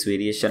getting this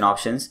variation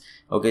options.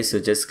 Okay, so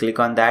just click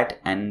on that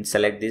and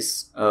select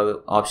this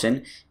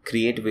option,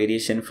 create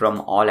variation from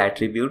all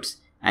attributes,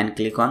 and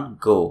click on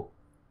go.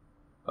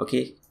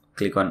 Okay,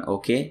 click on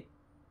OK.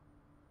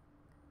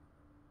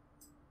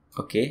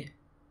 Okay,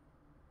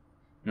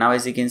 now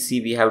as you can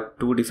see, we have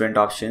two different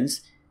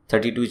options,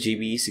 32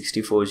 GB,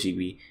 64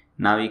 GB.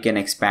 Now you can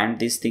expand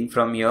this thing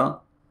from here.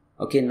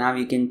 Okay, now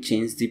you can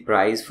change the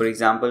price. For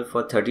example,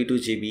 for 32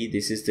 GB,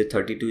 this is the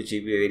 32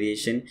 GB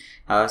variation.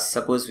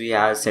 Suppose we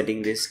are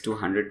setting this to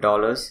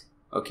 $100.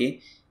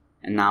 Okay,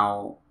 and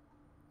now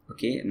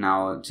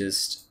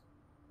just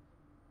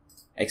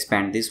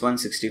expand this one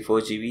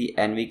 64 GB,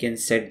 and we can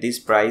set this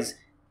price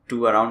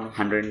to around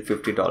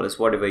 $150,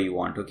 whatever you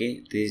want.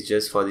 Okay, this is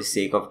just for the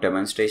sake of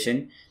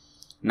demonstration.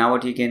 Now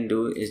what you can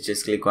do is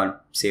just click on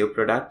save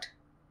product.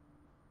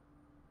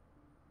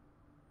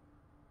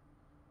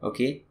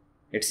 Okay,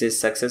 it says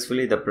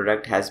successfully the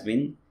product has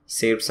been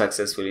saved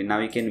successfully. Now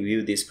you can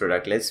view this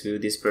product. Let's view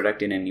this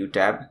product in a new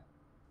tab.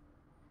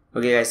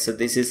 Okay guys, so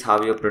this is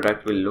how your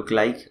product will look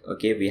like.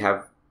 Okay, we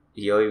have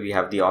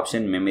the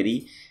option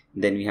memory,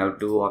 then we have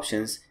two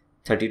options,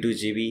 32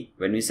 GB.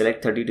 When we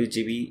select 32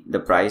 GB, the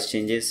price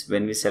changes.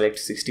 When we select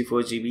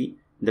 64 GB,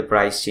 the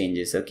price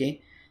changes.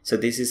 Okay, so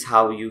this is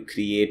how you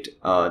create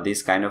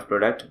this kind of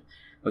product.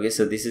 Okay,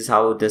 so this is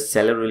how the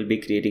seller will be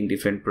creating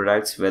different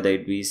products, whether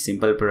it be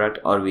simple product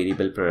or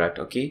variable product.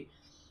 Okay,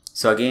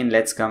 so again,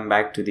 let's come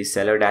back to the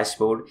seller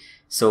dashboard.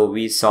 So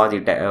we saw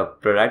the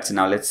products.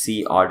 Now let's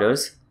see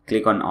orders.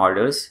 Click on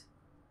orders.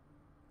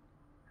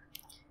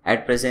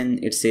 At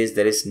present it says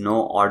there is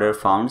no order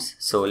found,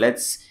 so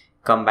let's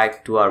come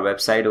back to our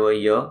website over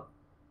here.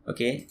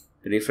 Okay,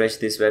 refresh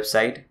this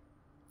website.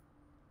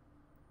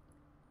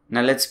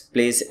 Now let's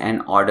place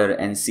an order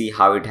and see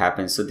how it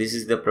happens. So this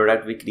is the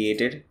product we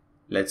created.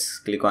 Let's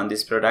click on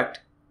this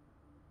product.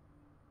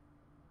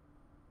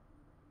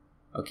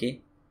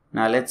 Okay,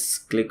 now let's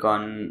click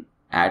on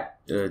add,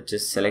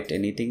 just select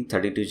anything,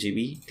 32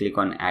 GB, click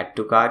on add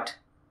to cart.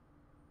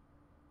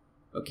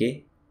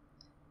 Okay,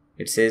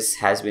 it says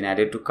has been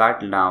added to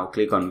cart. Now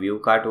click on view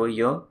cart over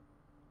here.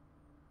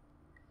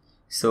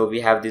 So we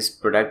have this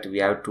product, we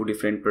have two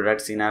different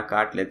products in our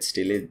cart. Let's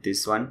delete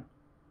this one.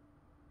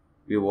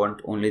 We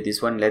want only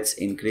this one. Let's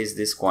increase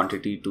this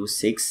quantity to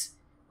 6.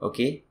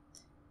 Okay,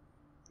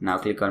 now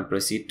click on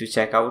proceed to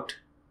checkout.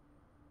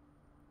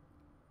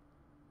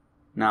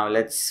 Now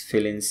let's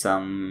fill in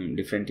some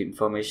different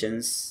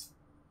informations.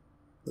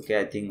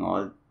 Okay, I think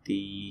all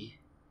the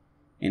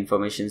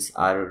informations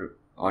are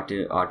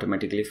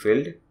automatically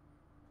filled.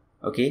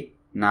 Okay,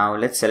 now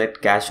let's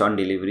select cash on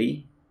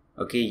delivery.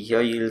 Okay,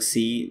 here you'll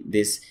see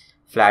this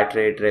flat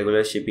rate,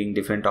 regular shipping,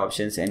 different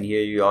options, and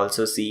here you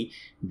also see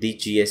the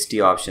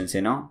GST options.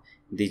 You know,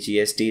 the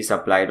GST is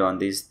applied on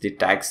this, the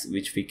tax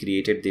which we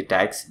created, the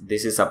tax,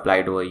 this is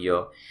applied over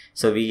here.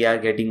 So we are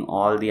getting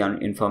all the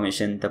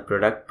information. The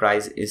product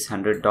price is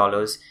 $100,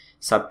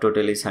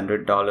 subtotal is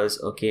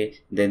 $100. Okay,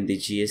 then the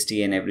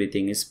GST and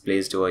everything is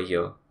placed over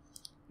here.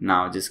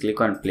 Now just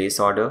click on place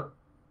order.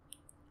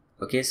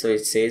 Okay, so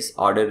it says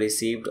order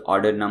received,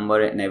 order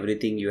number and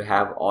everything. You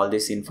have all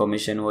this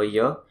information over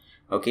here.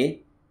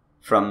 Okay,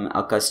 from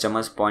a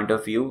customer's point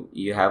of view,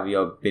 you have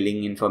your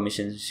billing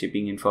information,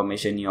 shipping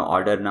information, your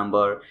order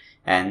number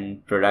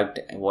and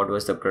product, what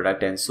was the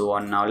product, and so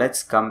on. Now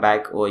let's come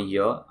back over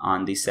here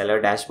on the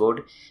seller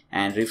dashboard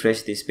and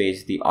refresh this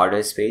page, the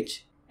orders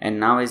page. And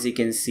now as you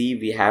can see,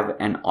 we have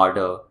an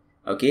order,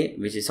 okay,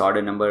 which is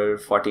order number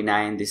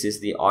 49. This is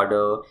the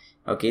order.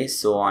 Okay,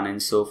 so on and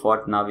so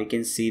forth. Now we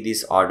can see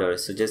this order.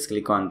 So just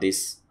click on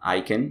this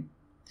icon.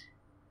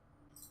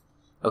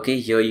 Okay,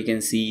 here you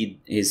can see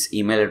his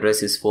email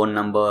address, his phone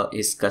number,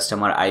 his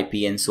customer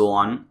IP and so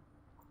on.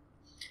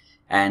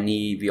 And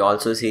we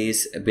also see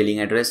his billing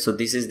address. So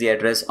this is the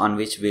address on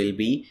which will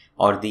be,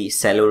 or the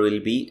seller will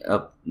be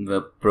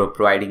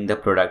providing the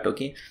product.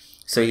 Okay,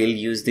 so he'll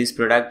use this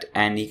product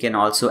and he can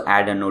also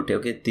add a note.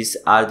 Okay, these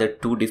are the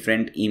two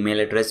different email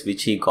address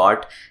which he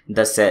got,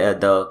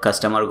 the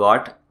customer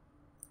got.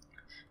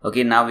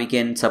 Okay, now we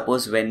can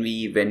suppose when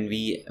we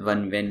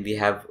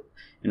have,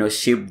 you know,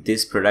 shipped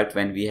this product,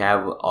 when we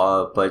have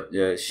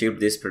shipped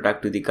this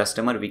product to the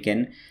customer, we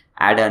can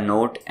add a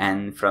note,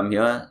 and from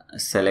here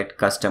select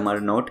customer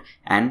note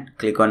and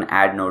click on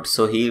add note.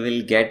 So he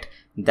will get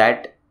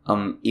that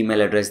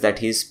email address that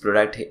his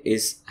product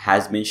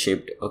has been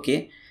shipped.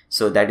 Okay,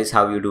 so that is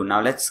how you do.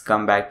 Now let's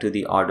come back to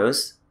the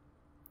orders.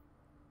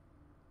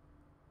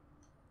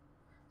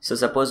 So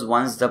suppose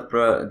once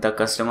the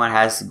customer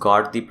has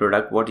got the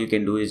product, what you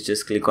can do is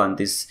just click on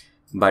this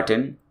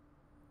button.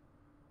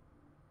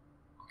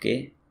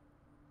 Okay,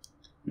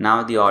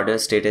 now the order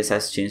status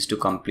has changed to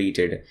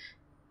completed.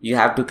 You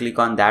have to click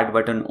on that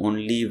button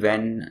only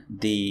when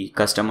the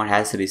customer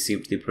has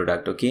received the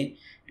product. Okay,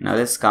 now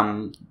let's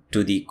come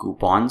to the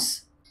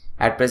coupons.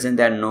 At present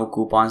there are no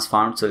coupons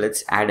found, so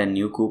let's add a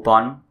new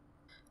coupon.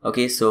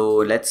 Okay, so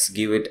let's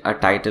give it a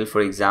title,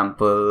 for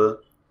example,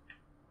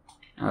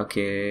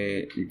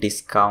 okay,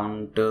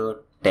 discount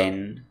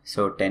 10,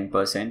 so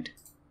 10%.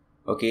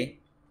 Okay,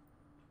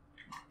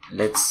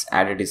 let's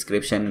add a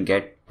description,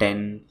 get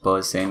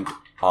 10%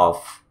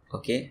 off.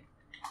 Okay,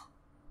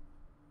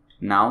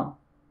 now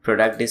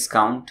product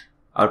discount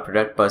or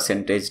product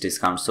percentage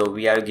discount. So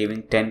we are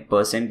giving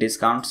 10%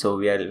 discount, so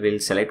we'll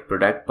select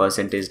product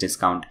percentage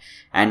discount,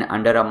 and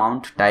under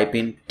amount type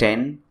in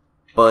 10%.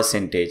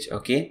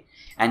 Okay,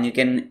 and you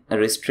can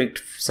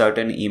restrict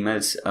certain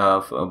emails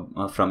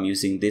from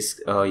using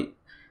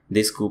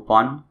this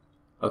coupon.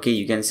 Okay,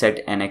 you can set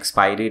an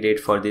expiry date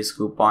for this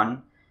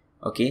coupon.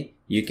 Okay,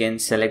 you can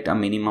select a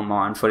minimum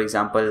amount. For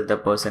example, the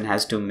person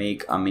has to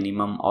make a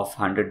minimum of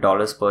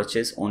 $100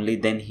 purchase, only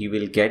then he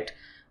will get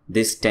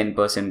this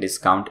 10%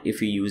 discount if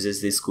he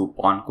uses this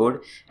coupon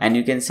code. And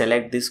you can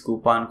select this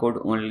coupon code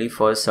only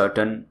for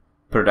certain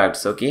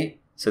products. Okay,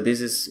 so this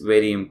is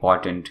very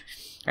important.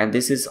 And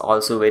this is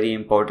also very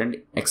important,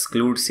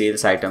 exclude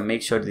sales item.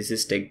 Make sure this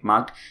is tick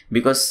marked,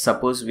 because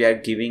suppose we are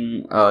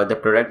giving the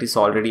product is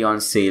already on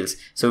sales,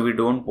 so we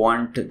don't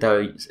want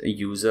the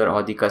user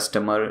or the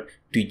customer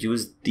to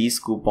use this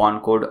coupon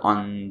code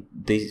on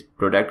this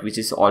product which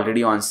is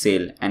already on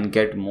sale and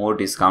get more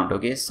discount.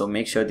 Okay, so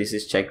make sure this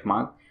is check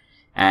marked,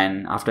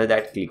 and after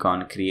that click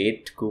on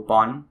create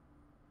coupon.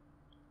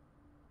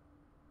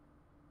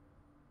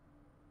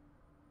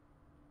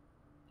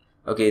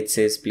 Okay, it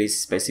says please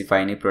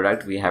specify any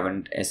product. We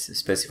haven't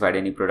specified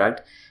any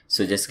product,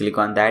 so just click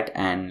on that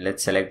and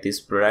let's select this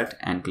product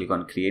and click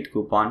on create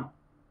coupon.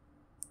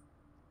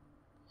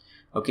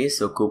 Okay,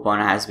 so coupon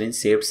has been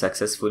saved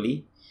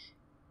successfully.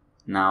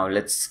 Now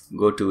let's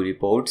go to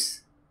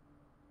reports.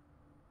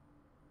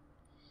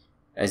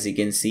 As you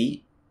can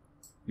see,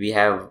 we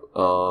have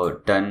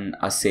done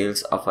a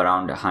sales of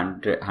around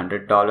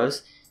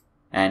 $100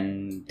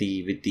 and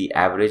with the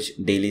average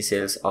daily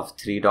sales of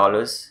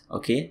 $3.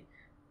 Okay,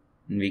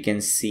 we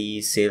can see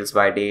sales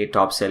by day,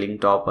 top selling,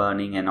 top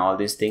earning, and all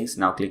these things.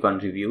 Now click on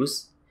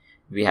reviews.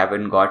 We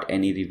haven't got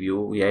any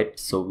review yet,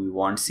 so we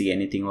won't see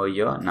anything over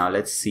here. Now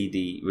let's see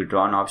the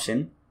withdrawn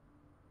option.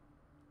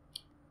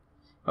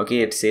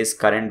 Okay, it says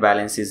current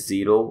balance is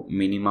 0,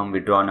 minimum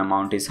withdrawn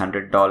amount is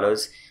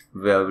 $100,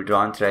 where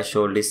withdrawn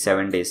threshold is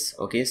 7 days.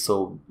 Okay,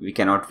 so we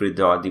cannot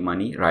withdraw the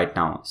money right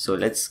now. So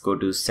let's go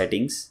to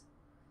settings.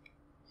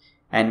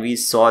 And we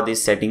saw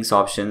these settings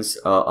options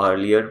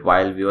earlier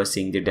while we were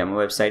seeing the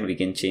demo website. We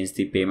can change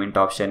the payment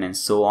option and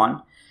so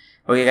on.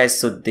 Okay guys,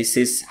 so this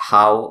is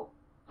how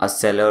a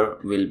seller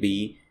will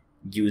be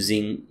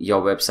using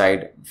your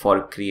website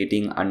for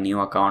creating a new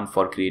account,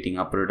 for creating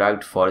a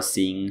product, for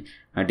seeing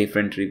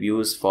different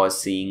reviews, for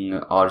seeing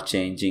or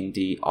changing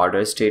the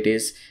order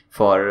status,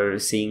 for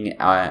seeing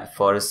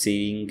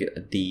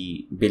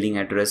the billing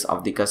address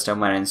of the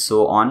customer, and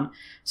so on.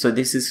 So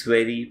this is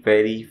very,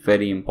 very,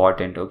 very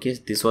important. Okay,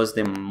 this was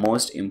the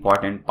most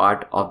important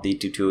part of the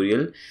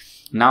tutorial.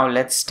 Now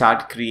let's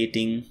start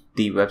creating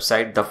the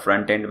website, the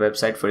front end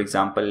website. For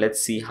example,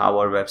 let's see how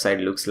our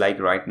website looks like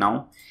right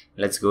now.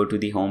 Let's go to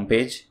the home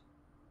page.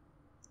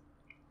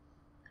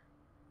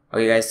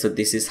 Okay guys, so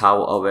this is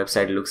how our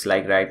website looks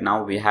like right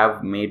now. We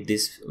have made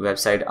this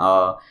website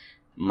a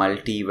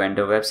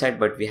multi-vendor website,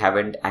 but we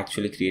haven't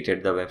actually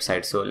created the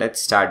website. So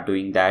let's start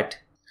doing that.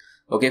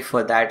 Okay,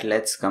 for that,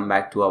 let's come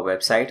back to our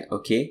website.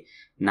 Okay,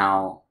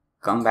 now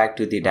come back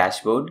to the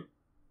dashboard.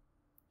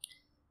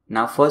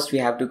 Now first we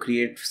have to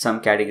create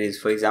some categories.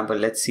 For example,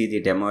 let's see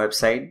the demo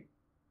website.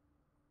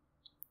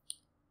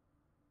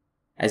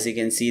 As you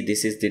can see,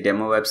 this is the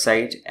demo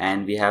website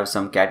and we have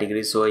some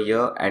categories over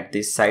here at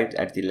this side,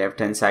 at the left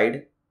hand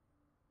side.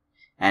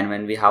 And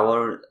when we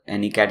hover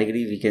any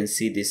category, we can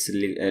see this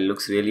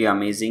looks really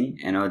amazing.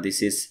 You know,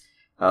 this is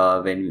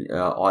when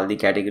all the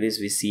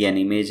categories, we see an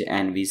image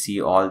and we see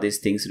all these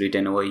things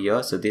written over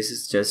here. So this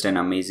is just an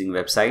amazing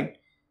website.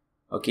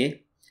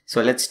 Okay,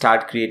 so let's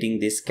start creating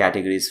these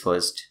categories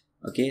first.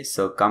 Okay,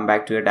 so come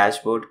back to your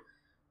dashboard.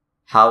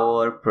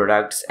 Hover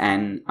products,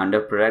 and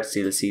under products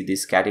you'll see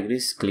these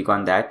categories. Click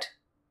on that.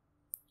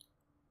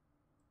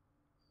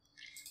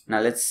 Now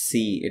let's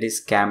see, it is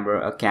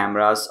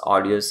cameras,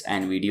 audios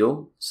and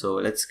video. So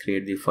let's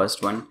create the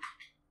first one,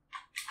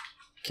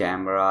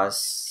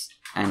 cameras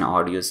and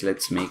audios.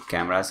 Let's make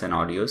cameras and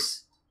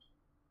audios.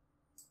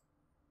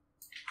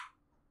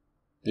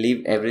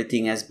 Leave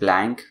everything as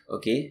blank.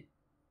 Okay,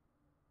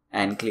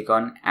 and click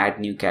on add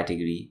new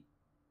category.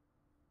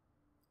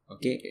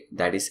 Okay,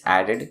 that is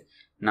added.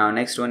 Now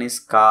next one is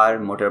car,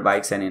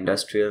 motorbikes and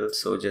industrial.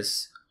 So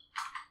just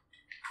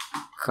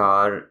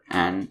car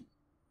and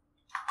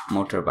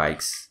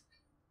motorbikes.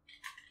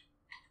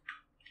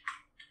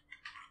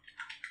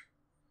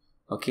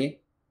 Okay,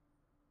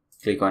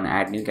 click on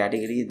add new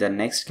category. The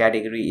next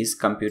category is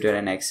computer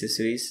and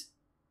accessories.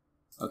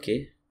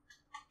 Okay,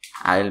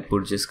 I'll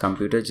put just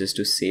computer just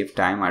to save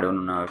time. I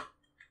don't want to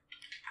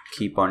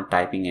keep on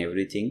typing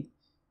everything.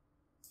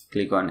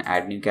 Click on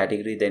add new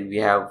category. Then we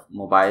have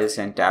mobiles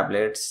and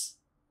tablets.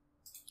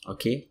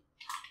 Okay,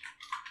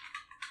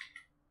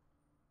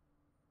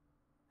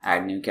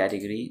 add new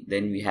category.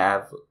 Then we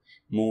have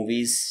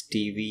movies,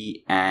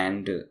 TV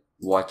and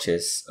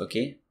watches.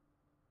 Okay,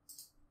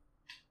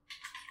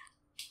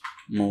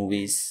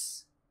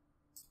 movies,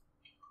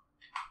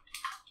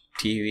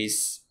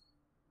 TVs,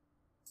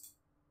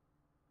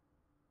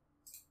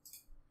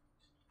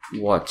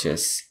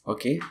 watches.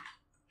 Okay,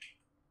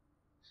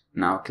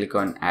 Now click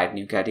on add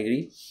new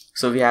category.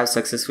 So we have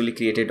successfully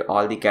created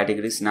all the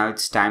categories. Now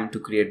it's time to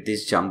create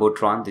this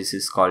jumbotron. This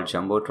is called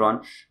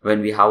jumbotron. When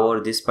we hover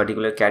this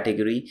particular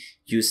category,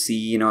 you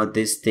see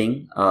this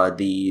thing,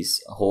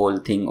 this whole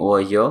thing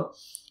over here.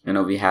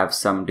 We have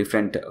some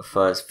different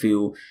first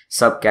few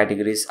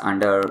subcategories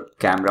under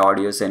camera,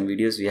 audios and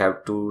videos. We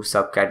have 2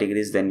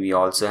 subcategories. Then we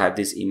also have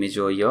this image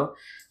over here.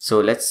 So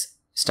let's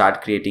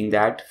start creating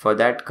that. For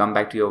that, come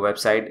back to your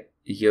website.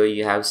 Here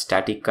you have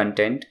static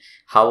content.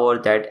 Hover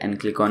that and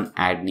click on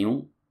add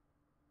new.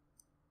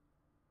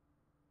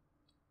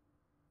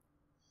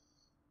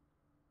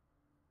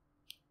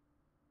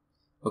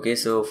 Okay,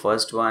 so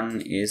first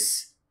one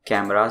is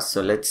cameras.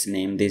 So let's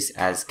name this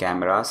as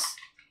cameras.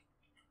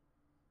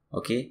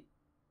 Okay,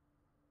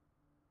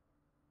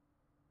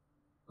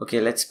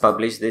 let's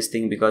publish this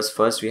thing, because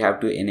first we have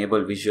to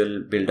enable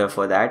Visual Builder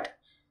for that.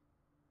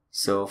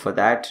 So for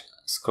that,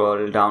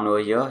 scroll down over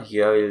here.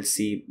 Here you'll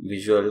see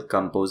Visual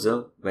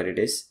Composer, where it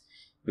is.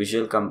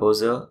 Visual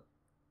Composer,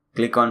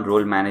 click on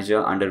Role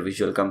Manager under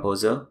Visual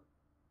Composer.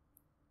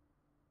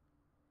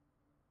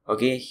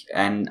 Okay,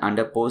 and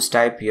under post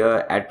type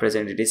here, at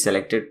present it is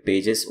selected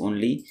pages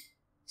only.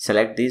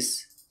 Select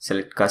this,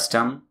 select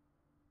custom,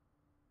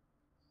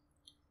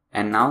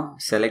 and now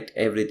select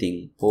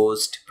everything,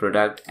 post,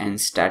 product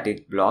and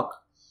static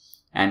block,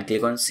 and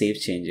click on save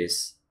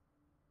changes.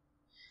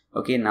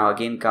 Okay, now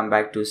again come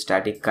back to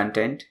static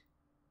content.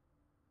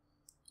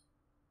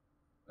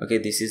 Okay,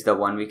 this is the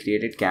one we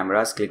created,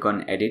 cameras. Click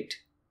on edit.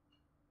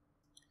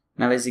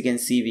 Now as you can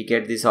see, we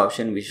get this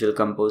option Visual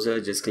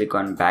Composer. Just click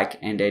on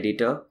backend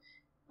editor.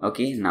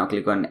 Okay, now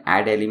click on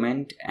add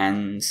element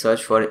and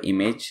search for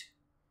image,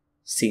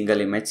 single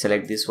image.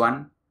 Select this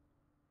one.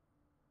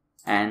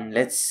 And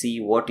let's see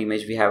what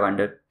image we have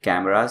under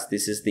cameras.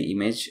 This is the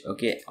image.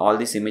 Okay, all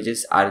these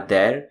images are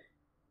there.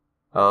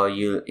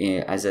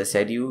 As I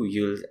said,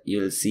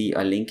 you'll see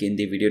a link in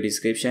the video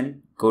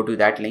description. Go to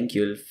that link,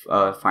 you'll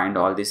find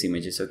all these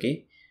images.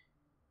 Okay,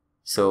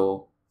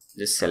 so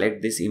just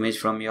select this image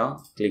from here.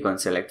 Click on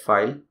select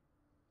file.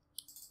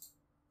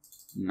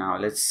 Now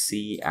let's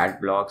see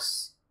add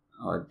blocks.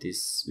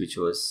 This, which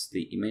was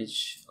the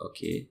image.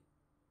 Okay,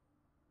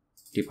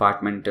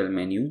 departmental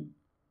menu.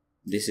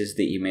 This is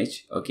the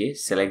image. Okay,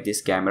 select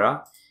this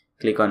camera,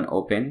 click on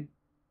open,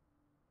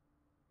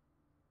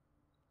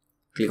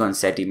 click on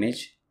set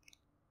image.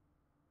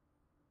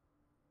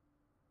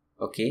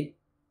 Okay,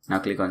 now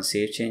click on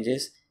save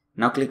changes.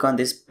 Now click on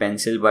this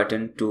pencil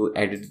button to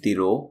edit the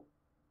row.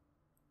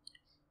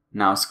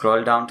 Now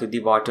scroll down to the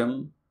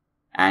bottom,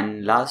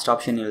 and last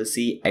option you will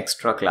see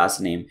extra class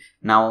name.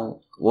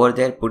 Now over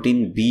there put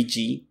in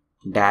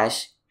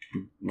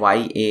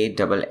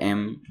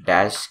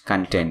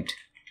bg-yamm-content.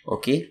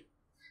 Okay,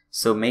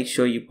 so make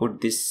sure you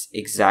put this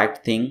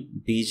exact thing,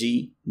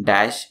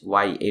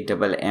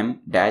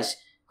 bg-yamm-content,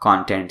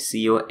 content.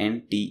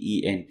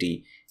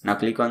 Now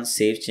click on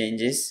save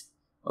changes.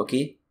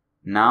 Okay,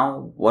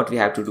 now what we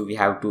have to do, we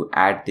have to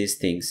add these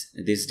things,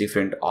 these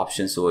different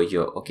options over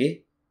here.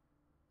 Okay,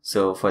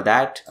 so for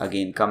that,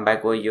 again come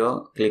back over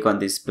here, click on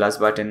this plus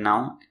button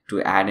now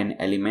to add an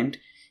element,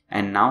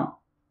 and now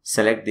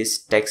select this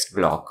text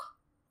block.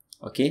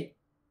 Okay,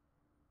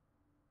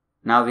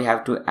 now we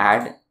have to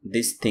add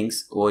these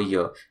things over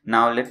here.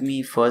 Now let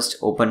me first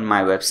open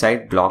my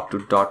website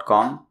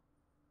blogtoot.com,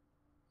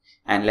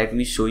 and let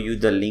me show you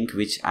the link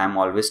which I am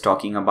always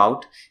talking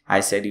about.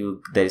 I said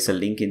there is a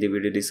link in the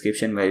video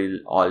description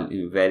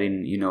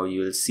wherein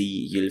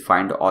you'll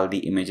find all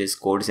the images,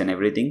 codes and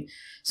everything.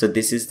 So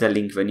this is the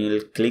link. When you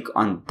will click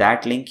on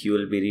that link, you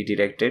will be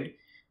redirected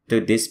to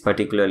this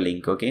particular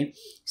link. Okay,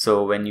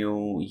 so when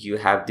you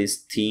have this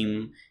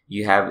theme,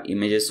 you have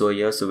images over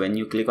here. So when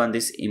you click on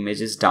this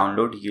images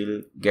download,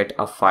 you'll get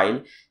a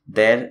file.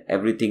 There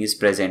everything is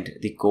present,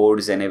 the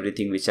codes and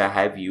everything which I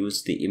have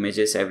used, the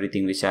images,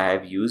 everything which I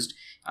have used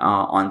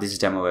on this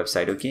demo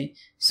website. Okay,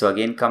 so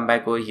again come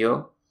back over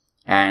here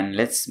and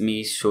let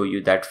me show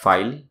you that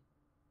file.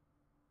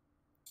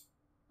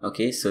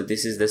 Okay, so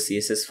this is the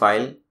CSS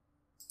file.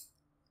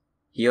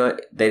 Here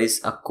there is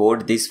a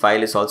code. This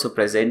file is also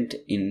present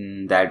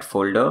in that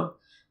folder.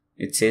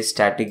 It says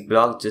static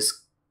block. Just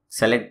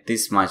select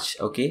this much.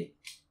 Okay,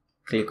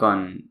 click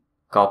on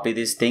copy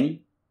this thing,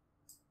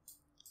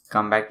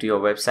 come back to your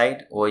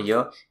website over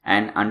here,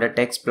 and under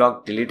text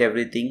block delete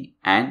everything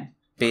and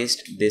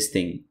paste this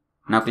thing.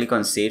 Now click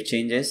on save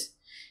changes,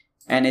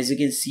 and as you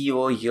can see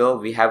over here,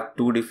 we have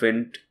 2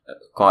 different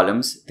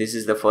columns. This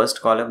is the first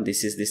column,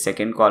 this is the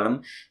second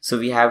column. So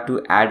we have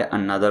to add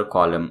another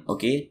column.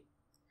 Okay,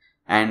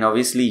 and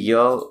obviously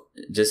here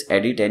just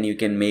edit, and you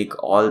can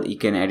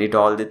edit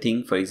all the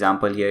thing. For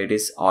example, here it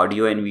is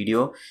audio and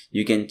video.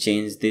 You can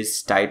change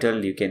this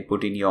title, you can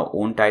put in your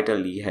own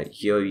title.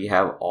 Here we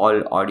have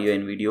all audio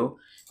and video.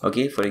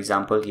 Okay, for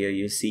example, here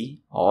you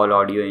see all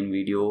audio and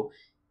video,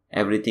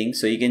 everything.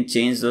 So you can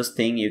change those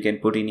things, you can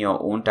put in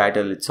your own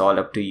title. It's all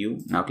up to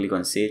you. Now click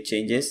on save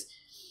changes,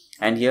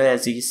 and here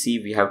as you see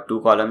we have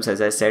 2 columns.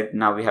 As I said,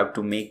 now we have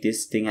to make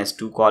this thing as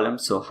 2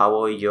 columns. So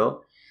hover here,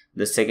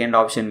 the second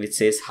option which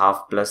says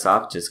half plus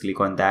half, just click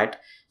on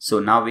that. So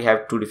now we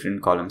have two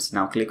different columns.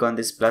 Now click on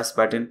this plus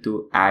button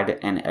to add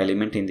an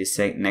element in this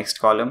next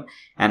column,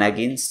 and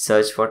again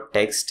search for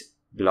text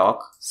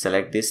block,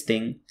 select this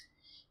thing.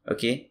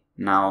 Okay,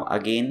 now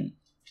again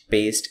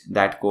paste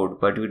that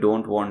code, but we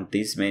don't want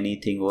this many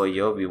thing over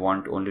here, we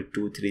want only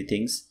 2-3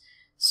 things.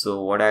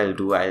 So what I'll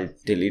do, I'll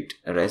delete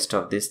the rest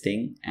of this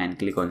thing and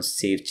click on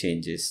save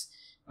changes.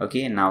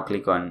 Okay, now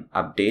click on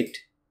update.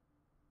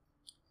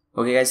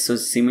 Okay guys, so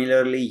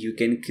similarly you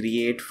can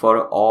create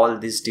for all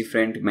these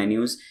different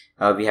menus.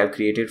 We have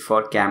created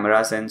for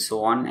cameras and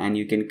so on, and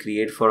you can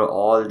create for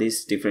all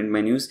these different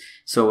menus.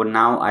 So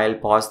now I'll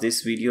pause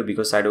this video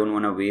because I don't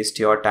want to waste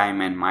your time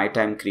and my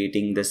time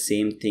creating the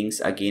same things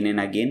again and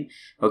again.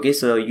 Okay,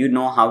 so you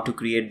know how to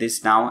create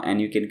this now,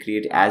 and you can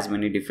create as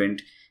many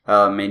different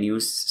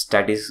menus,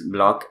 status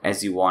block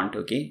as you want.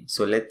 Okay,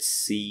 so let's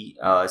see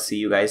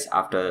you guys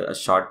after a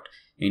short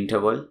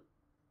interval.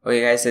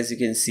 Okay guys, as you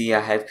can see, I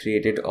have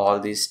created all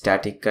these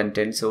static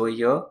contents over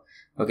here.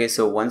 Okay,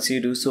 so once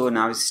you do so,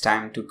 now it's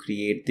time to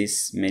create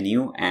this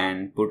menu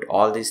and put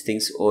all these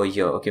things over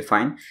here. Okay,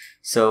 fine.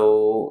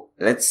 So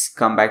let's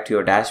come back to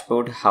your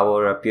dashboard,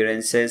 our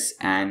appearances,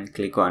 and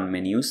click on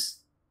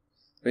menus.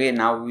 Okay,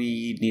 now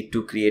we need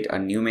to create a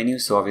new menu.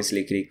 So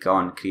obviously click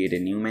on create a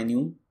new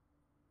menu.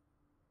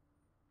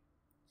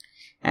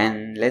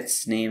 And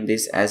let's name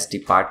this as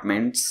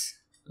departments.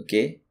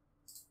 Okay.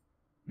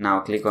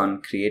 Now click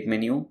on create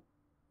menu.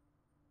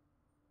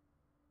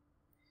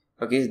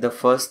 Okay, the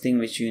first thing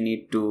which you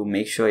need to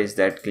make sure is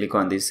that click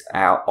on this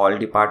all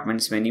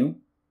departments menu.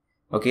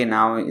 Okay,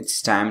 now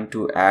it's time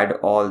to add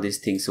all these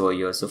things over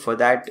here. So for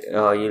that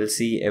you'll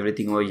see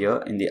everything over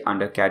here in the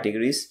under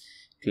categories.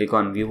 Click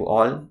on view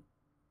all.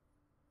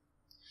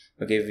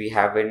 Okay, we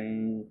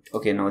haven't,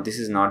 okay, no, this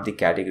is not the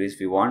categories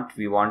we want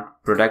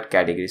product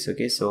categories.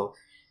 Okay, so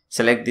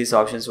select these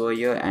options over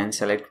here and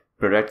select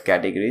product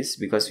categories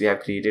because we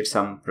have created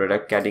some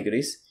product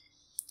categories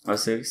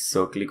also.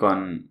 So click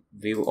on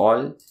view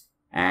all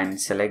and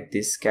select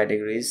these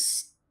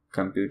categories: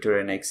 computer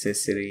and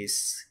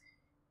accessories,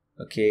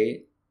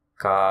 okay,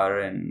 car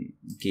and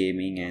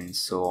gaming and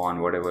so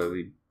on, whatever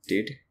we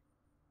did.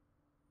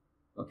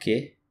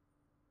 Okay,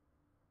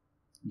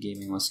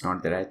 gaming was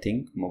not there, I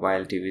think.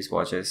 Mobile TVs,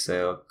 watches.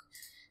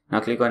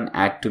 Now click on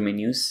add to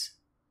menus.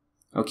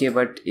 Okay,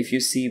 but if you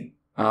see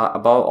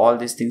above all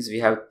these things, we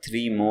have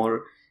 3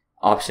 more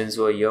options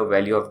over here: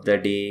 value of the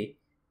day,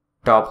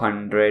 top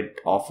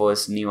 100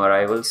 offers, new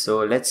arrivals.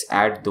 So let's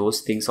add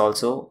those things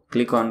also.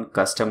 Click on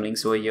custom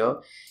links over here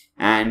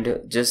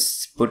and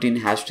just put in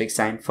hashtag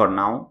sign for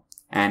now.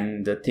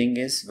 And the thing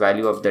is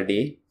value of the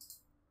day.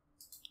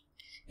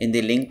 In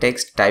the link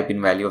text, type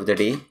in value of the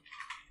day.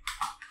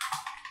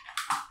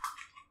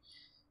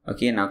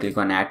 Okay, now click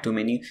on add to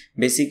menu.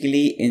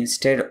 Basically,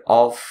 instead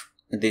of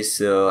this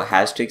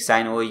hashtag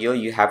sign over here,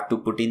 you have to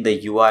put in the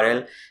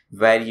URL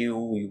where you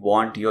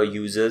want your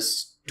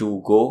users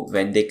to go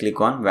when they click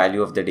on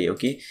value of the day.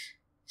 Okay,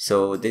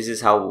 so this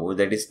is how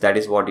that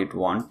is what it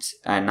wants.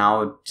 And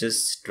now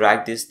just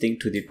drag this thing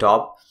to the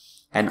top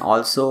and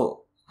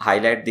also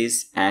highlight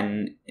this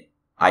and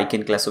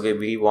icon class. Okay,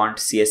 we want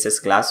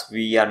CSS class.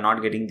 We are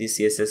not getting the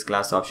CSS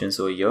class options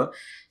over here.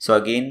 So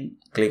again,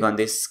 click on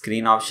this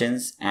screen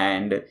options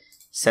and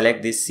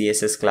select these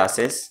CSS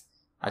classes.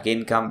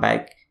 Again, come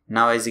back.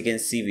 Now as you can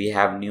see, we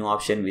have new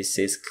option which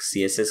says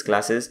CSS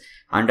classes.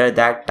 Under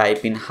that,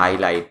 type in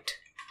highlight.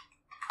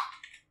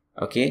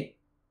 Okay,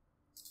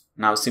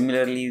 now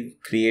similarly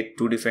create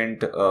 2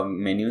 different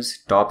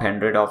menus: top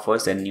 100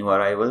 offers and new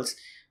arrivals.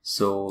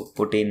 So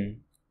put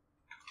in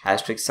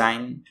hashtag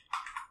sign,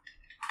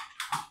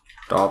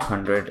 top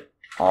 100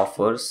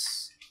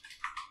 offers,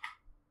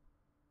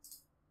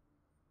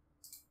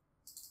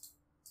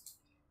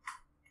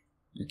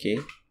 okay,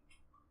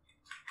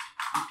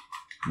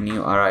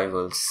 new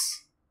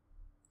arrivals.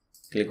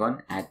 Click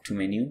on add to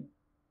menu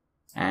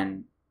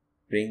and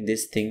bring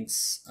these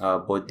things,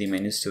 both the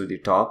menus, to the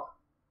top.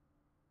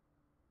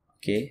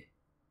 Okay,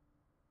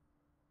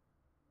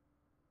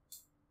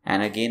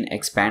 and again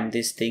expand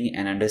this thing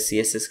and under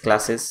CSS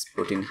classes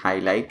put in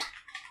highlight.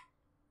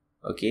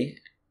 Okay,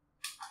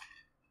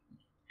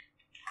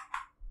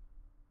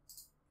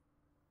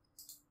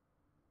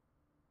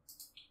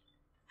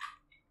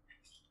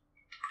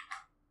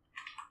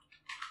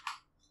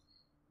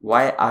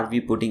 why are we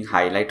putting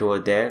highlight over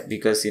there?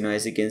 Because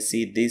as you can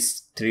see,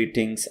 these 3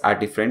 things are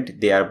different,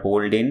 they are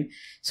bold in.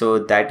 So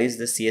that is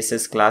the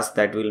CSS class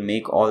that will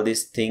make all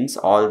these things,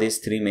 all these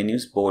 3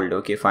 menus bold.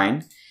 Okay,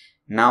 fine.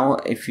 Now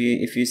if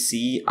you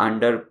see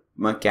under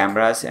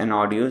cameras and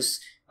audios,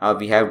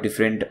 we have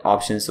different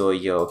options over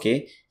here.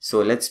 Okay,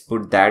 so let's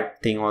put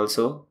that thing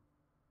also.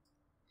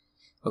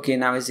 Okay,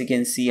 now as you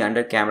can see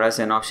under cameras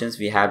and options,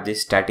 we have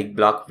this static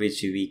block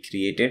which we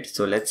created.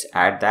 So let's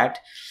add that.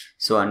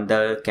 So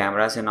under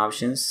cameras and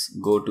options,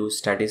 go to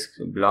static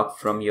block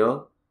from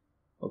here.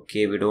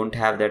 Okay, we don't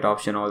have that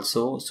option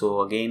also.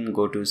 So again,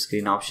 go to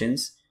screen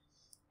options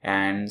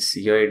and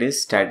here it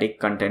is, static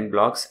content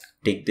blocks.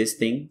 Take this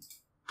thing.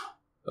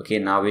 Okay,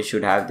 now we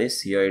should have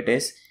this. Here it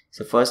is.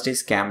 So first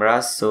is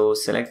cameras. So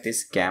select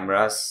this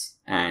cameras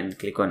and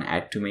click on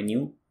add to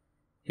menu.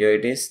 Here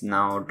it is.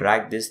 Now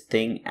drag this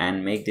thing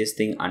and make this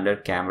thing under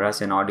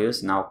cameras and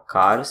audios. Now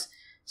cars.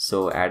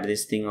 So add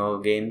this thing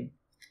again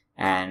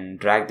and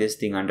drag this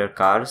thing under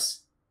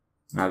cars.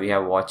 Now we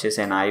have watches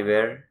and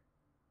eyewear.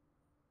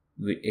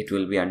 It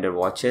will be under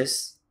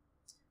watches.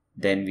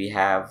 Then we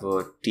have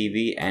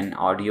TV and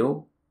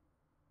audio,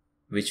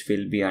 which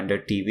will be under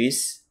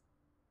TVs.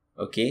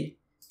 Okay.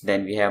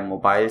 Then we have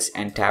mobiles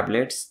and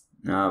tablets,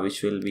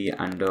 which will be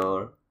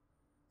under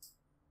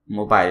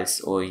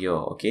mobiles over here.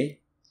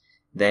 Okay.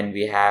 Then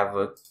we have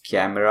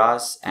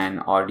cameras and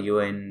audio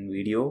and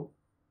video.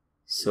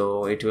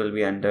 So it will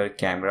be under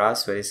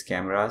cameras. Where is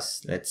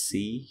cameras? Let's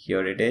see.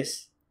 Here it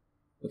is.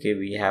 Okay,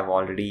 we have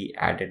already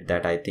added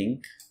that, I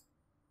think.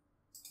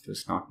 It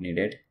was not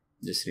needed.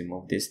 Just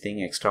remove this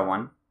thing, extra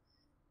one.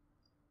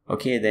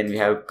 Okay, then we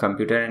have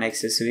computer and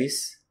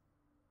accessories.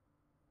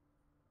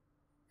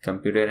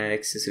 Computer and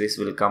accessories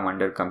will come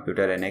under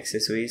computer and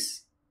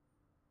accessories.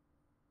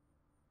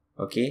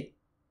 Okay.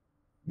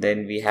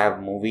 Then we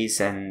have movies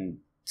and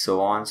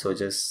so on. So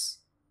just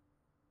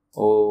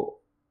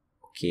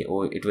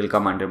it will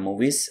come under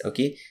movies.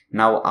 Okay.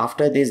 Now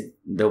after this,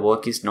 the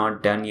work is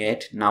not done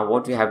yet. Now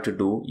what we have to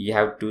do, you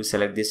have to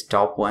select this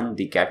top one,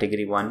 the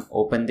category one,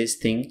 open this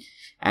thing,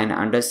 and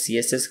under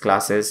CSS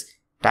classes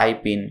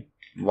type in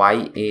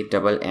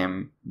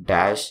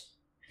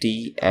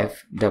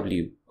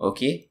YAMM-TFW.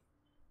 Okay.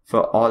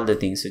 For all the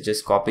things, so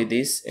just copy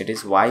this. It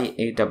is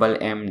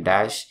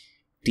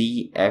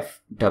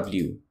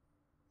YAMM-TFW.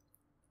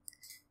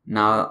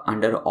 Now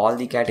under all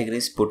the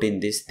categories, put in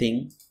this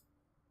thing.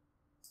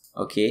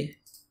 Okay.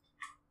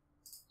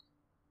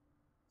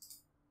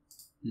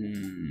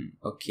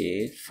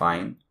 Okay,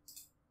 fine.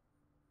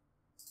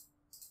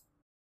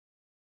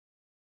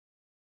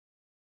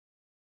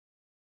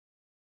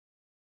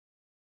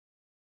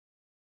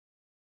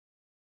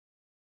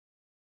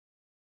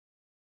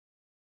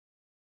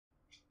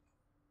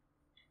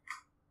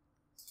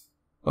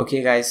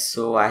 Okay guys,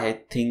 so I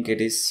think it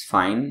is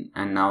fine,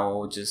 and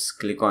now just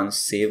click on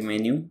save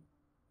menu,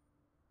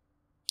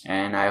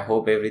 and I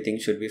hope everything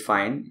should be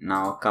fine.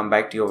 Now come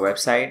back to your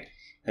website,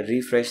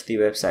 refresh the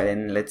website,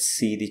 and let's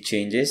see the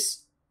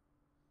changes.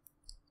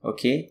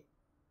 Okay,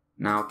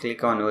 now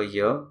click on over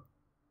here.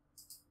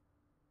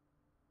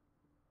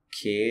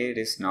 Okay, it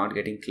is not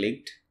getting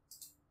clicked.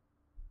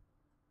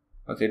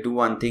 Okay, do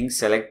one thing,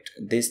 select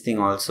this thing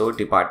also,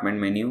 department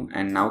menu,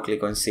 and now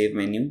click on save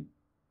menu.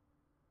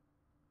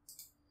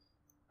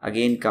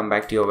 Again, come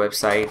back to your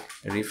website,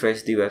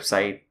 refresh the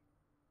website.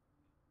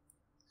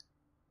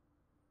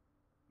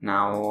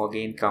 Now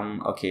again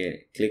come,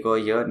 okay, click over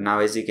here. Now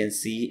as you can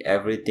see,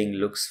 everything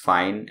looks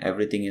fine,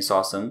 everything is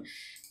awesome.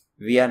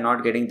 We are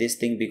not getting this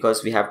thing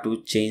because we have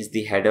to change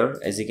the header.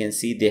 As you can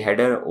see, the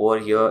header over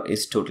here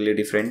is totally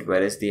different,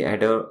 whereas the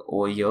header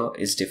over here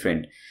is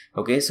different.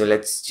 Okay, so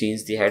let's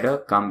change the header.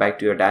 Come back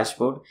to your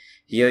dashboard.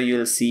 Here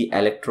you'll see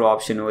electro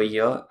option over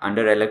here.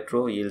 Under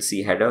electro, you'll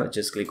see header.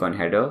 Just click on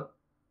header.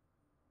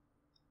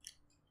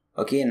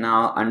 Okay,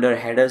 now under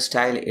header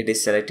style, it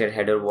is selected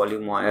header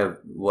volume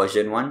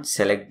version 1.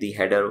 Select the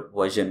header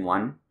version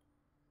 1.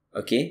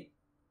 Okay,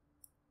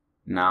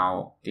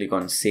 now click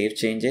on save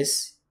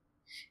changes,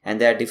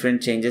 and there are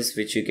different changes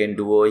which you can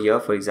do over here.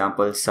 For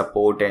example,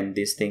 support and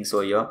these things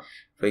over here.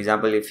 For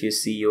example, if you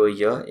see over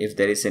here, if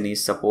there is any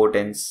support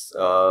and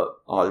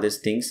all these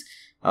things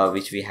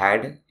which we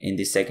had in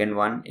the second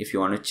one, if you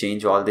want to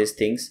change all these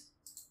things,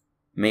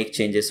 make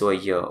changes over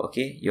here.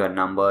 Okay, your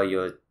number,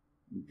 your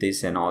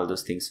this and all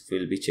those things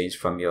will be changed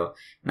from here.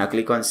 Now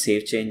click on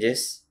save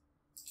changes.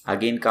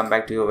 Again, come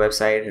back to your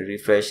website,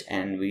 refresh,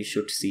 and we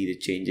should see the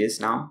changes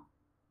now.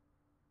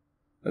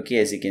 Okay,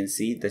 as you can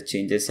see, the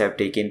changes have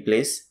taken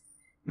place.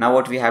 Now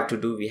what we have to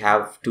do, we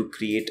have to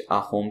create a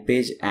home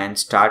page and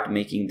start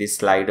making this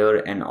slider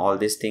and all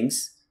these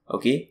things.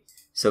 Okay,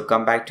 so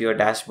come back to your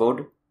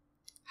dashboard,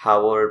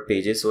 hover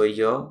pages over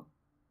here,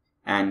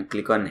 and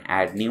click on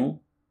add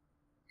new.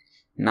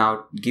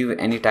 Now give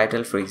any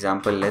title. For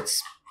example,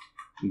 let's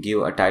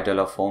give a title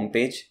of home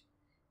page.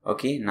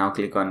 Okay, now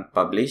click on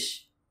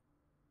publish.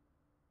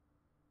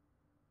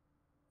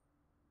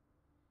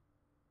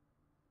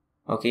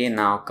 Okay,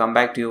 now come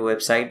back to your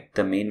website,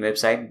 the main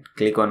website,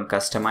 click on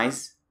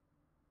customize.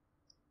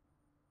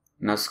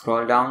 Now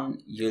scroll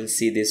down, you'll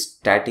see this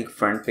static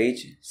front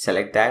page.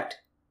 Select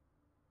that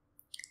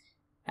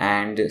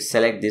and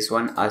select this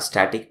one, a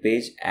static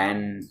page,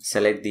 and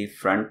select the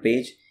front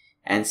page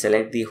and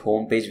select the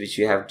home page which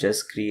you have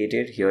just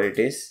created. Here it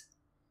is.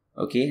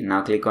 Okay,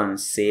 now click on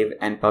save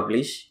and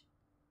publish.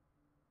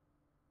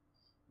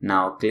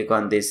 Now click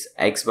on this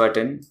X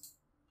button.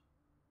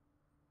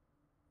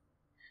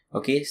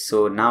 Okay,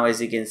 so now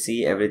as you can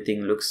see,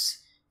 everything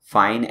looks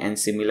fine and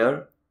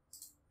similar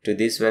to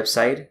this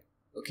website.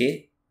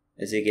 Okay,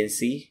 as you can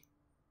see,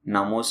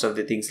 now most of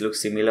the things look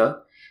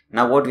similar.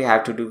 Now what we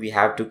have to do, we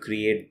have to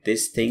create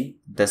this thing,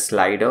 the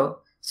slider.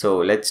 So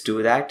let's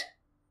do that.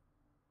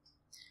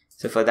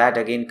 So for that,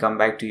 again, come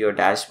back to your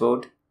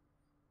dashboard,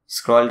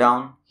 Scroll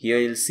down, here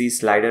you'll see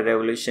slider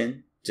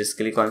revolution. Just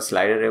click on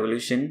slider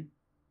revolution.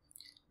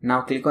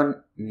 Now click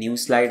on new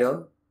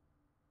slider.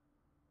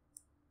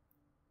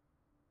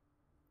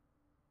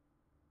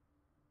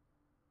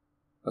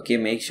 Okay,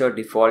 make sure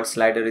default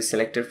slider is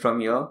selected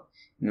from here.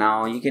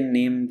 Now you can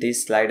name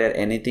this slider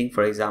anything.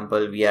 For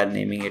example, we are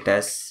naming it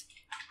as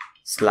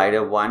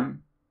slider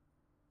 1.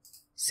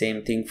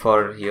 Same thing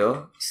for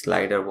here,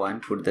 slider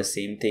 1, put the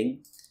same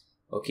thing.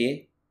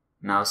 Okay,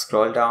 now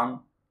scroll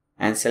down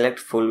and select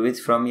full width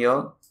from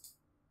here.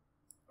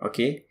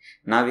 Okay,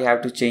 now we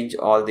have to change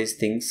all these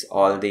things,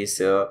 all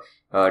these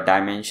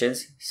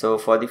dimensions. So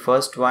for the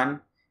first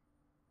one,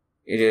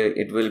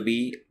 it will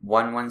be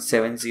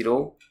 1170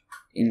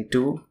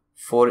 into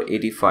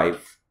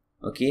 485.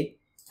 Okay,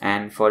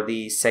 and for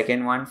the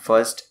second one,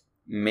 first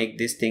make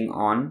this thing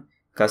on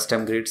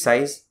custom grid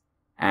size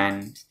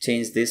and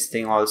change this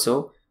thing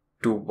also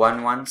to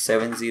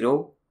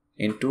 1170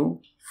 into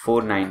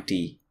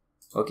 490.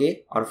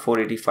 Okay, or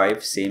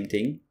 485, same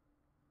thing.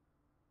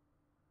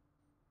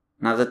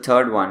 Now the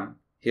third one,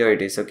 here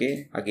it is.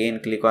 Okay, again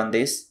click on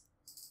this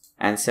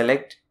and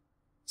select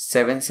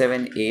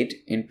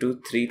 778 into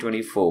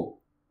 324.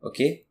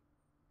 Okay,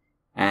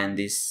 and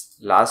this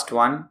last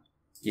one,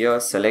 here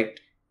select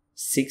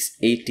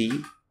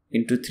 680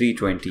 into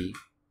 320.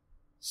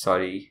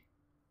 Sorry,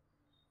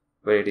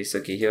 where it is.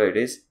 Okay, here it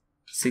is,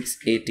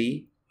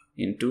 680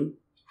 into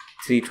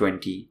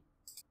 320.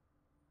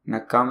 Now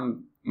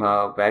come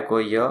back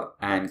over here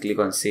and click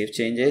on save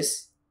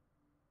changes.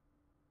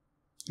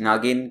 Now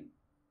again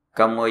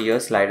come over here,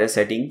 slider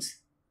settings,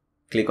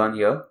 click on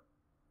here.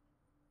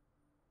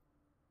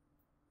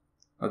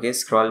 Okay,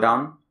 scroll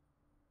down.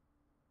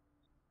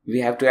 We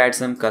have to add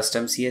some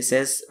custom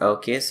CSS.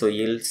 Okay, so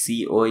you'll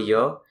see over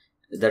here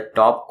the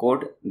top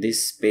code.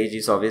 This page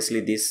is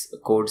obviously, these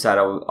codes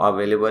are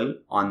available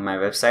on my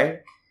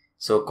website.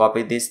 So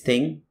copy this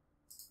thing,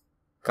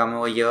 come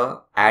over here,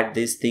 add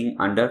this thing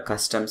under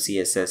custom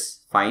CSS.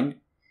 Fine.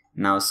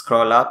 Now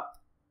scroll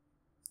up.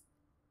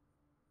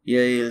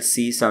 Here you'll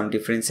see some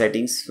different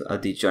settings,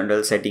 the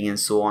general setting and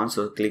so on.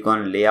 So click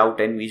on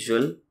layout and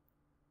visual.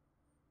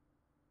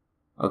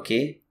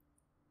 Okay,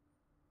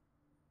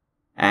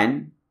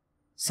 and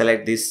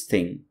select this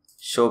thing,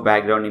 show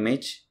background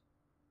image.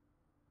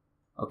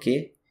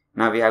 Okay,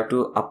 now we have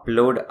to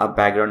upload a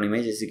background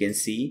image. As you can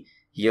see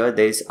here,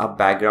 there is a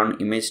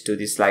background image to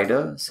the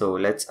slider, so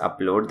let's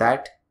upload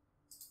that.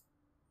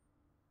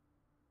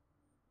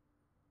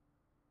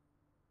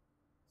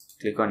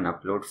 Click on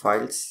upload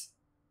files.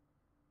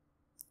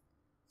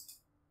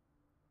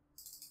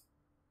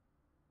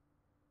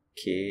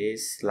 Okay,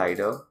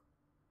 slider,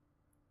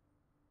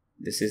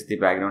 this is the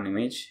background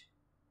image.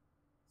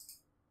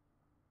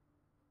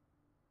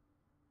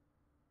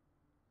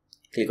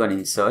 Click on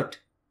insert.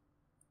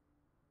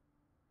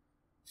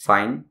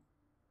 Fine.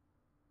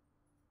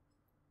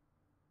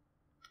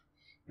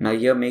 Now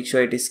here make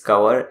sure it is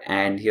cover,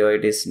 and here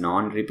it is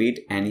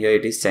non-repeat, and here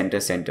it is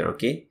center.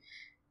 Okay,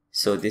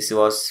 so this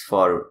was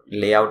for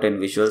layout and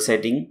visual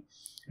setting.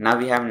 Now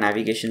we have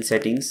navigation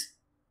settings.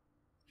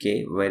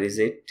 Okay, where is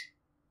it?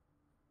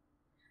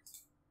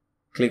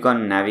 Click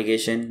on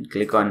navigation,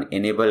 click on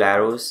enable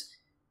arrows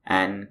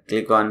and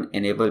click on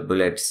enable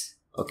bullets.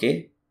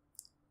 Okay,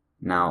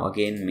 now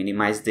again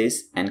minimize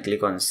this and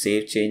click on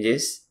save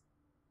changes.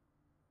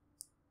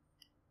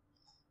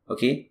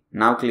 Okay,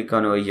 now click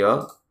on over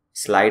here,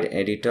 slide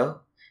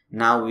editor.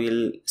 Now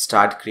we'll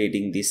start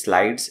creating these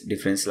slides,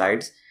 different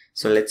slides.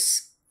 So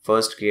let's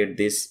first create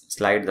this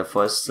slide, the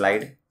first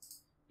slide.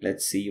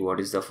 Let's see what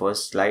is the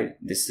first slide.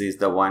 This is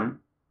the one.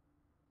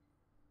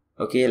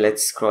 Okay,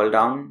 let's scroll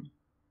down.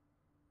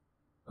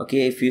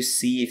 Okay, if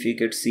you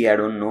could see, I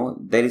don't know,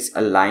 there is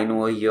a line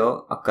over here,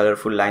 a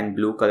colorful line,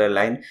 blue color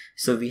line.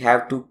 So we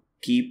have to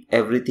keep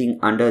everything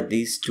under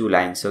these two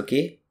lines.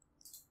 Okay,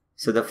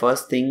 so the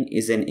first thing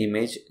is an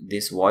image,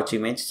 this watch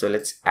image. So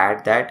let's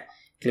add that.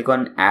 Click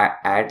on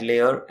add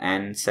layer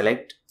and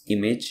select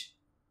image.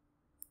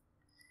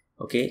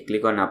 Okay,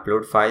 click on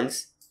upload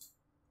files.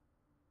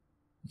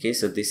 Okay,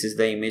 so this is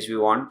the image we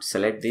want.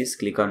 Select this,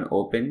 click on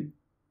open.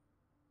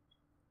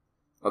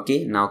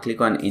 Okay, now click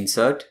on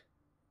insert.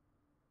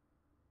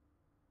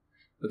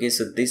 Okay,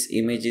 so this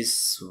image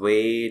is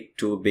way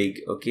too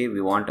big. Okay, we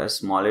want a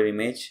smaller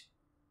image.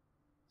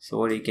 So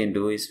what we can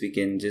do is we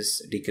can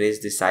just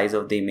decrease the size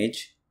of the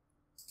image.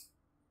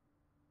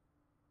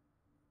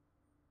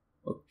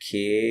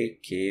 Okay,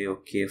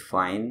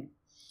 fine.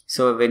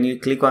 So when you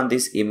click on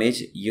this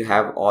image, you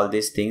have all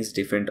these things,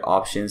 different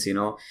options, you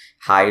know,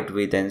 height,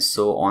 width and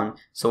so on.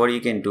 So what you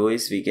can do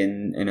is we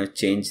can, you know,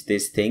 change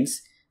these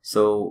things.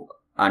 So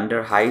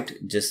under height,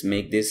 just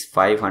make this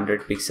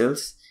 500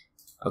 pixels.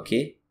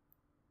 Okay,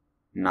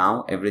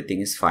 now everything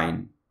is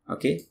fine.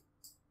 Okay,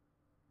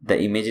 the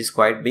image is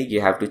quite big,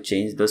 you have to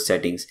change those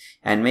settings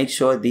and make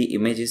sure the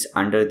image is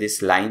under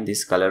this line,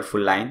 this colorful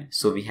line.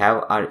 So we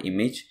have our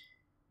image.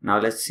 Now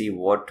let's see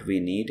what we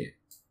need.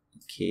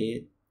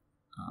 Okay,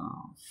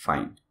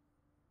 fine.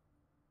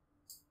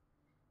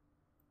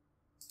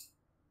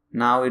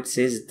 Now it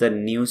says the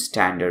new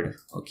standard.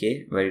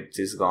 Okay, where it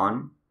is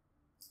gone?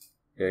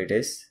 Here it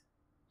is,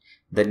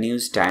 the new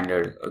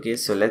standard. Okay,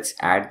 so let's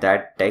add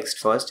that text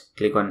first.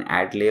 Click on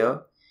add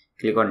layer,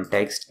 click on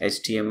text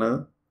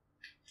HTML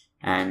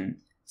and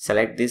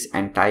select this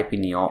and type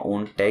in your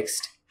own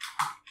text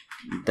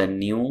the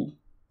new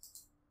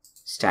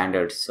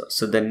standard.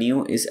 So the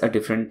new is a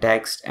different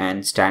text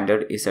and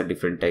standard is a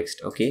different text.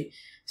 Okay,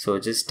 so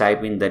just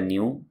type in the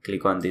new,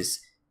 click on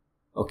this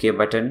OK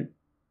button.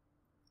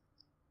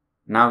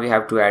 Now we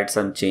have to add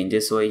some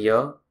changes over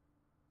here.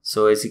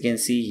 So as you can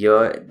see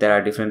here, there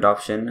are different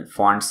options: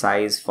 font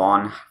size,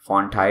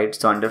 font height.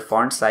 So under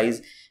font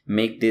size,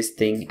 make this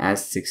thing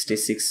as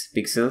 66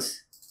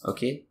 pixels.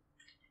 Okay,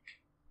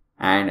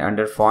 and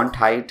under font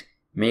height,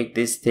 make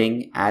this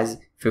thing as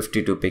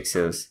 52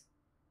 pixels,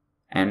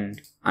 and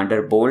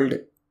under bold,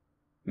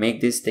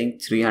 make this thing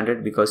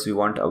 300 because we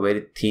want a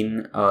very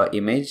thin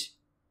image.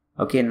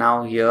 Okay,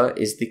 now here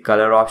is the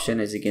color option.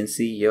 As you can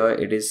see here,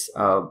 it is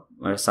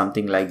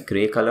something like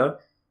gray color.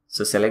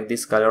 So select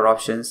this color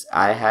options.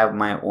 I have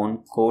my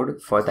own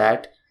code for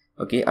that.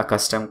 Okay, a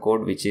custom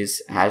code which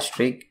is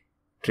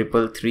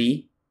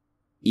 #333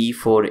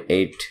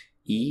 E48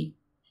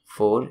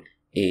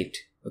 E48.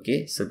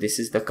 Okay, so this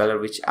is the color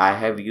which I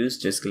have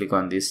used. Just click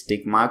on this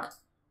tick mark.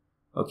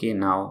 Okay,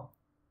 now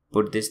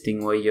put this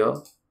thing over here.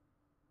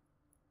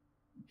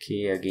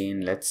 Okay,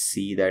 again let's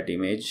see that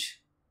image.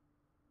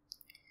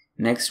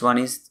 Next one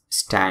is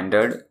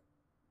standard.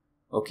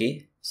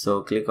 Okay,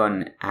 so click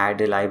on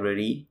add a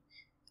library.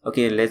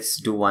 Okay, let's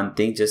do one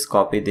thing, just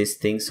copy this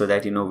thing so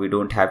that we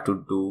don't have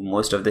to do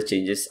most of the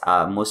changes.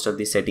 Most of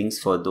the settings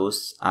for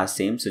those are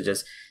same. So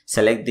just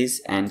select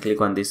this and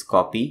click on this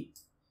copy.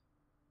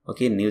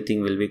 Okay, new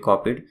thing will be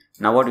copied.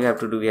 Now what we have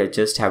to do, we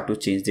just have to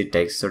change the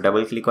text. So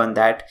double click on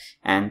that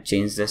and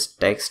change this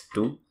text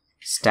to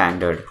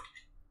standard.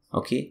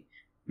 Okay,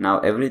 now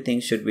everything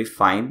should be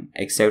fine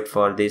except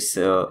for this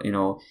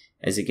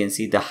as you can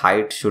see, the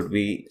height should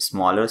be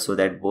smaller so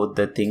that both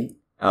the thing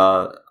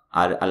are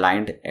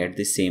aligned at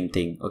the same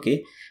thing.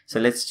 Okay, so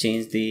let's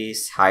change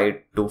this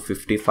height to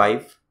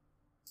 55.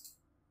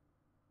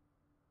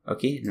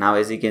 Okay, now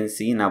as you can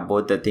see, now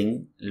both the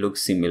thing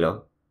looks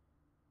similar.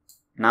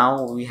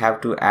 Now we have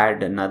to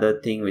add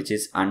another thing which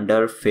is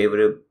under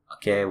favorable.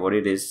 Okay, what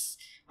it is,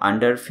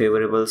 under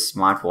favorable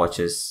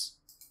smartwatches.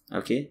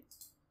 Okay,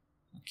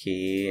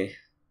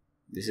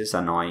 this is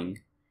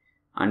annoying.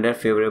 Under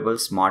favorable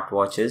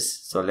smartwatches,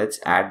 so let's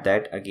add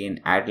that. Again,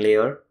 add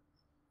layer,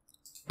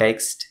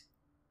 text,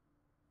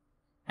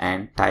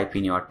 and type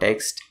in your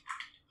text.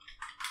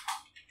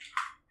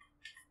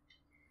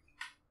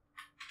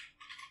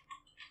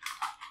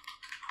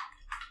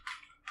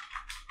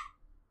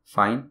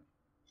 Fine.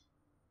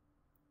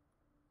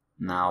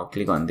 Now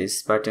click on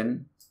this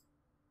button,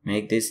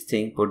 make this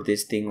thing, put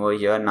this thing over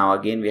here. Now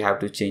again we have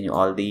to change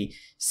all the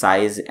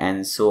size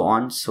and so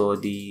on. So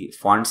the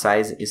font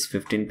size is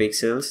 15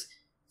 pixels,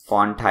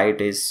 font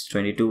height is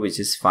 22, which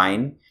is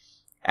fine,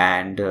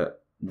 and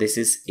this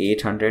is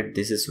 800.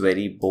 This is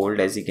very bold.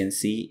 As you can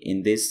see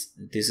in this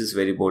is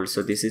very bold,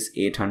 so this is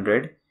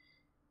 800,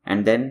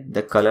 and then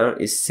the color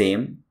is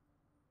same.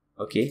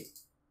 Okay,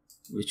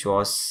 which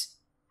was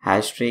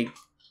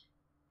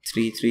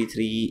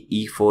 #333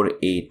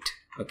 E48.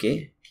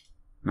 Okay,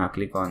 now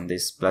click on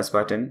this plus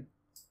button.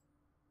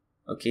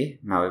 Okay,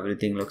 now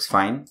everything looks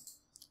fine.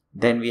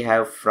 Then we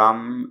have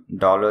from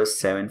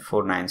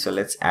 $749. So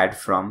let's add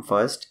from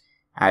first.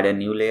 Add a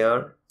new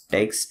layer,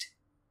 text,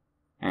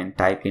 and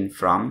type in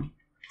from.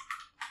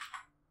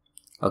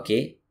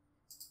 Okay,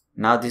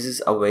 now this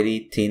is a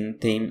very thin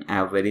theme,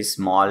 a very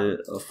small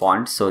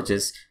font, so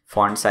just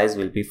font size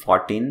will be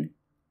 14.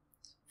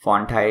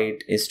 Font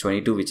height is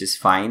 22, which is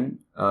fine.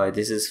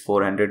 This is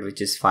 400,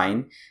 which is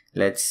fine.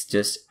 Let's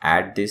just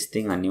add this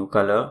thing, a new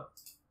color,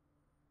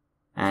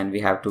 and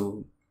we have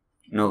to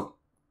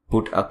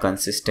put a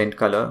consistent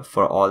color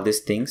for all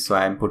these things. So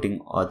I am putting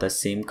the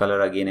same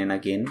color again and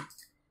again.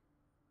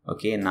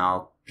 Okay,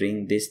 now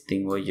bring this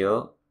thing over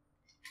here.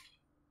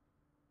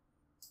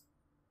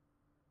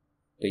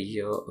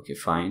 Okay,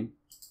 fine.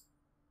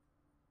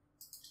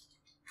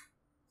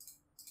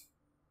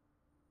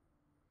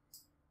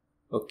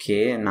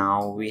 Okay,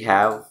 now we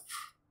have,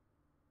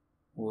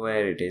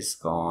 where it is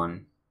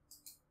gone.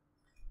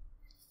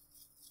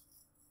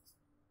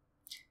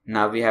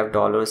 Now we have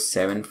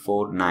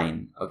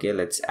 $749. Okay,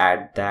 let's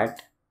add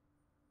that.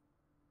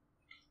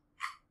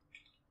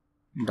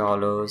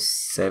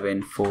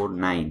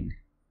 $749.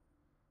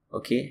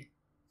 Okay,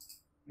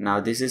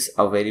 now this is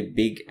a very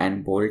big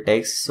and bold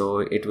text, so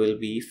it will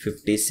be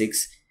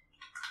 56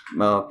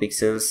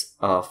 pixels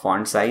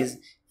font size.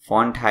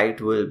 Font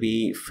height will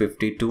be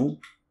 52.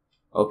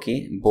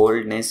 Okay,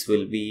 boldness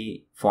will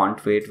be,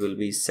 font weight will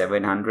be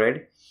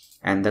 700,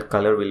 and the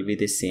color will be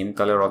the same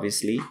color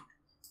obviously.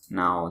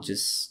 Now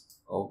just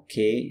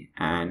okay,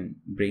 and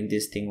bring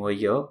this thing over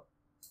here.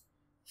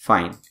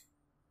 Fine.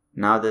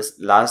 Now this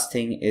last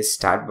thing is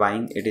start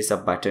buying. It is a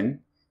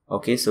button.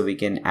 Okay, so we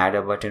can add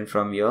a button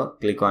from here.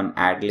 Click on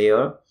add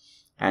layer,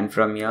 and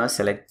from here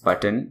select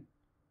button.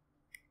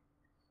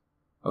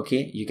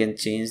 Okay, you can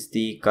change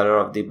the color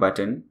of the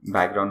button,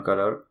 background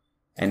color,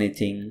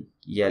 anything,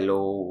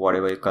 yellow,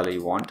 whatever color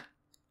you want.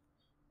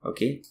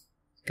 Okay,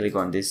 click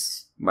on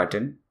this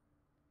button.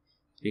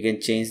 You can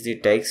change the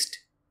text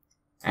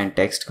and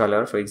text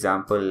color. For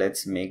example,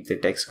 let's make the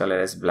text color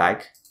as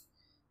black.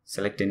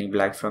 Select any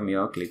black from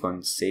here, click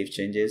on save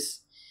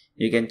changes.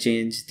 You can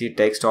change the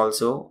text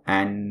also,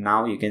 and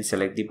now you can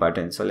select the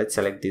button. So let's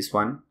select this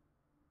one.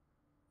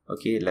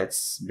 Okay,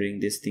 let's bring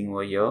this thing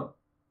over here.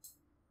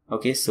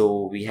 Okay,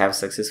 so we have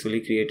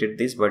successfully created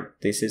this, but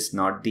this is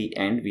not the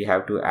end. We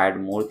have to add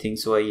more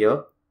things over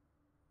here.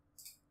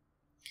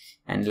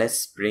 And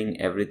let's bring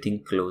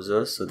everything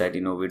closer so that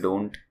we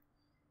don't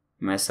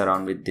mess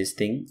around with this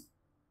thing.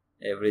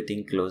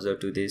 Everything closer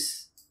to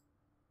this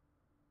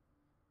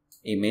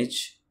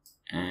image,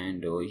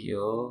 and over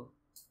here,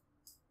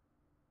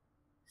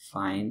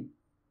 fine,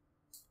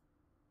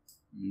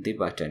 the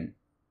button,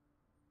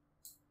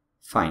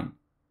 fine.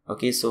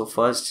 Okay, so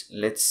first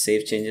let's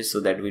save changes so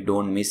that we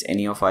don't miss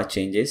any of our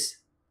changes.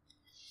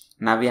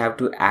 Now we have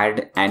to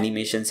add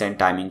animations and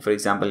timing. For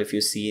example, if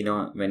you see,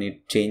 when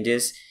it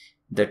changes,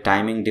 the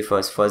timing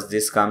differs. First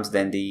this comes,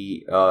 then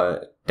the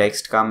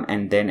text comes,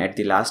 and then at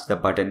the last the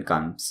button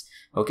comes.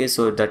 Okay,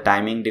 so the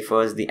timing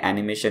differs, the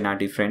animation are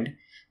different.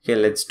 Okay,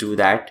 let's do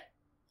that.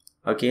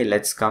 Okay,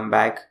 let's come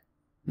back.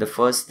 The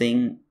first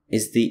thing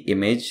is the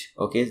image.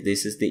 Okay,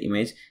 this is the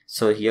image.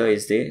 So here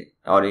is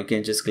or you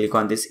can just click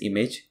on this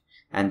image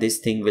and this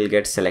thing will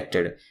get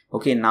selected.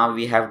 Okay, now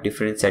we have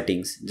different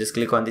settings. Just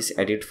click on this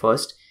edit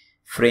first.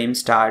 Frame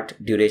start,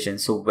 duration.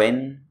 So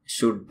when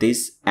should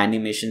this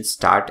animation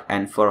start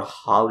and for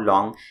how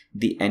long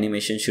the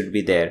animation should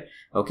be there.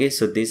 Okay,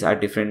 so these are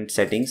different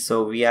settings.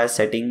 So we are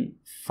setting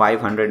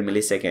 500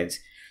 milliseconds,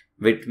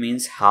 which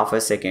means half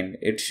a second.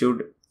 It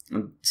should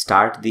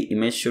start, the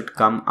image should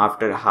come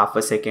after half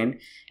a second,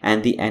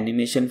 and the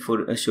animation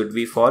should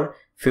be for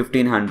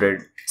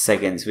 1500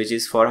 seconds, which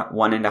is for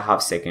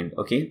 1.5 seconds.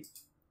 Okay,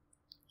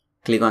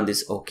 click on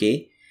this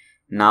OK.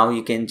 Now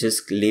you can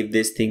just leave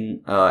this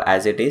thing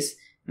as it is.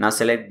 Now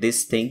select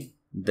this thing,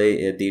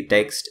 the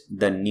text,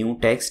 the new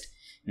text.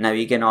 Now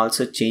we can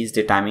also change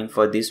the timing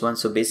for this one.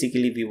 So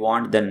basically we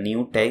want the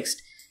new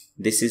text.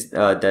 This is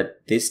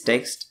this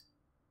text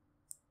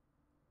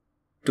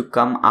to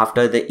come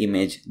after the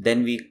image.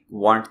 Then we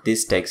want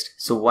this text.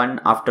 So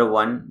one after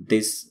one,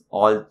 this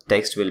all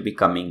text will be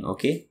coming.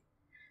 Okay.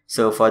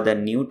 So for the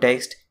new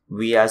text,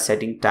 we are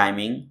setting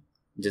timing.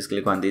 Just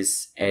click on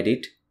this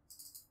edit.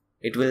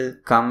 It will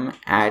come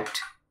at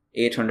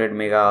 800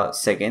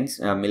 milliseconds,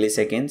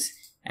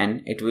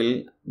 and it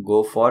will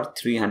go for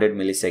 300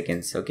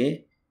 milliseconds.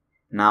 Okay.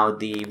 Now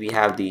we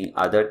have the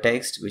other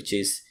text, which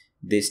is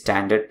the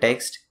standard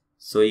text.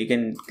 So you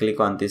can click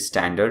on this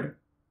standard.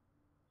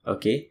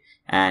 Okay,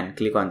 and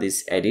click on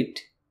this edit.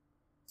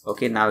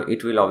 Okay, now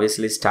it will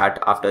obviously start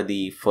after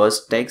the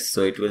first text,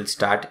 so it will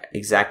start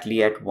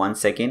exactly at 1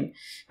 second,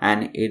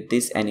 and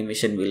this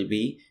animation will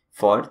be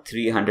for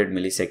 300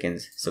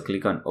 milliseconds. So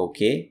click on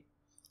OK.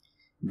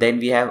 Then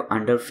we have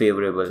under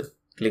favorable.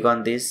 Click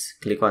on this,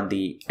 click on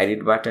the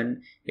edit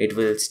button. It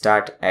will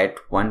start at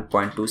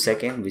 1.2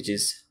 seconds, which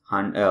is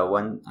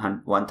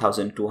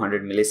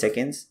 1200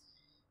 milliseconds.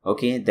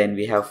 Okay, then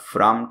we have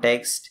from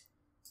text.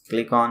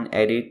 Click on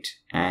edit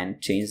and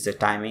change the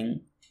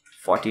timing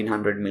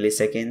 1400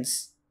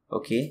 milliseconds.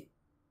 Okay,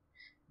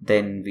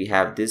 then we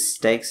have this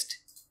text,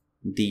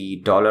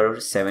 the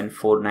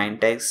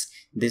 $749 text.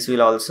 This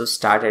will also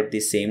start at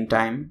the same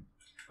time.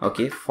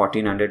 Okay,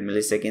 1400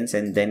 milliseconds.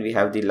 And then we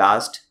have the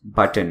last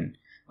button.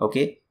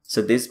 Okay,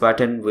 so this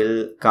button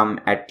will come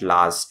at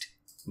last,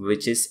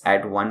 which is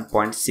at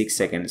 1.6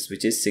 seconds,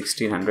 which is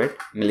 1600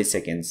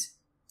 milliseconds.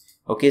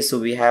 Okay, so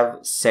we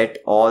have set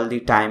all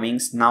the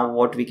timings. Now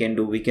what we can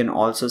do, we can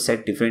also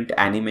set different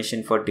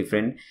animation for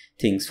different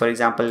things. For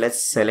example,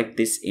 let's select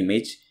this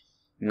image.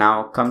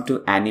 Now come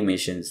to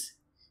animations.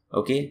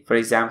 Okay, for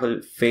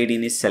example, fade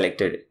in is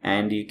selected,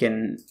 and you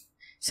can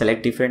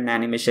select different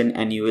animation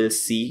and you will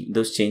see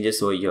those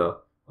changes over here.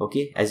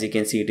 Okay, as you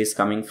can see, it is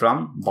coming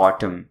from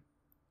bottom,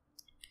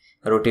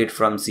 rotate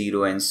from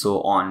 0, and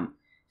so on.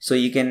 So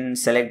you can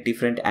select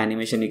different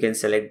animation. You can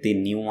select the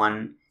new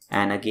one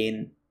and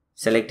again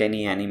select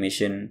any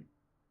animation.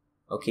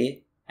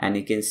 Okay, and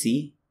you can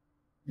see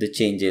the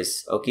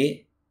changes.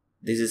 Okay,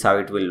 this is how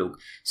it will look.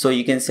 So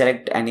you can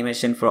select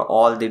animation for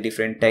all the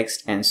different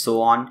text and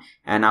so on,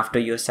 and after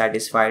you're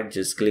satisfied,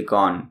 just click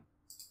on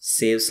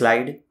save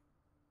slide.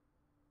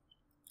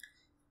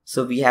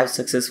 So we have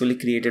successfully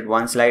created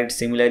one slide.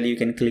 Similarly, you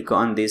can click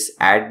on this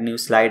add new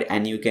slide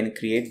and you can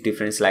create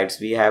different slides.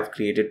 We have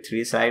created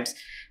 3 slides.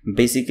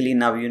 Basically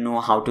now you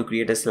know how to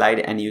create a slide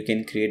and you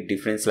can create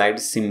different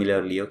slides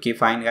similarly. Okay,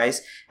 fine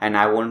guys, and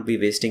I won't be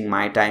wasting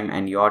my time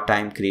and your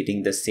time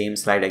creating the same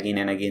slide again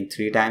and again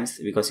 3 times,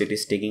 because it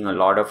is taking a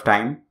lot of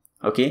time.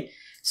 Okay,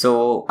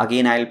 so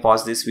again I'll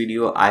pause this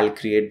video, I'll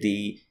create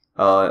the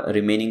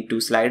remaining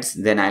 2 slides,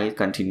 then I'll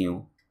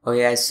continue.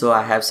 Okay guys, so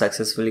I have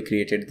successfully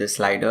created the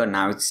slider.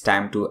 Now it's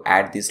time to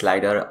add the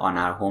slider on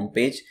our home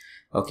page.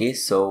 Okay,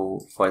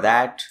 so for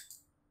that,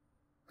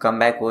 Come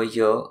back over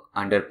here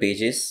under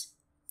pages,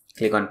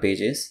 click on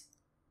pages.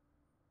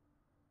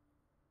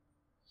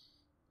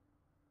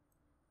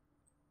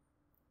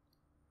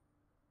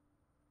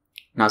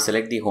 Now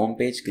select the home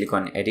page, click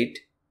on edit,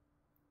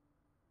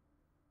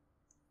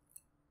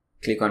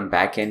 click on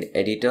backend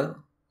editor,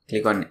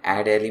 click on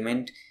add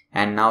element,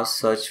 and now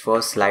search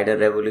for slider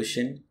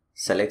revolution.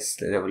 Select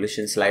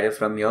revolution slider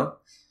from here.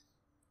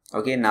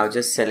 Okay, now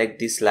just select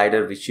the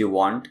slider which you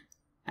want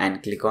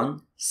and click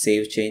on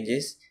save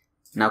changes.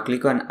 Now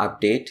click on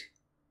update.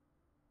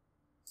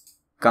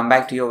 Come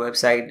back to your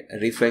website,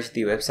 refresh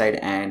the website,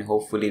 and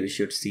hopefully we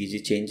should see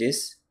the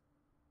changes.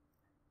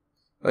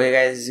 Okay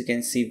guys, as you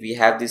can see, we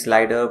have this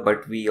slider,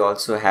 but we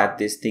also have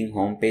this thing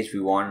homepage.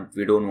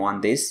 We don't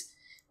want this.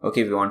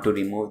 Okay, we want to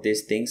remove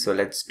this thing, so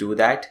let's do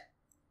that.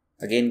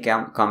 Again,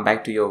 come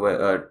back to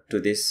your to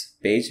this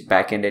page,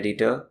 backend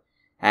editor,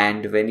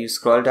 and when you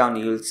scroll down,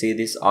 you will see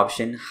this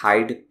option,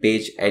 hide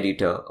page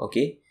editor.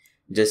 Okay,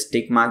 just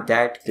tick mark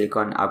that, click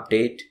on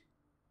update,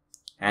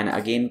 and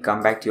again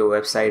come back to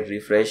your website,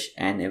 refresh,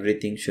 and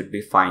everything should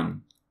be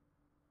fine.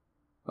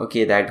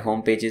 Okay, that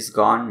home page is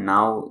gone.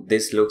 Now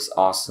this looks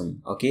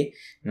awesome. Okay,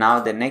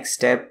 now the next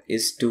step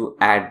is to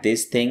add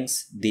these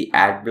things, the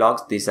ad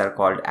blocks. These are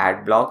called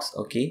ad blocks.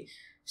 Okay,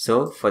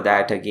 so for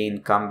that,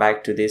 again come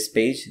back to this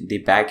page,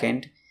 the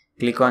backend,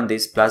 click on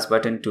this plus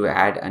button to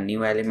add a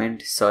new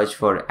element, search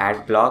for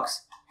ad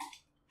blocks.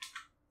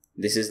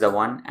 This is the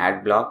one,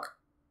 ad block.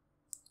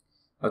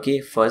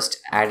 Okay, first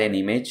add an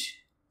image.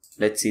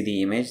 Let's see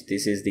the image.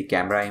 This is the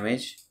camera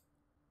image.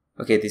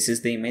 Okay, this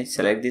is the image.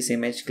 Select this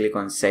image, click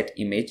on set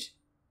image.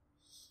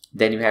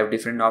 Then you have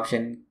different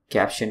option,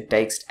 caption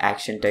text,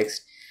 action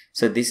text.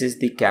 So this is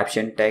the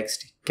caption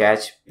text,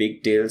 catch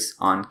big deals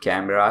on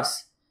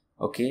cameras.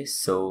 Okay,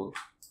 so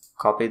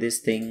copy this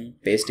thing,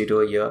 paste it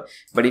over here.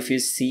 But if you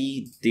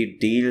see the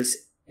deals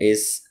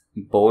is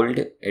bold,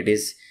 it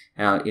is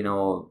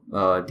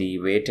the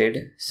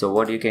weighted. So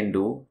what you can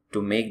do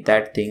to make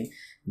that thing,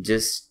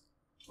 just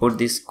put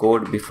this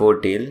code before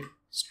deal,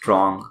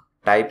 strong,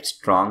 type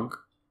strong.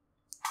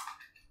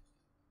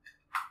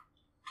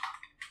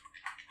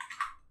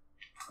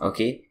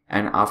 Okay,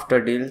 and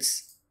after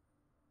deals,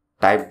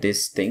 type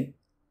this thing,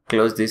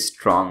 close this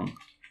strong.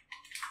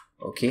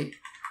 Okay,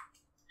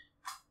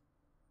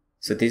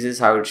 so this is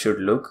how it should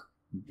look.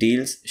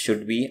 Deals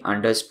should be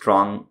under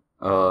strong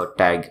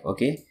tag.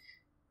 Okay,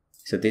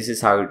 so this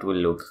is how it will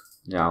look.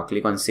 Now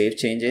click on save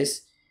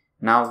changes.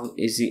 Now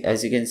as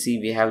you can see,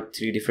 we have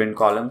 3 different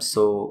columns.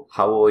 So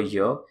hover over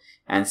here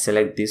and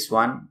select this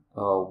one,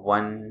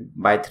 1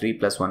 by 3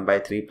 plus 1 by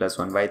 3 plus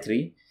 1 by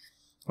 3.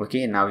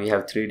 Okay, now we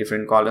have 3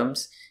 different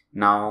columns.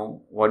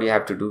 Now what you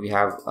have to do, we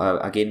have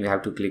again we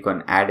have to click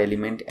on add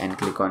element and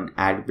click on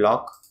add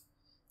block.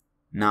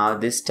 Now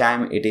this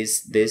time it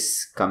is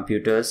this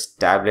computers,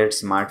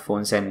 tablets,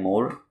 smartphones and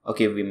more.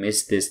 Okay, we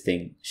missed this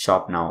thing,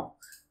 shop now.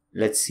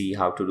 Let's see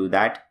how to do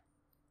that.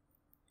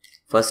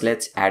 First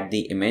let's add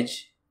the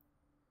image.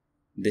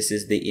 This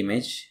is the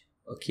image.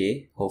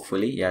 Okay,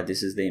 hopefully, yeah,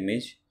 this is the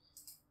image.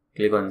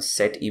 Click on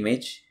set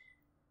image.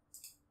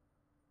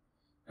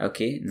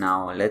 Okay,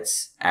 now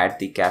let's add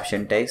the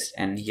caption text,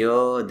 and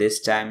here this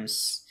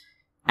times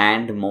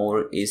and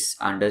more is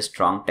under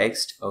strong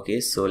text. Okay,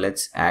 so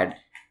let's add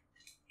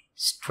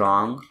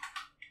strong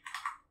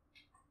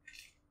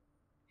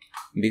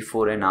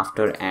before and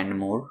after and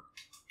more.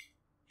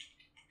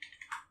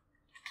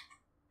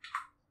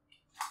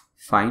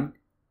 Fine.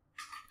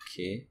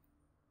 Okay,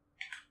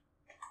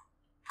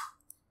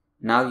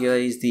 now here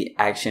is the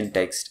action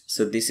text.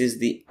 So this is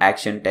the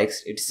action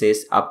text. It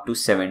says up to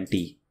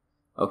 70.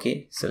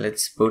 Okay, so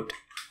let's put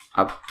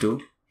up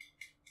to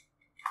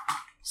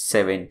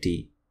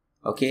 70.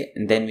 Okay,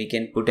 and then we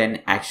can put an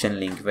action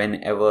link.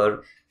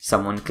 Whenever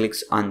someone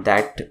clicks on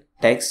that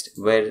text,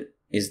 where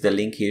is the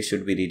link he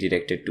should be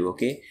redirected to.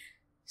 Okay,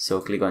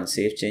 so click on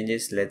save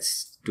changes.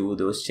 Let's do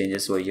those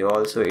changes over here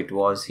also. It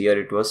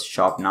was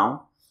shop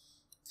now.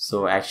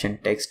 So action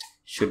text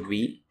should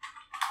be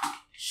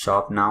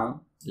shop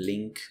now.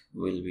 Link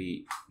will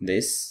be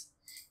this.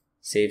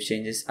 Save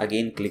changes.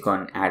 Again click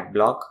on ad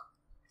block.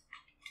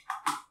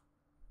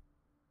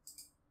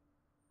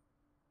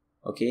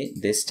 Okay,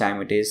 this time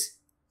it is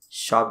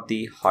shop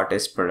the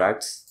hottest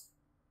products,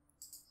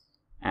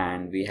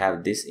 and we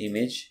have this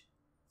image,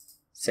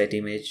 set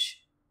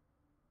image,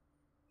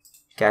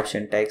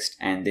 caption text,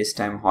 and this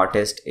time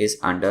hottest is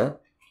under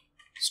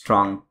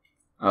strong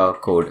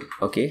code.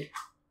 Okay,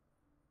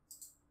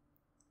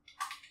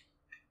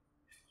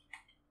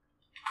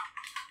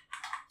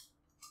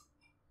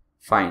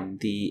 fine.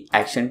 The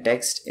action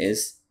text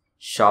is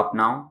shop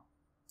now,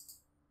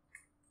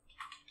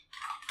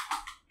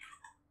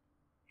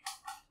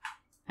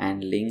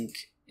 and link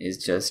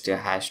is just a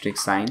hashtag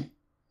sign.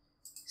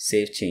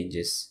 Save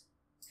changes.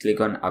 Click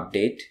on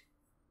update.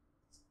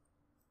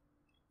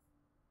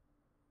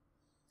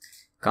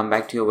 Come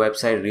back to your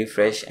website,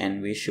 refresh,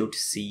 and we should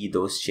see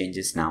those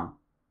changes now.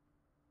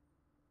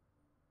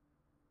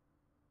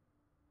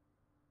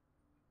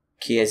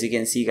 Okay, as you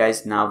can see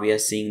guys, now we are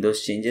seeing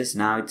those changes.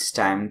 Now it's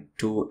time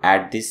to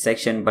add this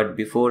section, but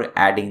before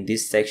adding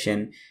this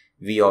section,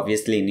 we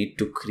obviously need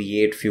to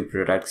create few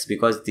products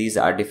because these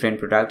are different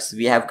products.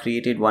 We have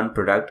created one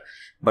product,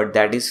 but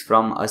that is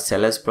from a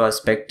seller's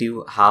perspective.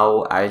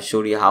 How I'll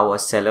show you how a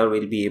seller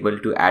will be able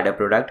to add a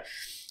product.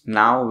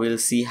 Now we'll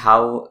see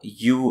how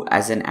you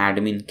as an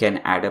admin can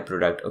add a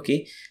product.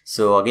 Okay,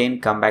 so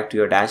again, come back to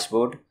your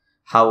dashboard,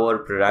 how our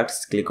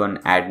products, click on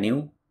add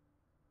new.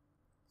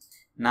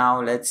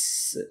 Now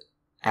let's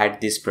add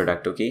this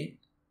product. Okay,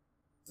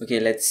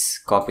 let's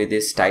copy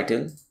this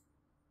title,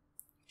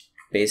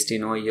 paste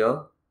in over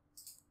here.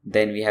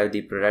 Then we have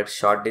the product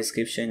short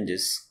description,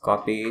 just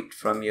copy it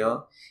from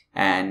here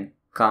and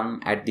come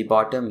at the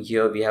bottom.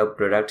 Here we have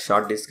product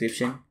short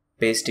description,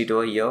 paste it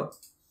over here.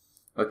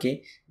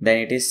 Okay, then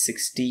it is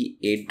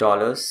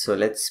 $68, so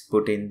let's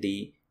put in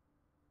the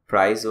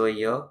price over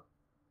here,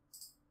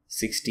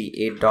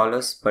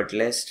 $68.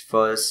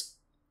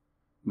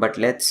 But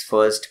let's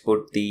first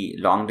put the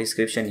long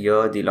description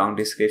here. The long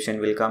description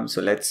will come,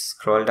 so let's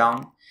scroll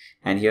down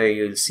and here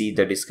you'll see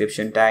the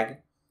description tag.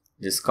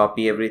 Just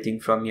copy everything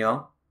from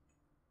here,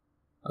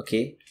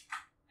 okay,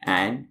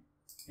 and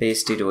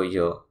paste it over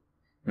here.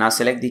 Now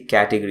select the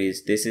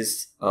categories. This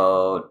is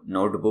a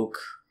notebook,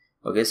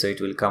 okay, so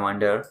it will come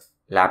under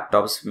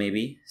laptops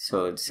maybe,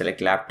 so select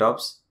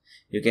laptops.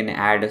 You can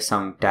add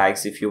some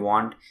tags if you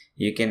want.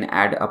 You can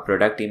add a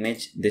product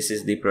image. This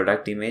is the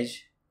product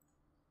image.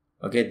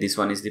 Okay, this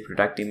one is the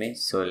product image,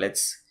 so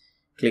let's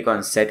click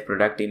on set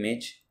product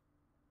image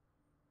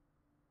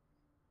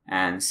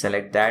and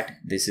select that.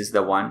 This is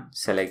the one,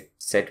 select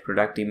set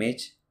product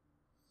image.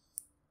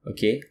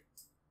 Okay,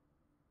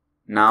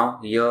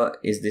 now here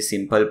is the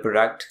simple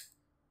product.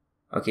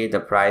 Okay, the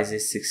price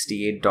is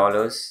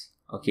 $68.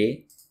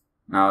 Okay,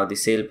 now the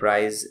sale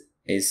price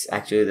is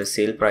actually, the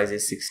sale price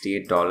is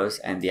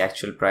 $68 and the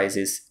actual price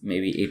is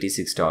maybe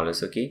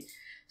 $86. Okay,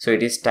 so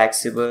it is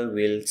taxable.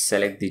 We'll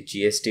select the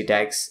GST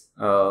tax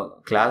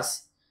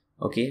class.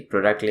 Okay,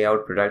 product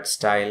layout, product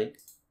style,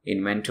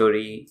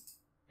 inventory,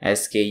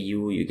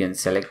 SKU, you can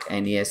select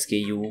any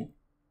SKU,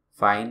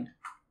 fine.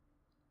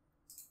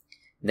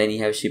 Then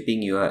you have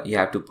shipping. You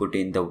have to put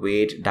in the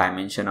weight,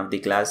 dimension of the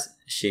class.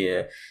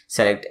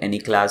 Select any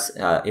class.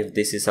 If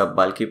this is a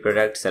bulky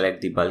product, select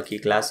the bulky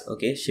class.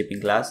 Okay,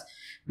 shipping class.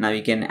 Now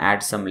you can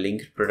add some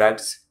linked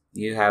products.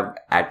 You have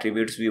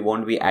attributes. We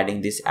won't be adding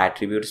these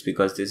attributes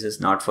because this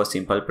is not for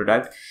simple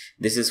product.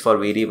 This is for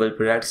variable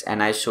products,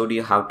 and I showed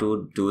you how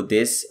to do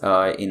this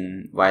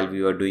while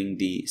we were doing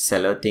the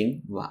seller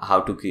thing,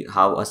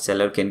 how a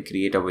seller can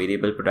create a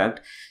variable product.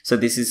 So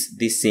this is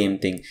the same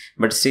thing,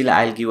 but still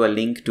I'll give a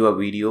link to a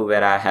video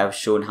where I have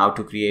shown how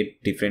to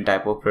create different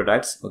type of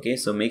products. Okay,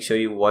 so make sure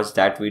you watch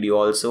that video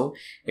also.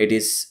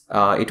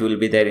 It will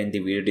be there in the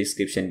video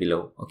description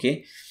below.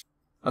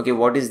 Okay,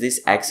 what is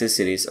this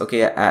accessories?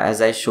 Okay,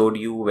 as I showed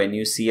you, when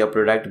you see a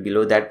product,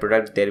 below that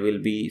product there will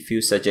be few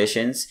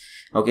suggestions.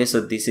 Okay, so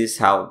this is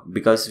how,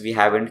 because we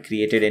haven't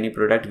created any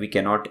product, we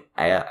cannot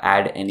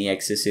add any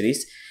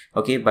accessories.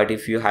 Okay, but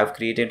if you have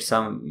created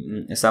some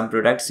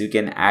products, you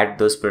can add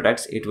those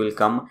products. It will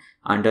come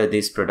under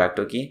this product.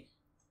 Okay,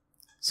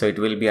 so it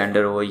will be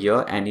under over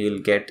here and you will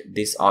get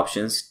these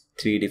options,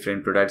 3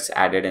 different products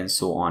added and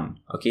so on.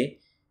 Okay,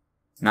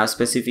 now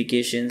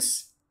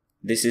specifications.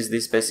 This is the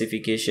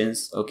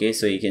specifications. Okay,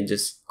 so you can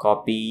just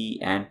copy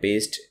and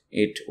paste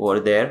it over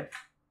there.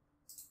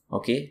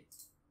 Okay,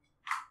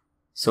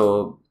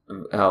 so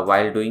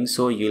while doing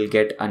so, you'll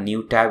get a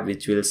new tab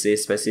which will say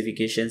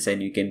specifications,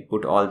 and you can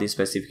put all the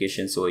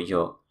specifications over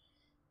here.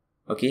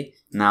 Okay,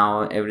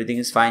 now everything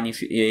is fine.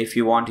 If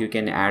you want, you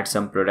can add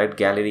some product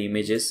gallery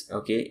images.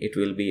 Okay, it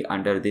will be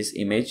under this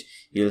image.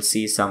 You'll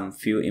see some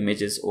few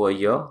images over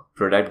here,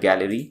 product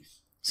gallery,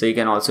 so you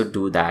can also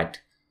do that.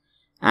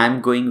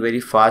 I'm going very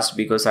fast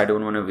because I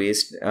don't want to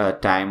waste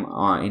time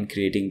in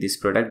creating this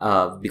product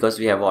because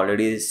we have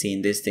already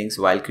seen these things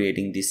while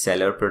creating these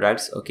seller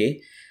products.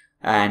 Okay,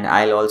 and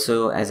I'll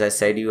also, as I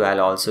said you, I'll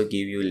also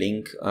give you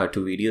link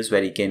to videos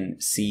where you can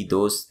see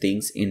those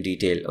things in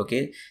detail.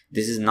 Okay,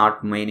 this is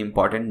not main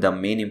important. The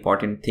main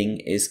important thing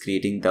is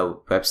creating the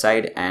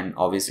website and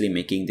obviously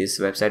making this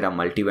website a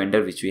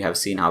multi-vendor, which we have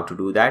seen how to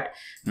do that.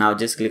 Now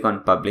just click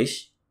on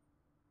publish.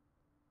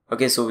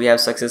 Okay, so we have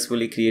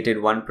successfully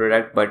created one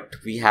product, but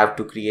we have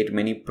to create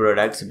many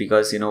products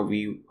because then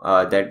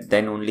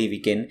only we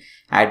can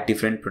add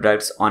different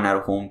products on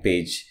our home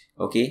page.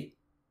 Okay,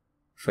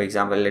 for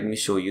example, let me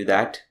show you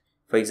that.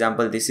 For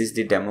example, this is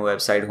the demo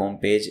website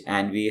homepage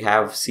and we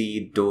have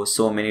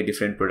so many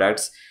different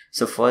products.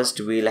 So first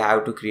we'll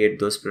have to create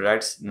those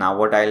products. Now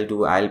what I'll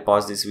do, I'll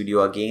pause this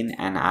video again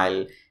and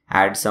I'll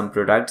add some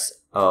products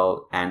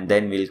and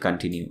then we'll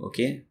continue.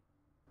 Okay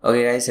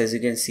guys, as you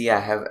can see, I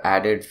have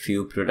added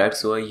few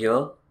products over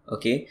here.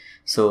 Okay,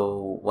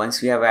 so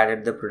once we have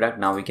added the product,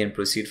 now we can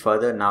proceed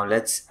further. Now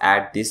let's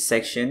add this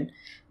section,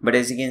 but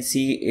as you can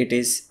see, it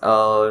is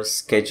a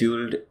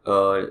scheduled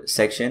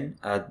section.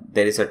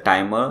 There is a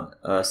timer,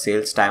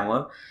 sales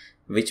timer.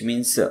 which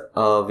means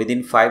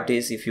within 5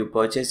 days if you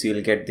purchase, you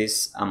will get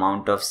this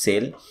amount of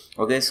sale.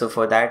 Okay, so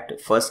for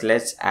that, first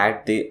let's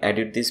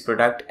edit this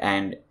product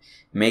and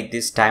make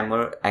this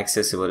timer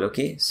accessible.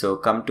 Okay, so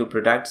come to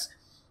products,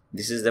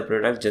 this is the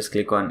product, just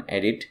click on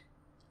edit,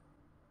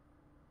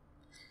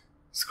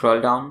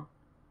 scroll down.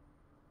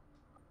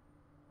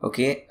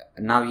 Okay,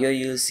 now here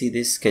you'll see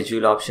this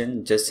schedule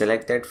option, just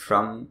select that,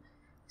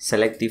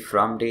 select the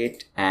from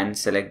date and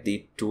select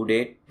the to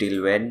date,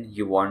 till when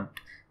you want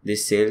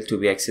this sale to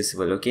be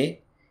accessible.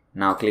 Okay,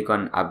 now click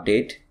on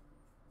update.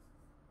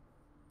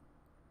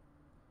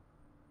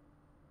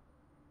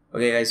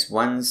 Okay guys,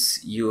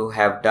 once you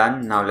have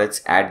done, now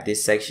let's add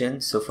this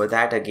section. So for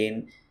that,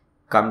 again,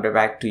 come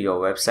back to your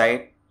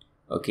website.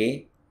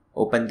 Okay,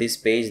 open this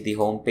page, the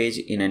home page,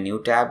 in a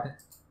new tab.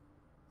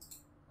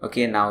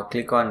 Okay, now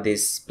click on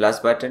this plus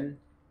button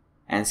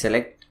and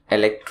select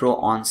electro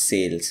on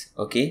sales.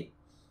 Okay,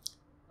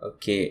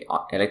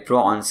 electro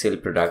on sale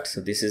product,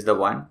 so this is the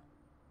one.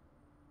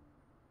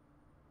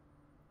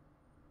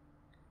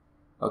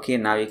 Okay,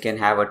 now you can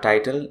have a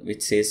title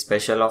which says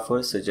special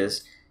offer, so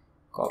just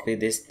copy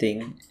this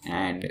thing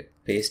and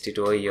paste it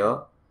over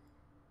here.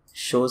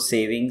 Show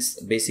savings,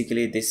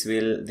 basically this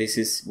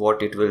is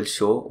what it will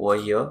show over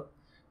here.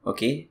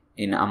 Okay,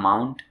 in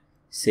amount,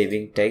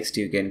 saving text,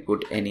 you can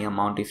put any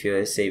amount if you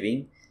are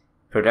saving.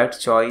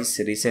 Product choice,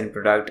 recent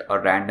product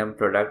or random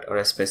product or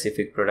a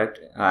specific product.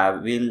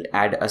 We'll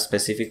add a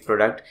specific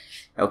product.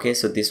 Okay,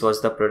 so this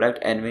was the product,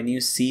 and when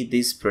you see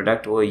this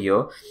product over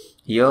here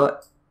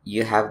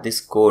you have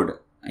this code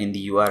in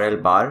the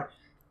URL bar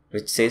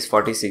which says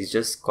 46.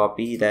 Just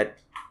copy that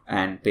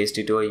and paste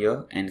it over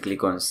here and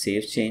click on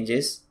save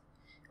changes.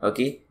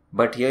 Okay,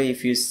 but here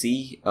if you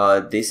see,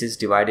 this is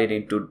divided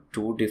into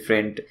two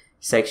different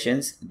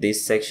sections.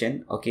 This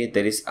section, okay,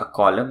 there is a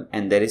column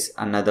and there is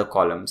another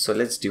column. So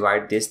let's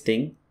divide this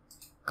thing,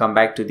 come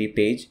back to the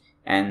page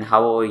and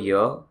hover over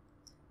here,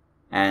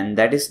 and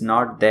that is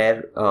not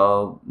there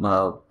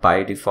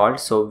by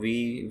default, so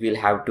we will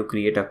have to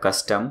create a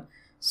custom.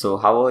 So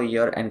hover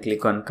here and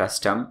click on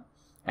custom,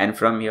 and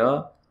from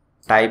here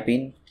type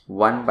in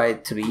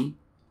 1/3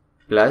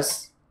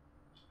 plus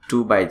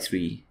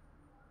 2/3.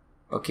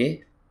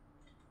 Okay,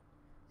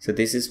 so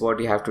this is what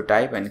you have to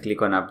type and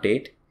click on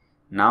update.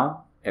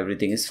 Now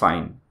everything is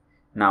fine.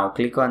 Now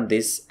click on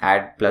this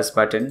add plus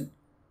button,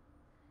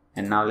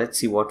 and now let's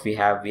see what we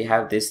have. We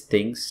have this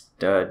things,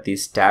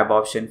 this tab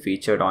option,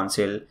 featured, on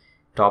sale,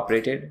 top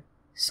rated.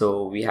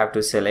 So we have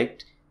to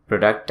select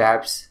product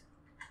tabs.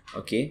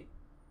 Okay,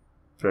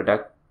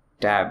 product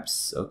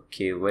tabs.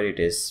 Okay, where it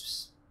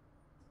is?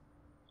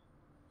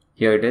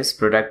 Here it is,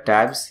 product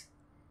tabs.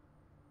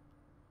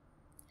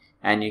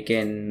 And you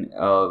can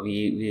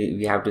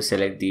we have to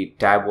select the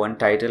tab 1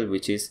 title,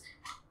 which is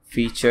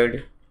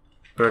featured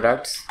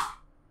products.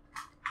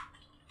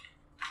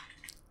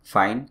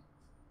 Fine,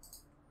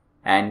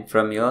 and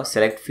from here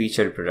select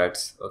featured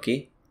products.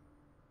 Okay,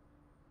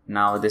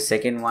 now the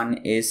second one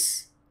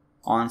is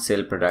on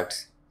sale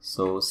products,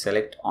 so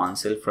select on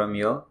sale from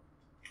here,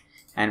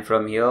 and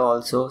from here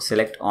also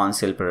select on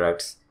sale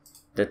products.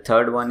 The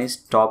third one is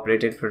top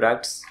rated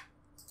products.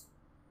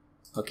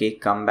 Okay,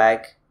 come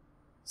back,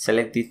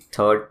 select the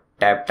third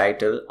tab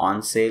title,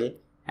 on sale,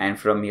 and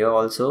from here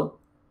also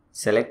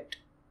select,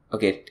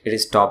 okay, it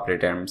is top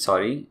rated, I'm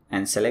sorry,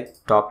 and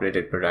select top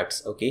rated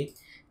products. Okay,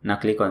 now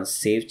click on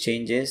save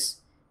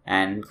changes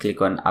and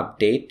click on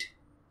update.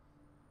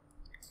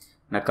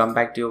 Now come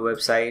back to your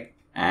website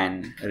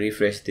and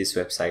refresh this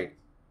website.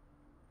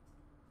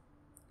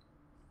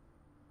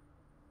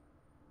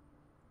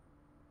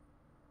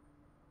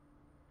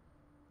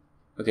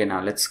 Okay,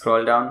 now let's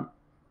scroll down.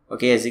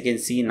 Okay, as you can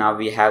see, now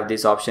we have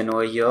this option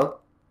over here.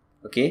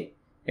 Okay,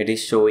 it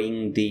is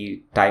showing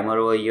the timer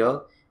over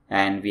here,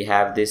 and we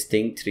have this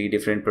thing, 3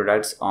 different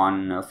products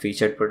on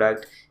featured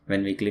product.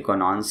 When we click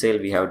on sale,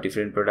 we have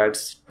different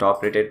products,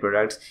 top rated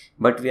products,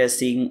 but we are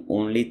seeing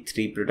only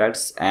 3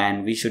 products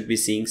and we should be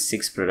seeing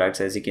 6 products,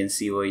 as you can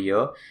see over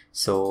here.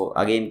 So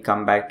again,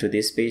 come back to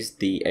this page,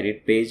 the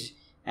edit page,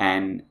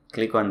 and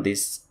click on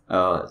this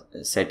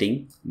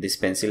setting, this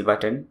pencil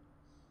button,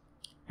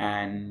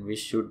 and we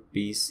should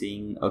be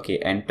seeing, okay,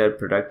 enter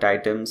product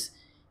items,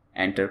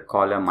 enter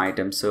column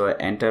items. So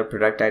enter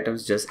product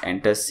items, just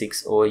enter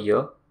 6 over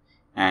here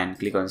and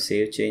click on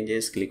save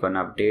changes, click on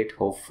update.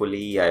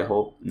 Hopefully, I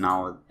hope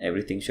now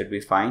everything should be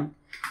fine.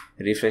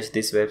 Refresh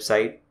this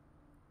website.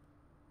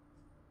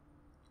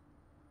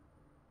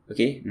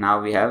 Okay,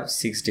 now we have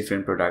 6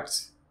 different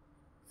products.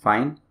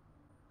 Fine.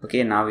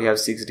 Okay, now we have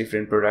 6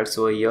 different products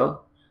over here.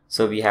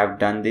 So we have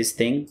done this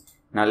thing.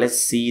 Now let's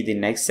see the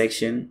next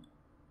section.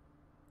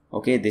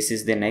 Okay, this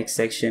is the next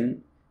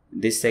section.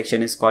 This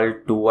section is called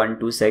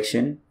 212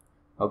 section.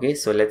 Okay,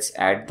 so let's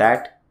add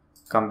that.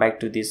 Come back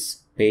to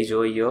this page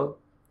over here,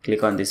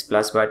 click on this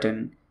plus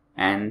button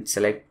and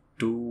select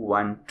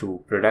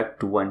 212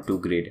 product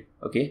 212 grid.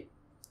 Okay,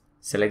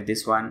 select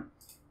this one.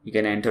 You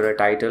can enter a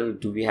title.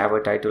 Do we have a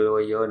title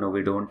over here? No,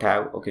 we don't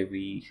have.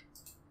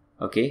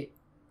 Okay,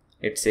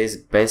 it says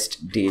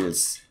best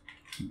deals,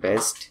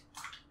 best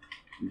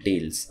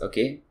deals.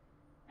 Okay,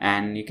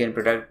 and you can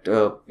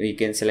you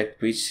can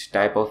select which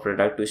type of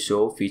product to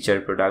show: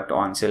 featured product,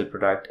 on sale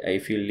product.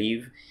 If you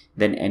leave,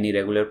 then any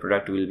regular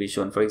product will be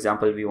shown. For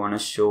example, we want to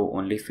show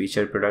only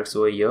featured products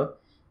over here.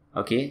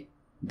 Okay,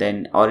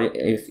 then, or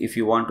if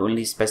you want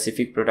only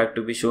specific product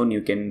to be shown,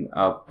 you can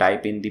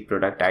type in the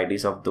product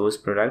IDs of those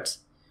products.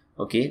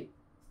 Okay,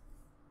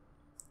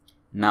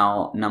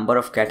 now number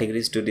of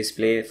categories to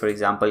display. For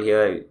example,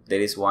 here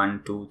there is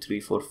 1 2 3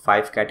 4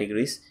 5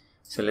 categories,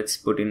 so let's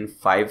put in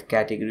 5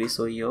 categories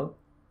over here.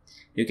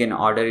 You can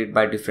order it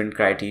by different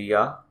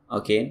criteria.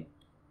 Okay,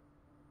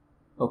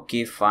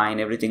 fine,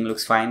 everything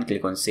looks fine.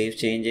 Click on save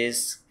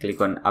changes, click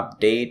on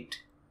update.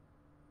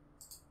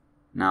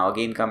 Now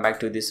again come back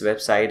to this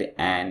website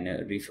and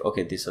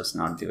okay, this was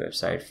not the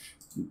website.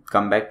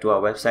 Come back to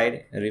our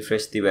website,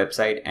 refresh the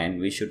website, and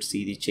we should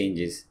see the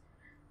changes.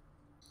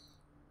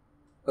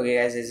 Okay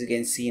guys, as you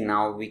can see,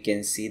 now we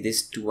can see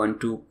this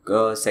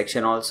 212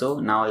 section also.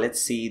 Now let's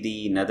see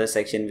the another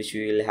section which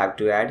we will have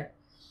to add.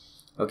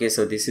 Okay,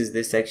 so this is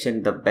this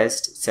section, the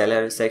best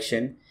seller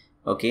section.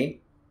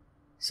 Okay,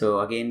 so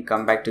again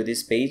come back to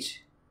this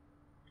page,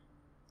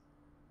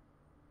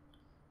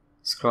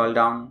 scroll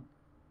down,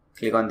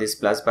 click on this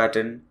plus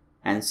button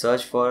and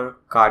search for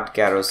cart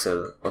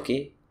carousel.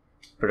 Okay,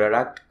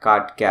 product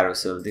cart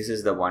carousel, this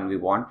is the one we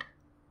want.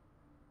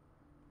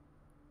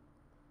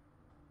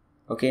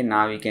 Okay,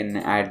 now we can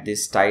add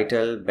this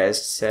title,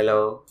 best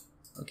seller.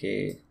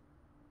 Okay,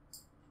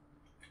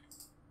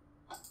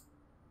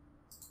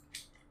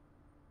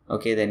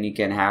 then you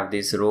can have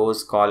these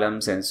rows,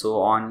 columns and so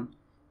on.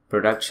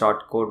 Product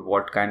shortcode,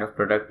 what kind of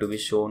product to be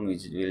shown,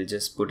 which we'll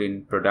just put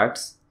in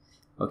products.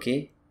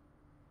 Okay,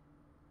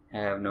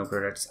 have no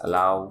products,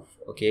 allow.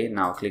 Okay,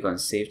 now click on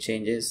save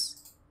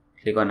changes,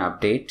 click on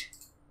update,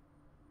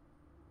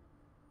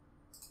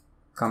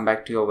 come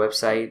back to your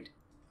website,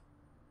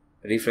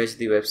 refresh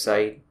the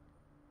website.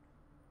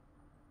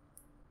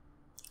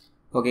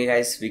 Okay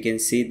guys, we can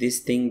see this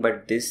thing,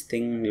 but this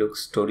thing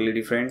looks totally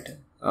different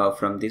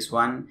from this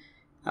one.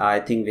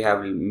 I think we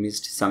have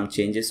missed some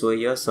changes over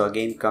here. So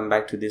again come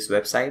back to this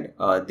website,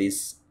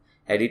 this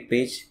edit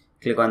page,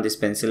 click on this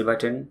pencil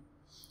button,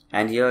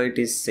 and here it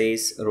is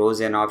says rows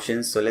and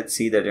options. So let's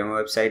see the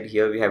demo website.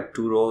 Here we have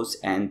 2 rows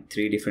and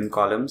 3 different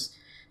columns.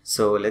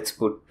 So let's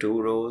put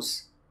 2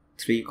 rows,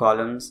 3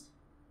 columns.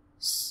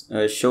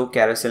 Show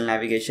carousel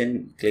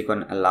navigation, click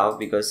on allow,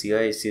 because here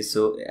it is,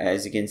 so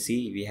as you can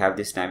see we have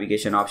this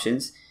navigation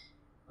options.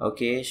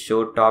 Okay,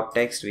 show top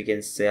text, we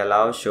can say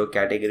allow. Show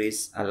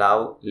categories,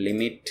 allow.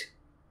 Limit,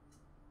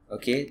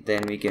 okay,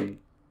 then we can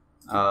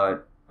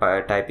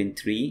type in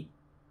 3.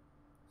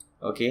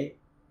 Okay,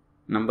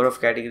 number of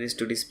categories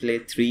to display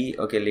 3.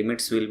 Okay,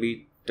 limits will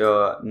be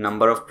the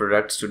number of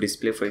products to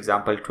display, for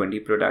example 20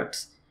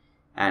 products,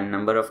 and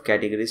number of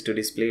categories to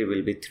display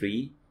will be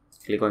 3.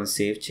 Click on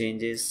save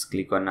changes,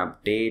 click on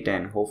update,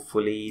 and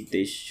hopefully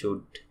this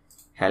should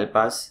help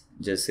us.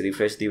 Just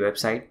refresh the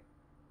website.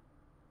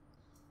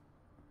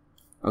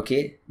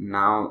 Okay,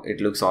 now it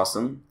looks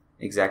awesome,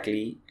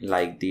 exactly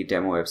like the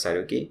demo website.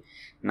 Okay,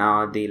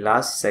 now the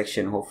last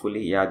section,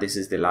 hopefully, yeah, this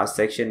is the last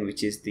section,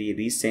 which is the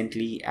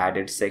recently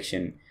added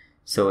section.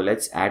 So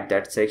let's add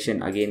that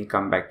section. Again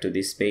come back to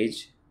this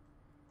page,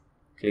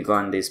 click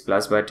on this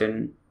plus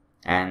button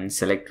and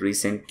select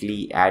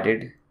recently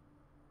added.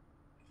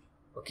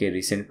 Okay,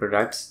 recent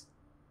products.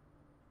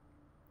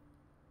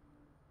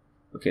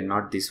 Okay,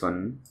 not this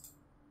one.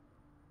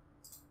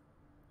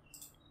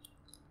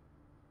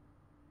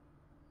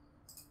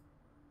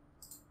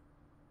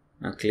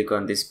 Now click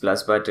on this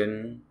plus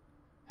button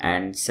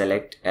and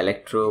select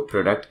electro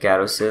product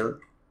carousel.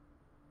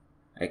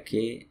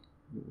 Okay,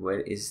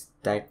 where is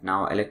that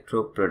now?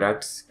 Electro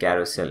products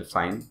carousel,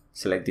 fine,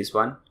 select this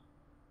one,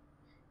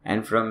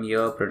 and from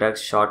here product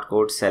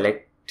shortcode,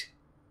 select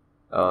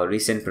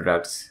recent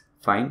products,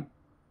 fine,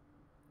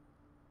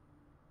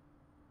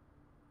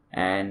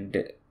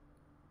 and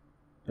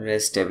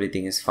rest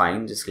everything is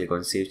fine. Just click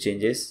on save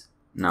changes.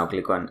 Now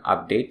click on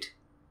update.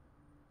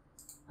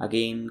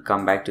 Again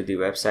come back to the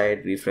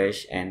website,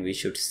 refresh, and we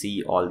should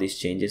see all these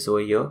changes over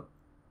here.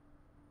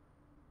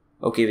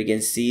 Okay, we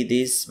can see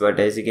this, but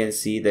as you can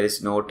see there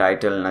is no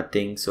title,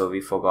 nothing, so we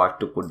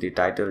forgot to put the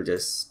title.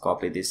 Just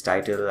copy this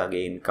title,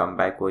 again come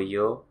back over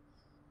here,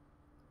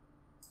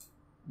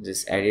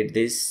 just edit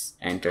this,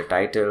 enter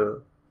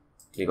title,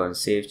 click on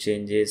save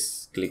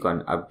changes, click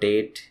on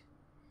update.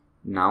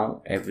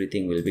 Now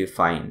everything will be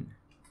fine.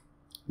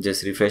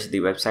 Just refresh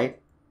the website.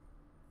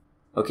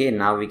 Okay,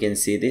 now we can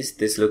see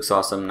this looks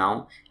awesome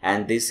now,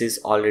 and this is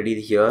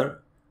already here.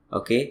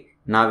 Okay,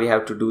 now we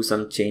have to do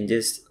some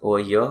changes over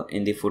here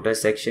in the footer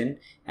section,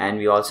 and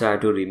we also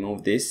have to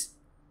remove this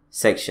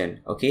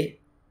section. Okay,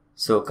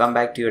 so come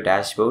back to your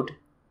dashboard,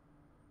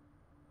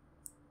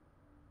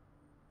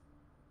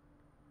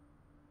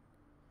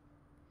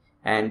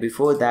 and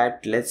before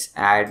that let's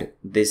add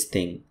this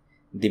thing,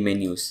 the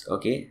menus.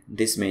 Okay,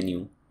 this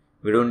menu,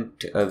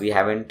 we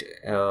haven't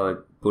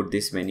put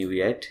this menu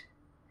yet.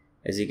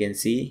 As you can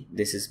see,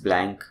 this is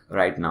blank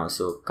right now.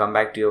 So come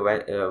back to your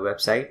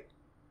website,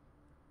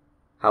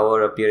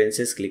 Hover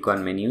appearances, click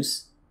on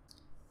menus,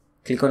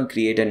 click on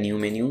create a new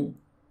menu,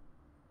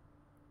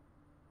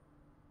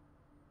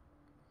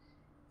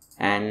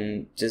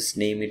 and just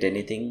name it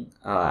anything.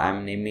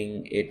 I'm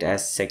naming it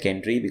as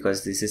secondary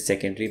because this is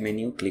secondary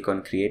menu. Click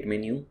on create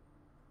menu.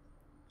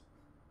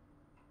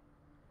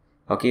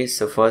 Okay,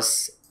 so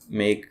first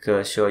make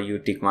sure you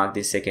tick mark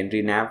the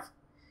secondary nav.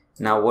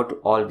 Now what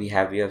all we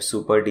have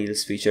super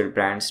deals, featured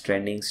brands,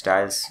 trending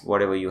styles,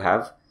 whatever you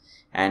have,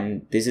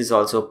 and this is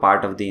also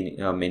part of the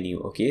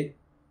menu. Okay,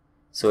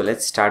 so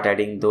let's start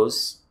adding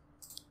those.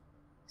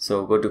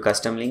 So go to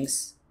custom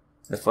links.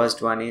 The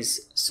first one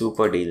is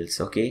super deals.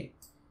 Okay,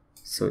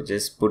 so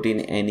just put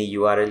in any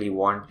URL you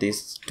want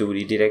this to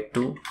redirect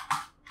to.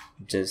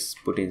 Just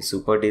put in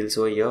super deals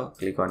over here,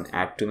 click on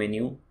add to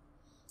menu.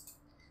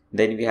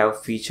 Then we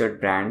have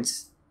featured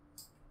brands.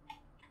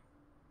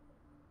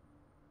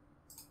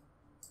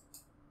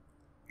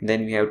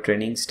 Then we have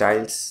trending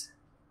styles.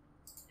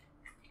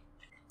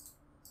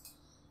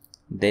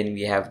 Then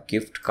we have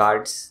gift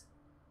cards.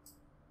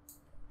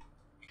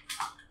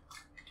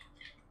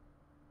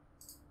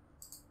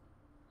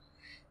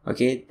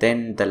 Okay,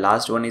 then the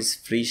last one is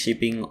free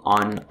shipping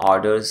on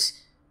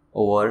orders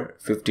over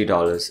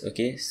 $50.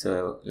 Okay,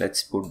 so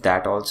let's put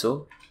that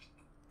also.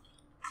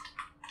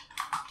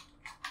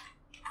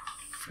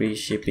 Free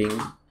shipping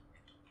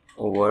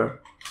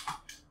over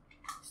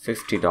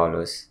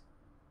 $50.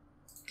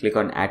 Click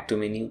on add to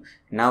menu.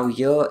 Now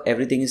here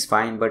everything is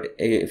fine, but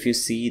if you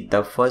see,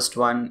 the first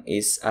one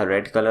is a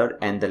red color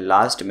and the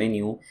last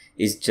menu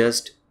is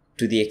just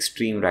to the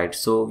extreme right.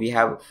 So we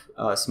have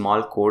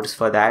small codes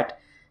for that.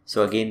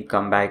 So again,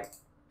 come back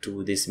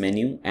to this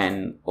menu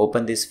and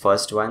open this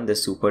first one, the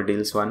super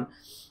deals one,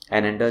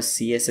 and under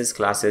CSS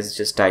classes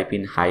just type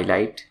in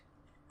highlight.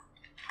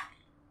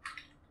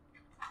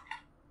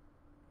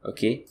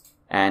 Okay,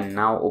 and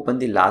now open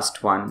the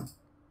last one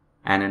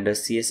and under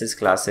CSS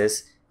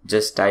classes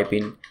just type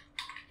in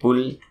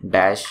pull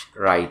dash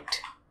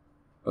right.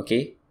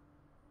 Okay,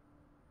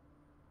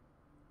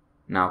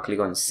 now click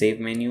on save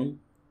menu,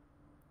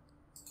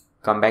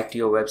 come back to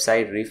your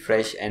website,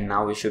 refresh, and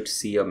now we should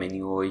see a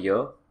menu over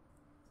here.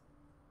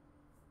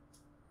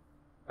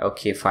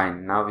 Okay,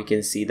 fine, now we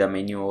can see the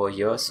menu over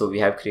here. So we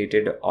have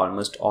created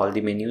almost all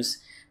the menus,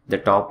 the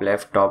top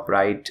left, top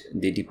right,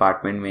 the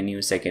department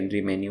menu,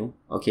 secondary menu.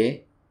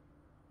 Okay,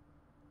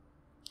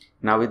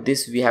 now with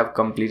this we have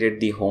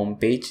completed the home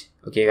page.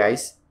 Okay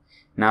guys,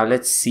 now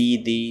let's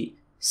see the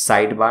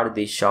sidebar,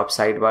 the shop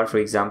sidebar. For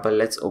example,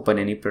 let's open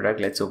any product.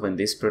 Let's open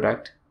this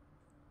product.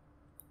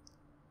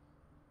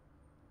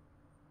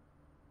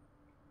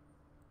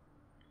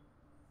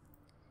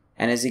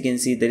 And as you can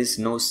see, there is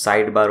no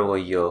sidebar over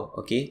here.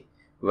 Okay,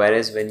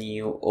 whereas when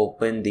you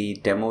open the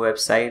demo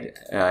website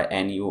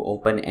and you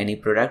open any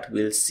product,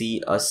 we'll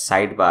see a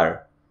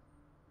sidebar.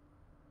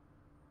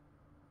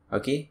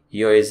 Okay,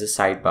 here is the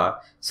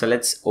sidebar. So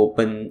let's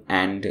open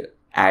and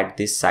add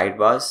this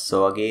sidebars.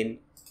 So again,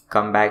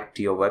 come back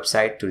to your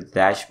website, to the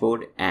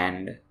dashboard,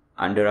 and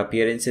under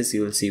appearances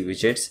you will see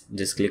widgets.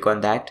 Just click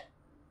on that,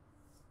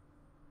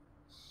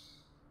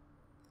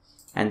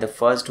 and the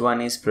first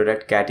one is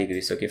product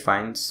categories. Okay,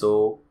 fine.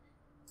 So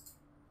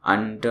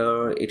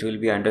it will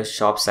be under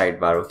shop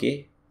sidebar.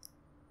 Okay,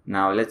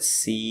 now let's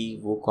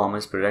see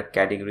WooCommerce product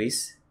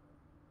categories.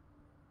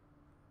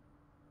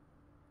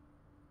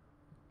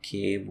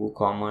 Okay,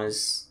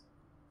 WooCommerce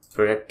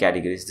product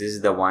categories, this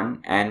is the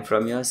one, and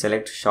from here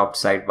select shop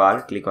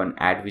sidebar, click on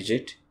add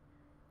widget,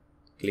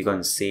 click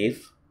on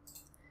save.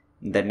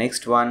 The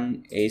next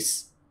one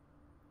is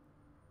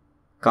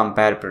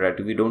compare product.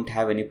 We don't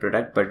have any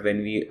product, but when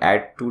we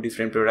add two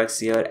different products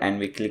here and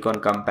we click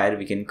on compare,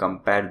 we can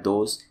compare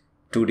those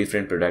two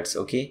different products.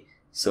 Okay,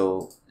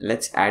 so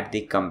let's add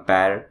the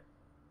compare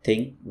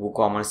thing,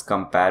 WooCommerce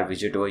compare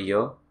widget over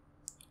here.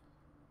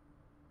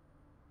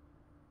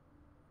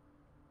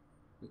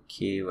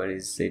 Okay, where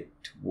is it?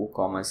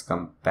 WooCommerce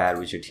compare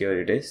widget,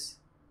 here it is.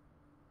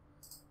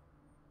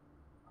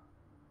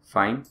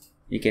 Fine,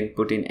 you can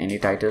put in any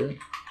title,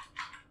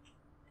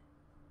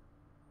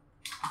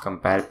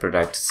 compare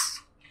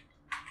products,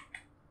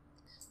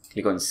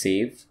 click on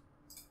save.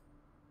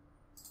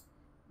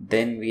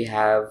 Then we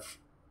have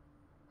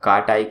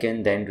cart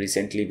icon, then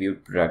recently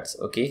viewed products.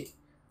 Okay,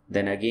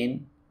 then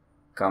again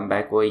come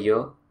back over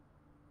here,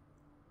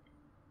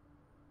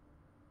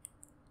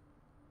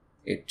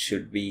 it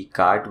should be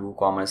cart,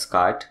 WooCommerce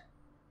cart,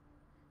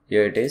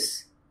 here it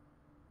is.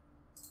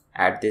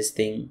 Add this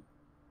thing.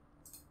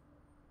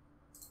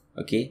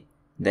 Okay,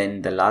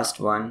 then the last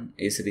one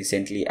is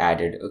recently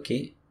added.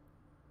 Okay,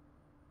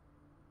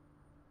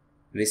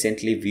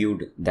 recently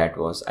viewed, that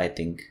was, I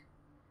think.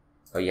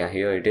 Oh yeah,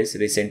 here it is,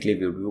 recently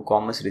viewed,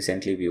 WooCommerce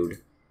recently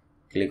viewed.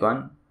 Click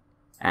on,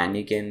 and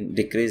you can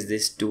decrease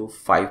this to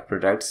 5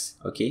 products.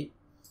 Okay,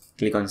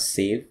 click on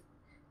save.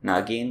 Now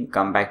again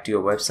come back to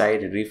your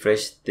website,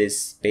 refresh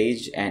this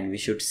page, and we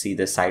should see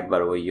the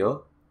sidebar over here.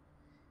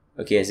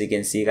 Okay, as you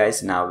can see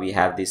guys, now we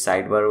have the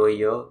sidebar over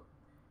here.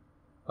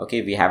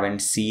 Okay, we haven't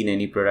seen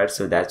any products,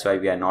 so that's why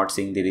we are not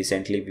seeing the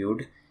recently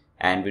viewed.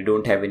 and we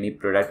don't have any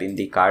product in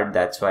the cart,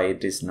 that's why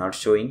it is not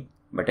showing,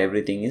 but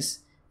everything is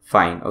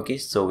fine. Okay,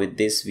 so with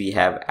this we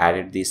have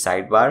added the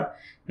sidebar.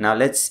 Now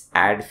let's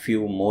add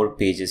few more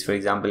pages. For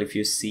example, if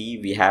you see,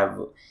 we have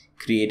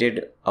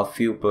created a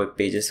few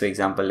pages. For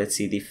example, let's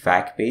see the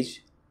fact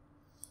page,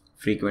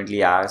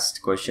 frequently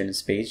asked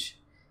questions page.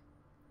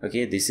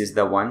 Okay, this is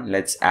the one.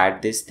 Let's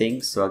add this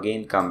thing. So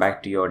again, come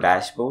back to your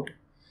dashboard,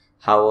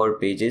 hover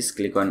pages,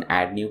 click on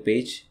add new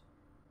page.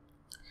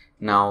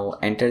 Now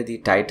enter the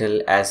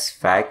title as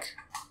fact.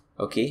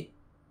 Okay,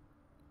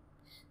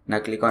 now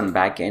click on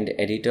backend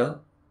editor,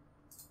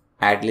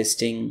 add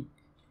listing,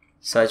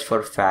 search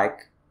for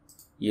fact.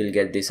 You'll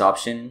get this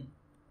option.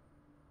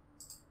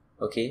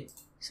 Okay,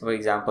 so for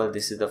example,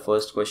 this is the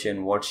first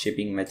question, what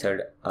shipping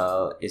method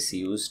is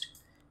used.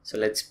 So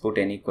let's put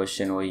any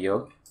question over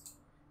here.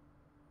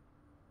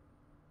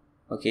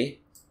 Okay,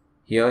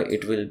 here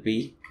it will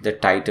be the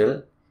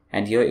title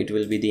and here it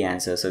will be the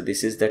answer. So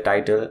this is the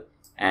title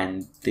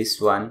and this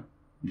one,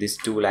 these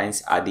two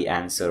lines are the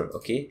answer.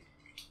 Okay,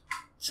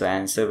 so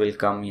answer will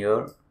come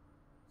here,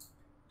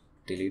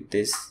 delete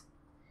this,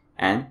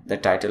 and the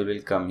title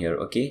will come here.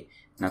 Okay,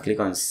 now click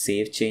on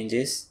save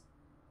changes.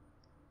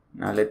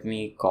 Now let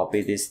me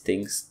copy these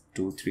things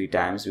 2-3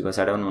 times because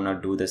I don't want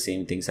to do the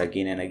same things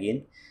again and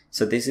again.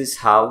 So this is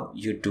how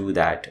you do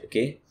that.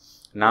 Okay,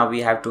 now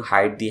we have to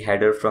hide the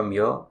header from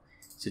here.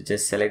 So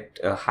just select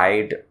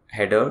hide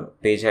header,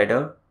 page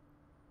header.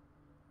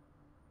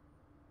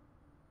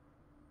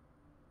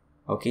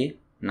 Okay,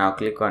 now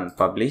click on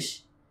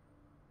publish.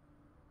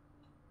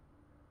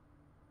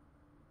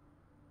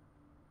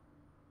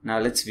 Now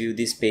let's view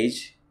this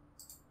page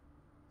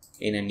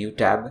in a new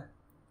tab.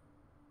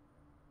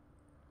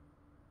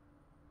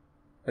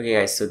 Okay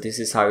guys, so this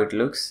is how it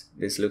looks.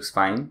 This looks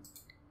fine.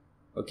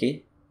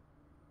 Okay,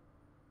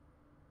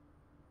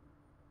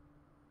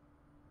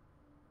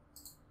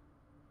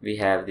 we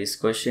have this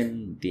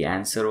question, the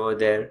answer over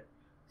there,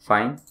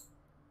 fine.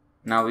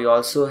 Now we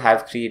also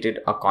have created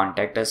a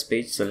contact us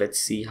page. So let's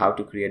see how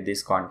to create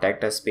this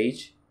contact us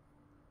page.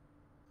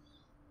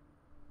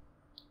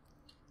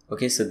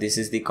 Okay, so this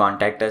is the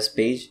contact us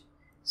page.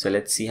 So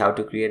let's see how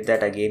to create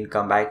that. Again,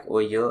 come back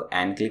over here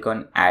and click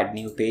on add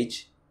new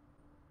page.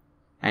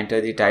 Enter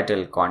the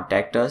title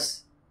contact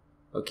us.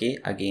 Okay,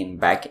 again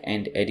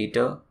backend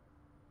editor.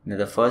 Now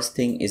the first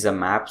thing is a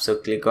map. So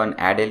click on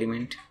add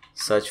element,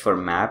 search for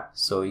map.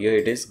 So here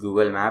it is,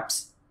 Google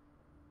Maps.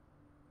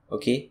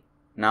 Okay,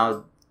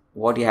 now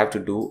what you have to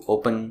do,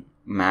 open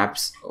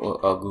maps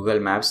or Google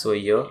Maps over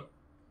here,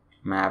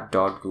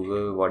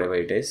 map.google, whatever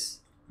it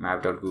is,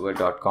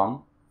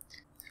 map.google.com,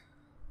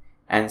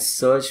 and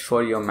search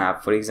for your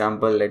map. For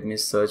example, let me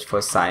search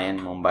for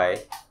Sion,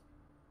 Mumbai.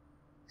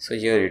 So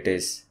here it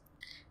is.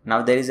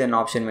 Now there is an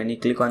option, when you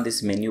click on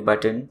this menu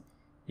button,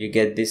 you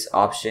get this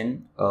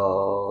option,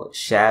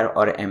 share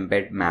or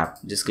embed map.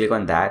 Just click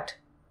on that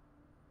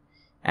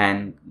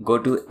and go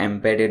to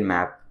embedded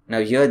map. Now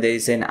here there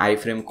is an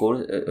iframe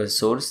code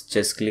source.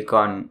 Just click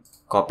on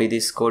copy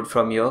this code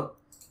from here,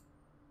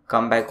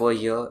 come back over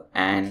here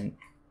and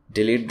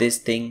delete this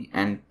thing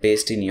and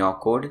paste in your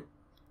code.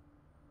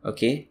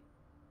 Okay,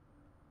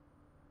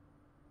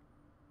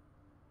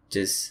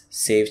 just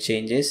save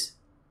changes.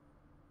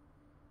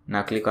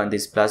 Now click on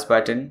this plus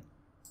button.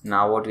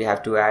 Now what we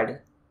have to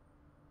add,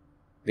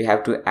 we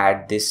have to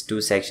add these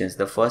two sections.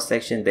 The first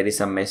section, there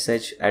is a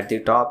message at the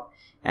top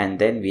and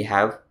then we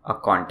have a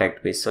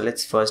contact page. So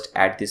let's first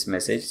add this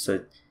message.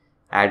 So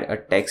add a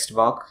text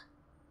box.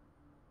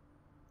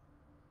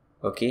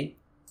 Okay,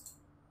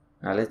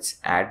 now let's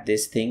add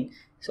this thing.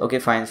 So, okay,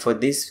 fine. For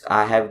this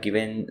I have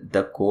given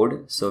the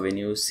code. So when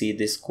you see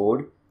this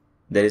code,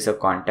 there is a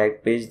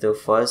contact page. The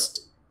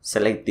first,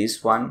 select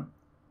this one.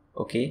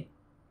 Okay,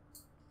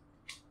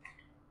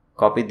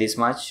 copy this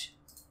much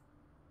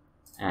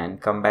and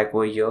come back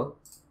over here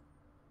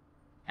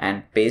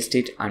and paste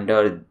it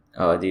under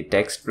the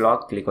text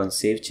block. Click on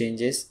save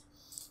changes.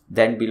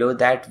 Then below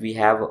that we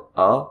have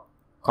a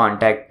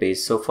contact page.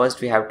 So first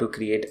we have to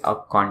create a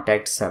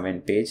contact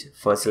 7 page.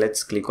 First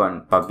let's click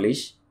on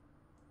publish.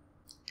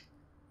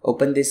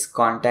 Open this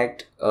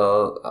contact,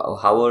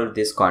 hover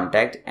this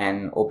contact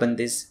and open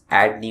this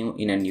add new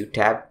in a new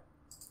tab.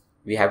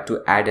 We have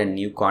to add a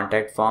new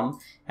contact form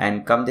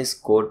and come this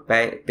code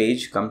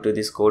page, come to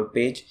this code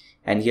page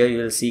and here you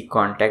will see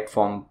contact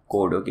form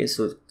code. Okay,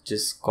 so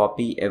just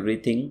copy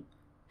everything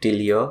till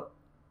here.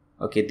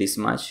 Okay, this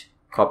much,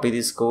 copy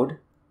this code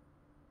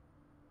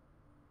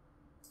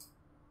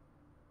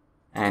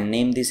and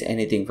name this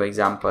anything, for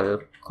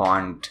example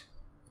cont.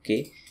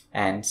 Okay,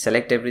 and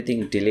select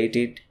everything, delete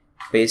it,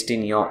 paste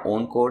in your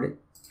own code,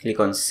 click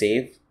on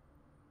save.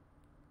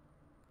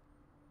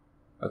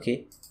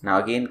 Okay,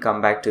 now again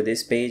come back to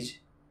this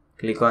page,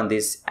 click on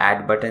this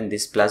add button,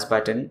 this plus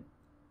button,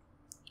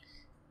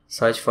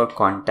 search for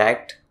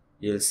contact.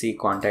 You'll see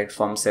contact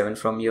form 7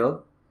 from here.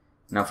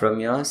 Now from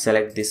here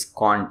select this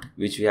cont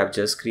which we have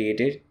just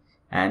created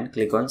and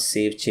click on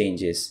save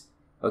changes.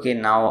 Okay,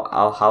 now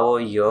I'll hover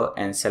here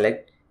and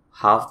select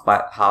half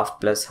by half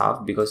plus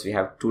half because we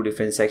have two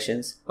different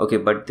sections. Okay,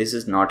 but this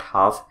is not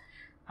half.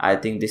 I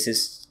think this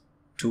is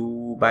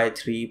 2 by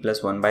 3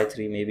 plus 1 by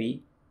 3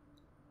 maybe.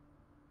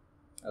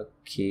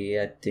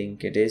 Okay, I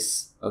think it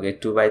is okay,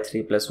 2 by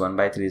 3 plus 1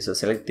 by 3. So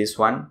select this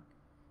one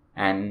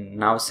and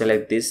now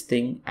select this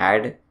thing,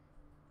 add,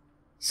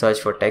 search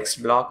for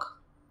text block,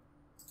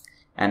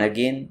 and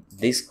again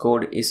this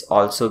code is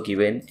also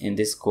given in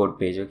this code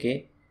page.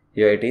 Okay,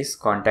 here it is,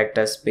 contact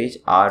us page,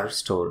 our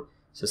store.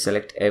 So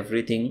select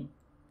everything,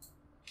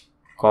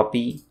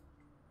 copy,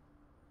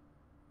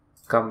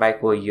 come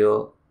back over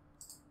here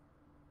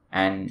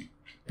and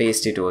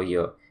paste it over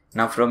here.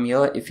 Now from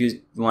here, if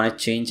you want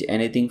to change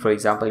anything, for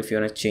example, if you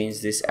want to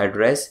change this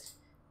address,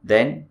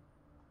 then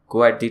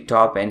go at the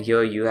top and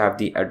here you have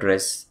the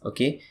address.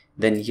 Okay,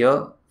 then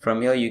here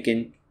from here you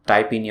can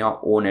type in your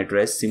own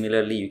address.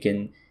 Similarly, you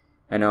can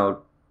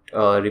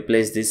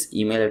replace this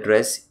email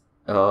address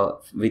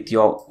with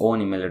your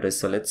own email address.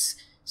 So let's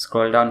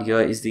scroll down. Here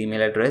is the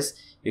email address.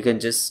 You can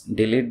just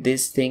delete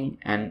this thing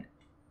and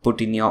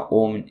put in your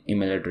own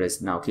email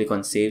address. Now click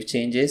on save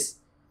changes,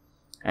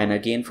 and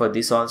again for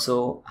this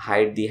also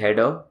hide the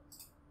header.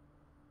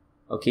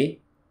 Okay,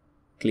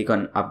 click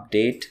on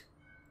update.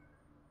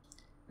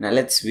 Now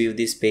let's view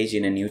this page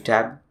in a new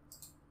tab.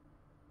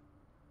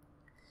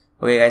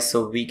 Okay guys,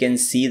 so we can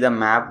see the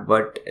map,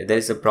 but there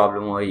is a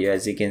problem over here.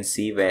 As you can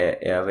see,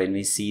 where when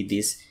we see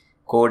this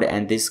code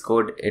and this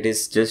code, it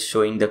is just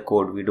showing the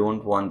code. We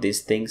don't want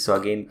this thing. So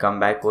again, come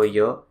back over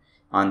here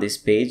on this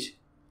page,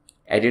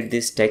 edit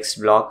this text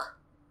block,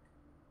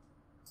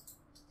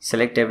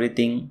 select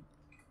everything,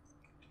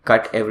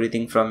 cut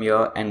everything from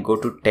here and go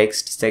to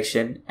text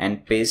section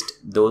and paste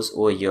those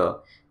over here.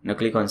 Now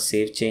click on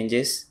save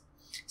changes.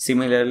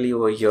 Similarly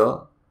over here,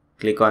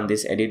 click on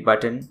this edit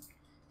button,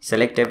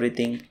 select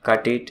everything,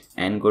 cut it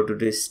and go to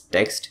this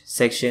text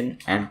section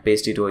and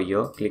paste it over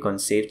here. Click on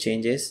save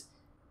changes.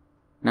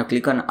 Now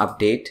click on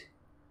update.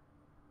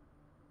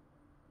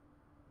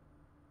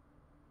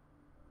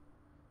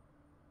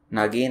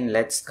 Now again,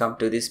 let's come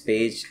to this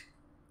page,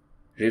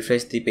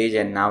 refresh the page,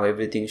 and now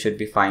everything should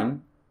be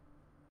fine.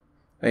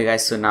 Okay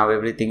guys, so now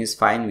everything is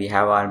fine. We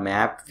have our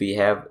map, we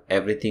have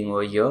everything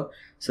over here.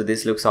 So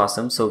this looks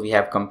awesome. So we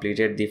have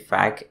completed the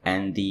FAQ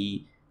and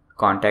the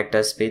contact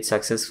us page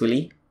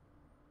successfully.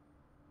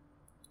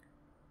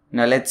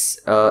 Now let's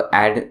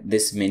add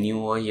this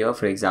menu over here.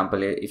 For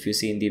example, if you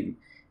see in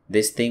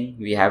this thing,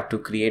 we have to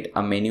create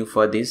a menu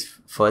for this.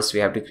 First we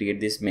have to create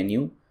this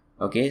menu.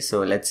 Okay,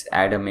 so let's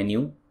add a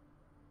menu.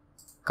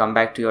 Come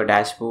back to your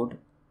dashboard,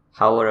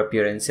 hover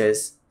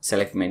appearances,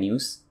 select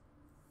menus,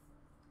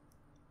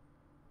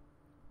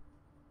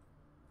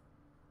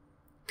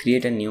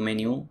 create a new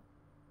menu,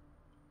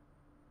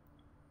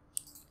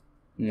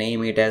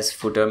 name it as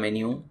footer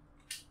menu.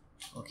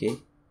 Okay,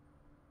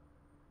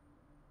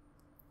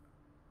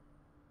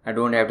 I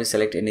don't have to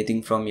select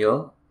anything from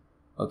here.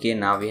 Okay,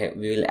 now we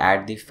will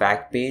add the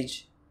FAQ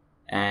page,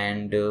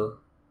 and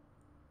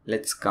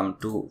let's come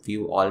to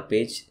view all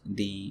page.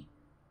 The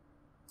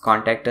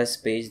contact us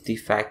page, the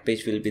FAQ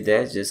page will be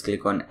there. Just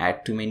click on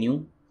add to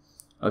menu.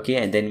 Okay,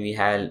 and then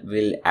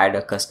we'll add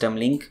a custom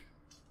link.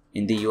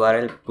 In the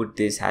URL, put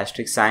this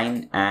hashtag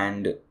sign,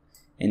 and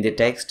in the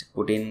text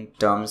put in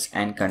terms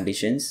and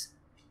conditions.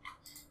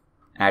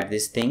 Add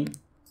this thing.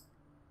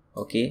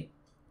 Okay,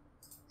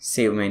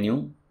 save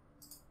menu.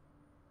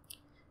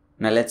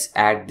 Now let's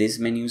add these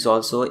menus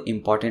also,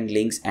 important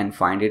links, and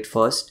find it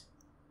first.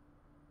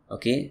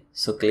 Okay,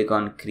 so click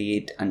on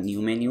create a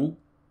new menu.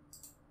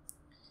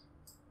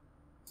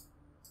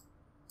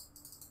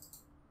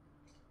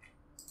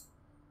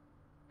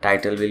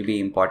 Title will be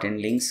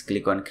important links.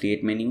 Click on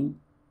create menu.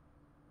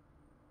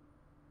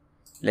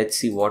 Let's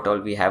see what all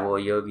we have over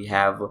here. We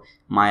have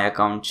my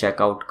account,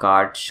 checkout,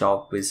 cart,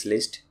 shop, wish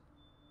list.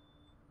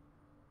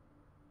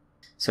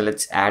 So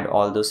let's add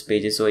all those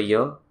pages over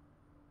here.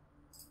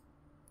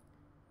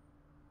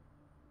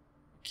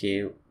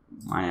 Okay,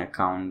 my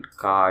account,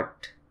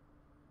 cart,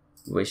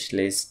 wish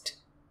list,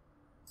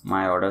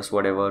 my orders,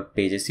 whatever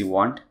pages you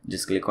want.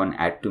 Just click on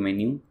add to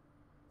menu.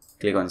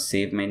 Click on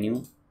save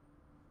menu.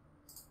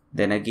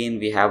 Then again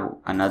we have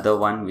another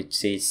one which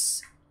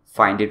says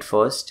find it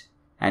first,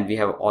 and we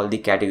have all the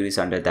categories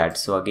under that.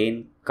 So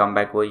again, come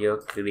back over here,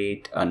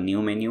 create a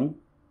new menu,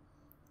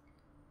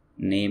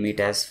 name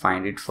it as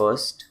find it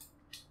first,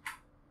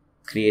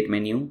 create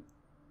menu,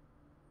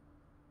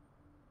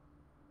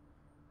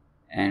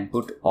 and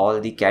put all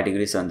the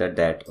categories under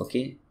that.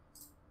 Okay,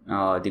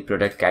 the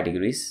product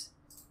categories.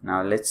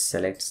 Now let's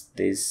select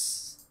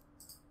these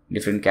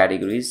different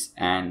categories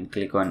and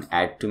click on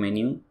add to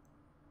menu.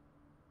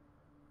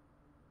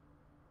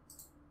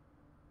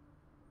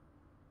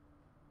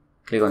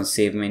 Click on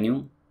save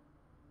menu.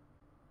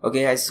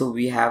 Okay guys, so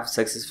we have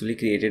successfully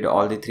created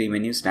all the three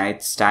menus. Now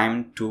it's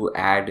time to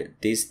add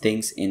these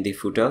things in the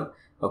footer.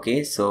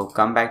 Okay, so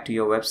come back to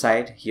your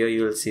website. Here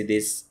you will see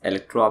these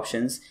electro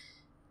options.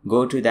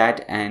 Go to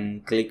that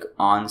and click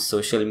on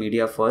social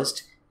media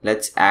first.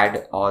 Let's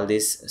add all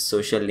these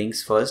social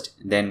links first,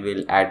 then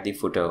we'll add the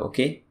footer.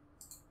 Okay,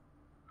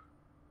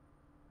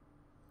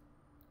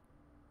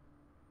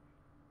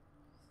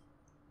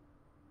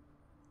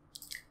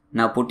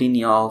 Now put in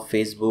your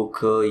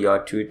Facebook, your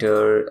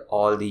Twitter,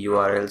 all the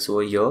URLs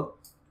over here.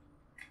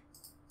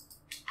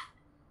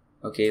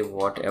 Okay,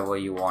 whatever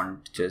you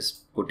want,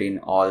 just put in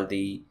all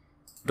the,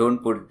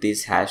 don't put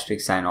this hashtag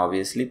sign,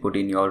 obviously put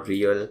in your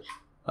real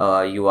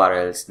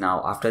URLs.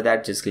 Now after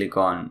that, just click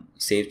on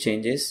save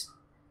changes.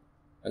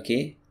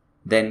 Okay,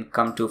 then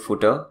come to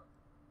footer,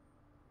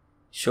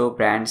 show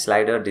brand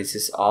slider, this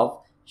is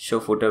off, show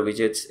footer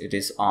widgets, it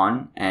is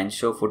on, and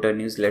show footer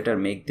newsletter,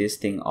 make this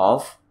thing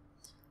off.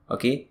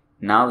 Okay,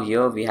 now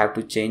here we have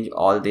to change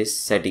all these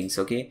settings.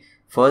 Okay,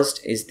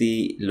 first is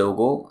the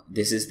logo.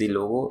 This is the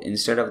logo.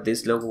 Instead of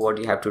this logo, what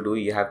you have to do,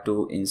 you have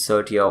to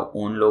insert your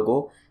own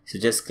logo. So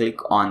just click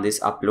on this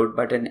upload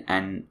button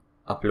and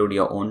upload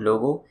your own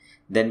logo.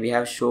 Then we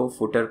have show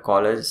footer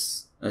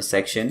colors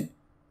section.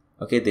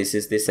 Okay, this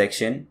is the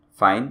section,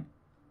 fine.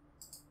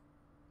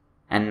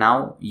 And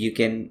now you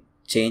can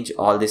change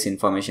all this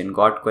information.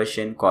 Got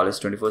question, call us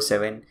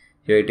 24/7.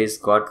 Here it is,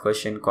 got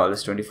question, call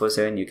us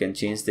 24/7. You can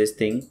change this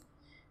thing.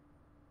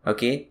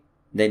 Okay,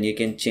 then you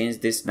can change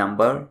this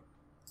number.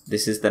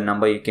 This is the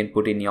number, you can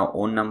put in your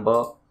own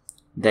number.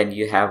 Then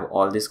you have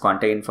all this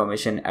contact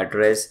information,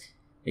 address.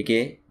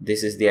 Okay,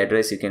 this is the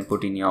address, you can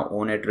put in your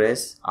own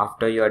address.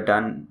 After you are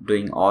done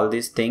doing all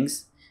these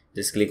things,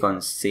 just click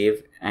on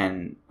save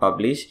and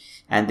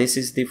publish. And this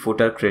is the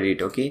footer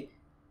credit. Okay,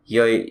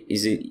 here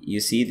is it, you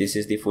see this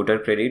is the footer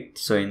credit.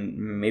 So in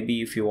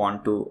maybe if you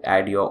want to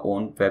add your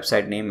own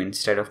website name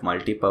instead of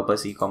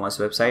multi-purpose e-commerce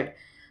website,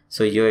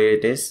 so here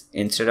it is,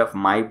 instead of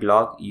my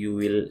blog,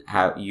 you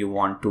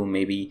want to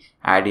maybe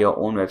add your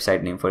own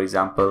website name, for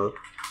example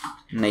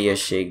Nayyar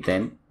Sheikh.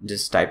 Then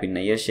just type in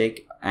Nayyar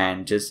Sheikh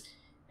and just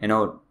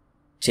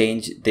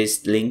change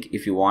this link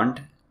if you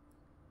want.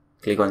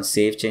 Click on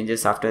save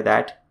changes after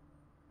that.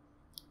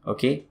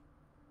 Okay,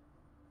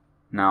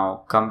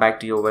 now come back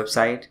to your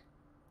website,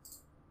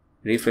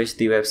 refresh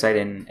the website,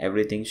 and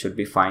everything should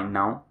be fine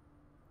now.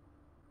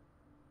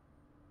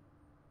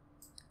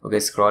 Okay,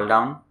 scroll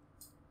down.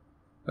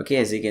 Okay,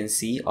 as you can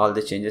see, all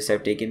the changes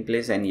have taken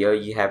place, and here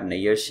you have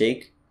Nayyar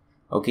Sheikh.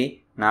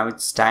 Okay, now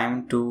it's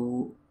time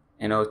to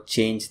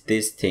change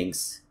these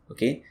things.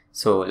 Okay,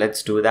 so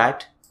let's do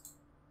that.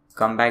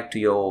 Come back to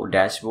your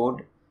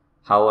dashboard,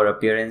 how our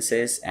appearance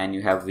is, and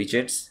you have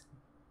widgets.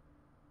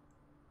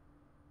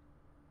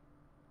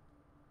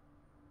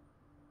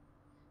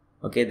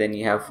 Okay, then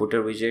you have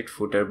footer widget,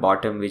 footer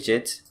bottom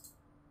widgets.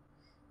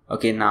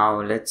 Okay,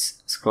 now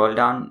let's scroll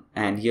down,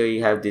 and here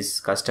you have this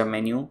custom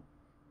menu,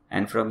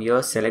 and from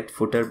here select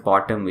footer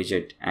bottom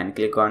widget and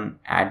click on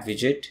add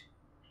widget.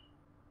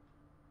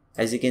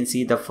 As you can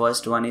see, the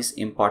first one is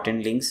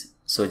important links,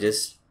 so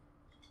just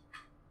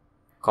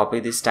copy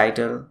this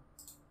title,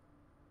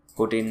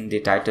 put in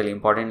the title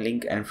important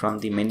link, and from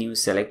the menu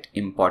select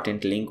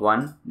important link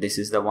 1. This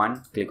is the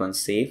one, click on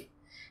save.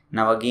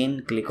 Now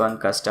again click on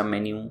custom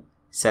menu,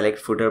 select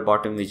footer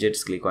bottom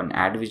widgets, click on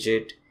add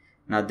widget.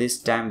 Now this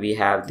time we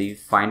have the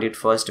find it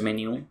first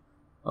menu.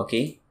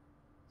 Okay,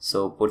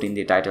 so put in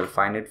the title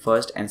find it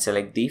first and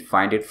select the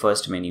find it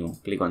first menu,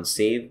 click on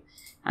save.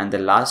 And the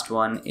last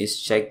one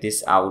is check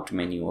this out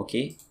menu.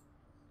 Okay,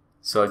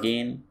 so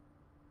again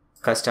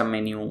custom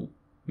menu,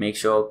 make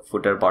sure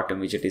footer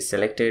bottom widget is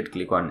selected,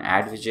 click on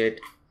add widget.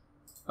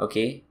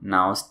 Okay,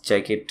 now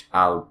check it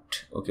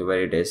out. Okay,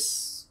 where it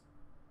is.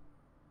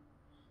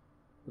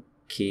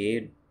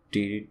 Okay,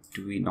 did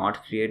we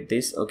not create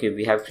this? Okay,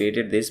 we have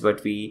created this,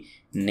 but we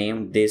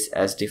named this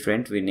as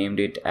different. We named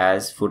it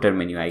as footer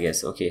menu, I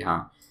guess. Okay,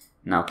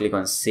 now click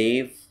on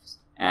save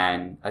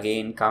and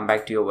again come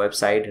back to your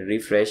website,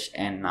 refresh,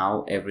 and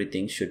now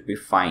everything should be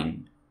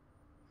fine.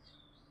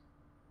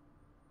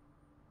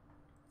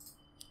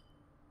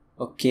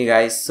 Okay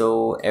guys,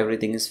 so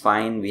everything is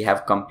fine. We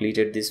have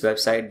completed this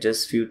website,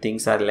 just few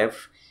things are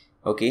left.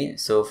 Okay,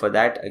 so for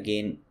that,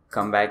 again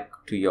come back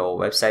to your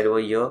website over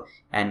here,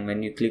 and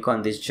when you click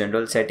on this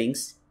general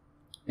settings,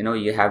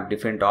 you have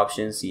different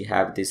options. You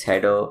have this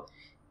header,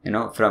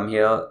 from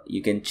here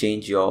you can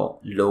change your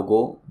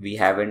logo. We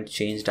haven't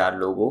changed our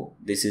logo.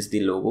 This is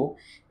the logo.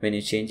 When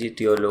you change it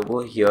to your logo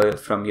here,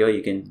 from here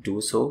you can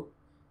do so.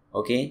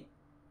 Okay,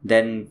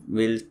 then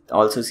we'll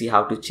also see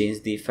how to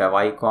change the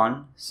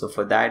favicon. So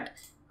for that,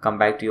 come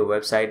back to your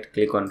website,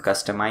 click on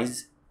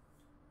customize.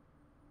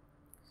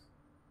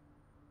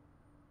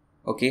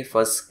 Okay,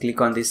 first click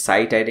on the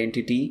site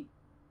identity,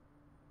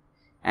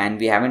 and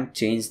we haven't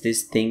changed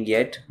this thing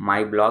yet,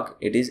 my blog.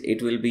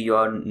 It will be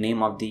your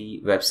name of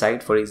the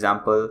website. For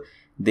example,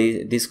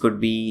 this could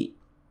be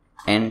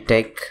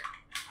NTech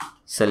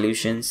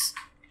Solutions.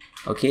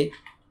 Okay,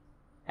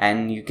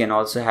 and you can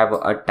also have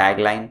a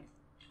tagline,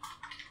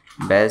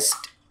 best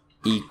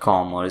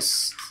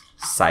e-commerce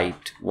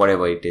site,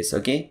 whatever it is.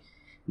 Okay,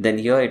 then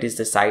here it is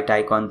the site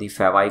icon, the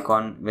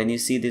favicon. When you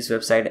see this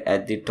website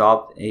at the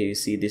top, you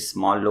see this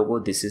small logo.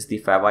 This is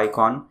the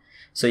favicon.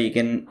 So you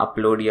can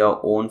upload your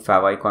own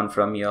favicon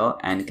from here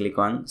and click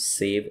on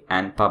save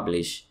and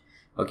publish.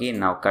 Okay,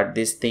 now cut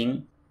this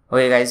thing.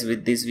 Okay guys,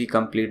 with this we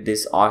complete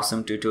this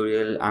awesome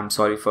tutorial. I'm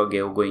sorry for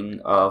going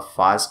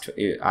fast.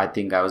 I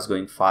think I was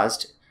going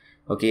fast.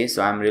 Okay,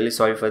 so I'm really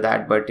sorry for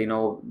that, but you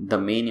know, the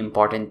main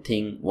important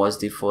thing was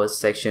the first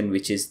section,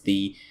 which is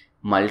the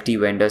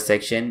multi-vendor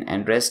section,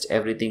 and rest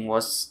everything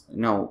was,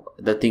 you know,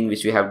 the thing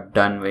which we have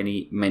done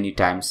many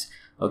times.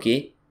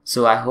 Okay,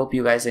 so I hope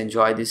you guys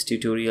enjoy this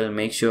tutorial.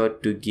 Make sure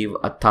to give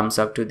a thumbs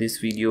up to this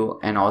video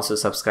and also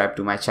subscribe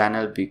to my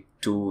channel to,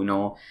 you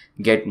know,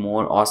 get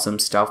more awesome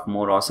stuff,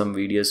 more awesome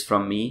videos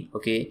from me.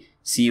 Okay,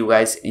 see you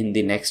guys in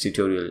the next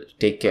tutorial.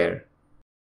 Take care.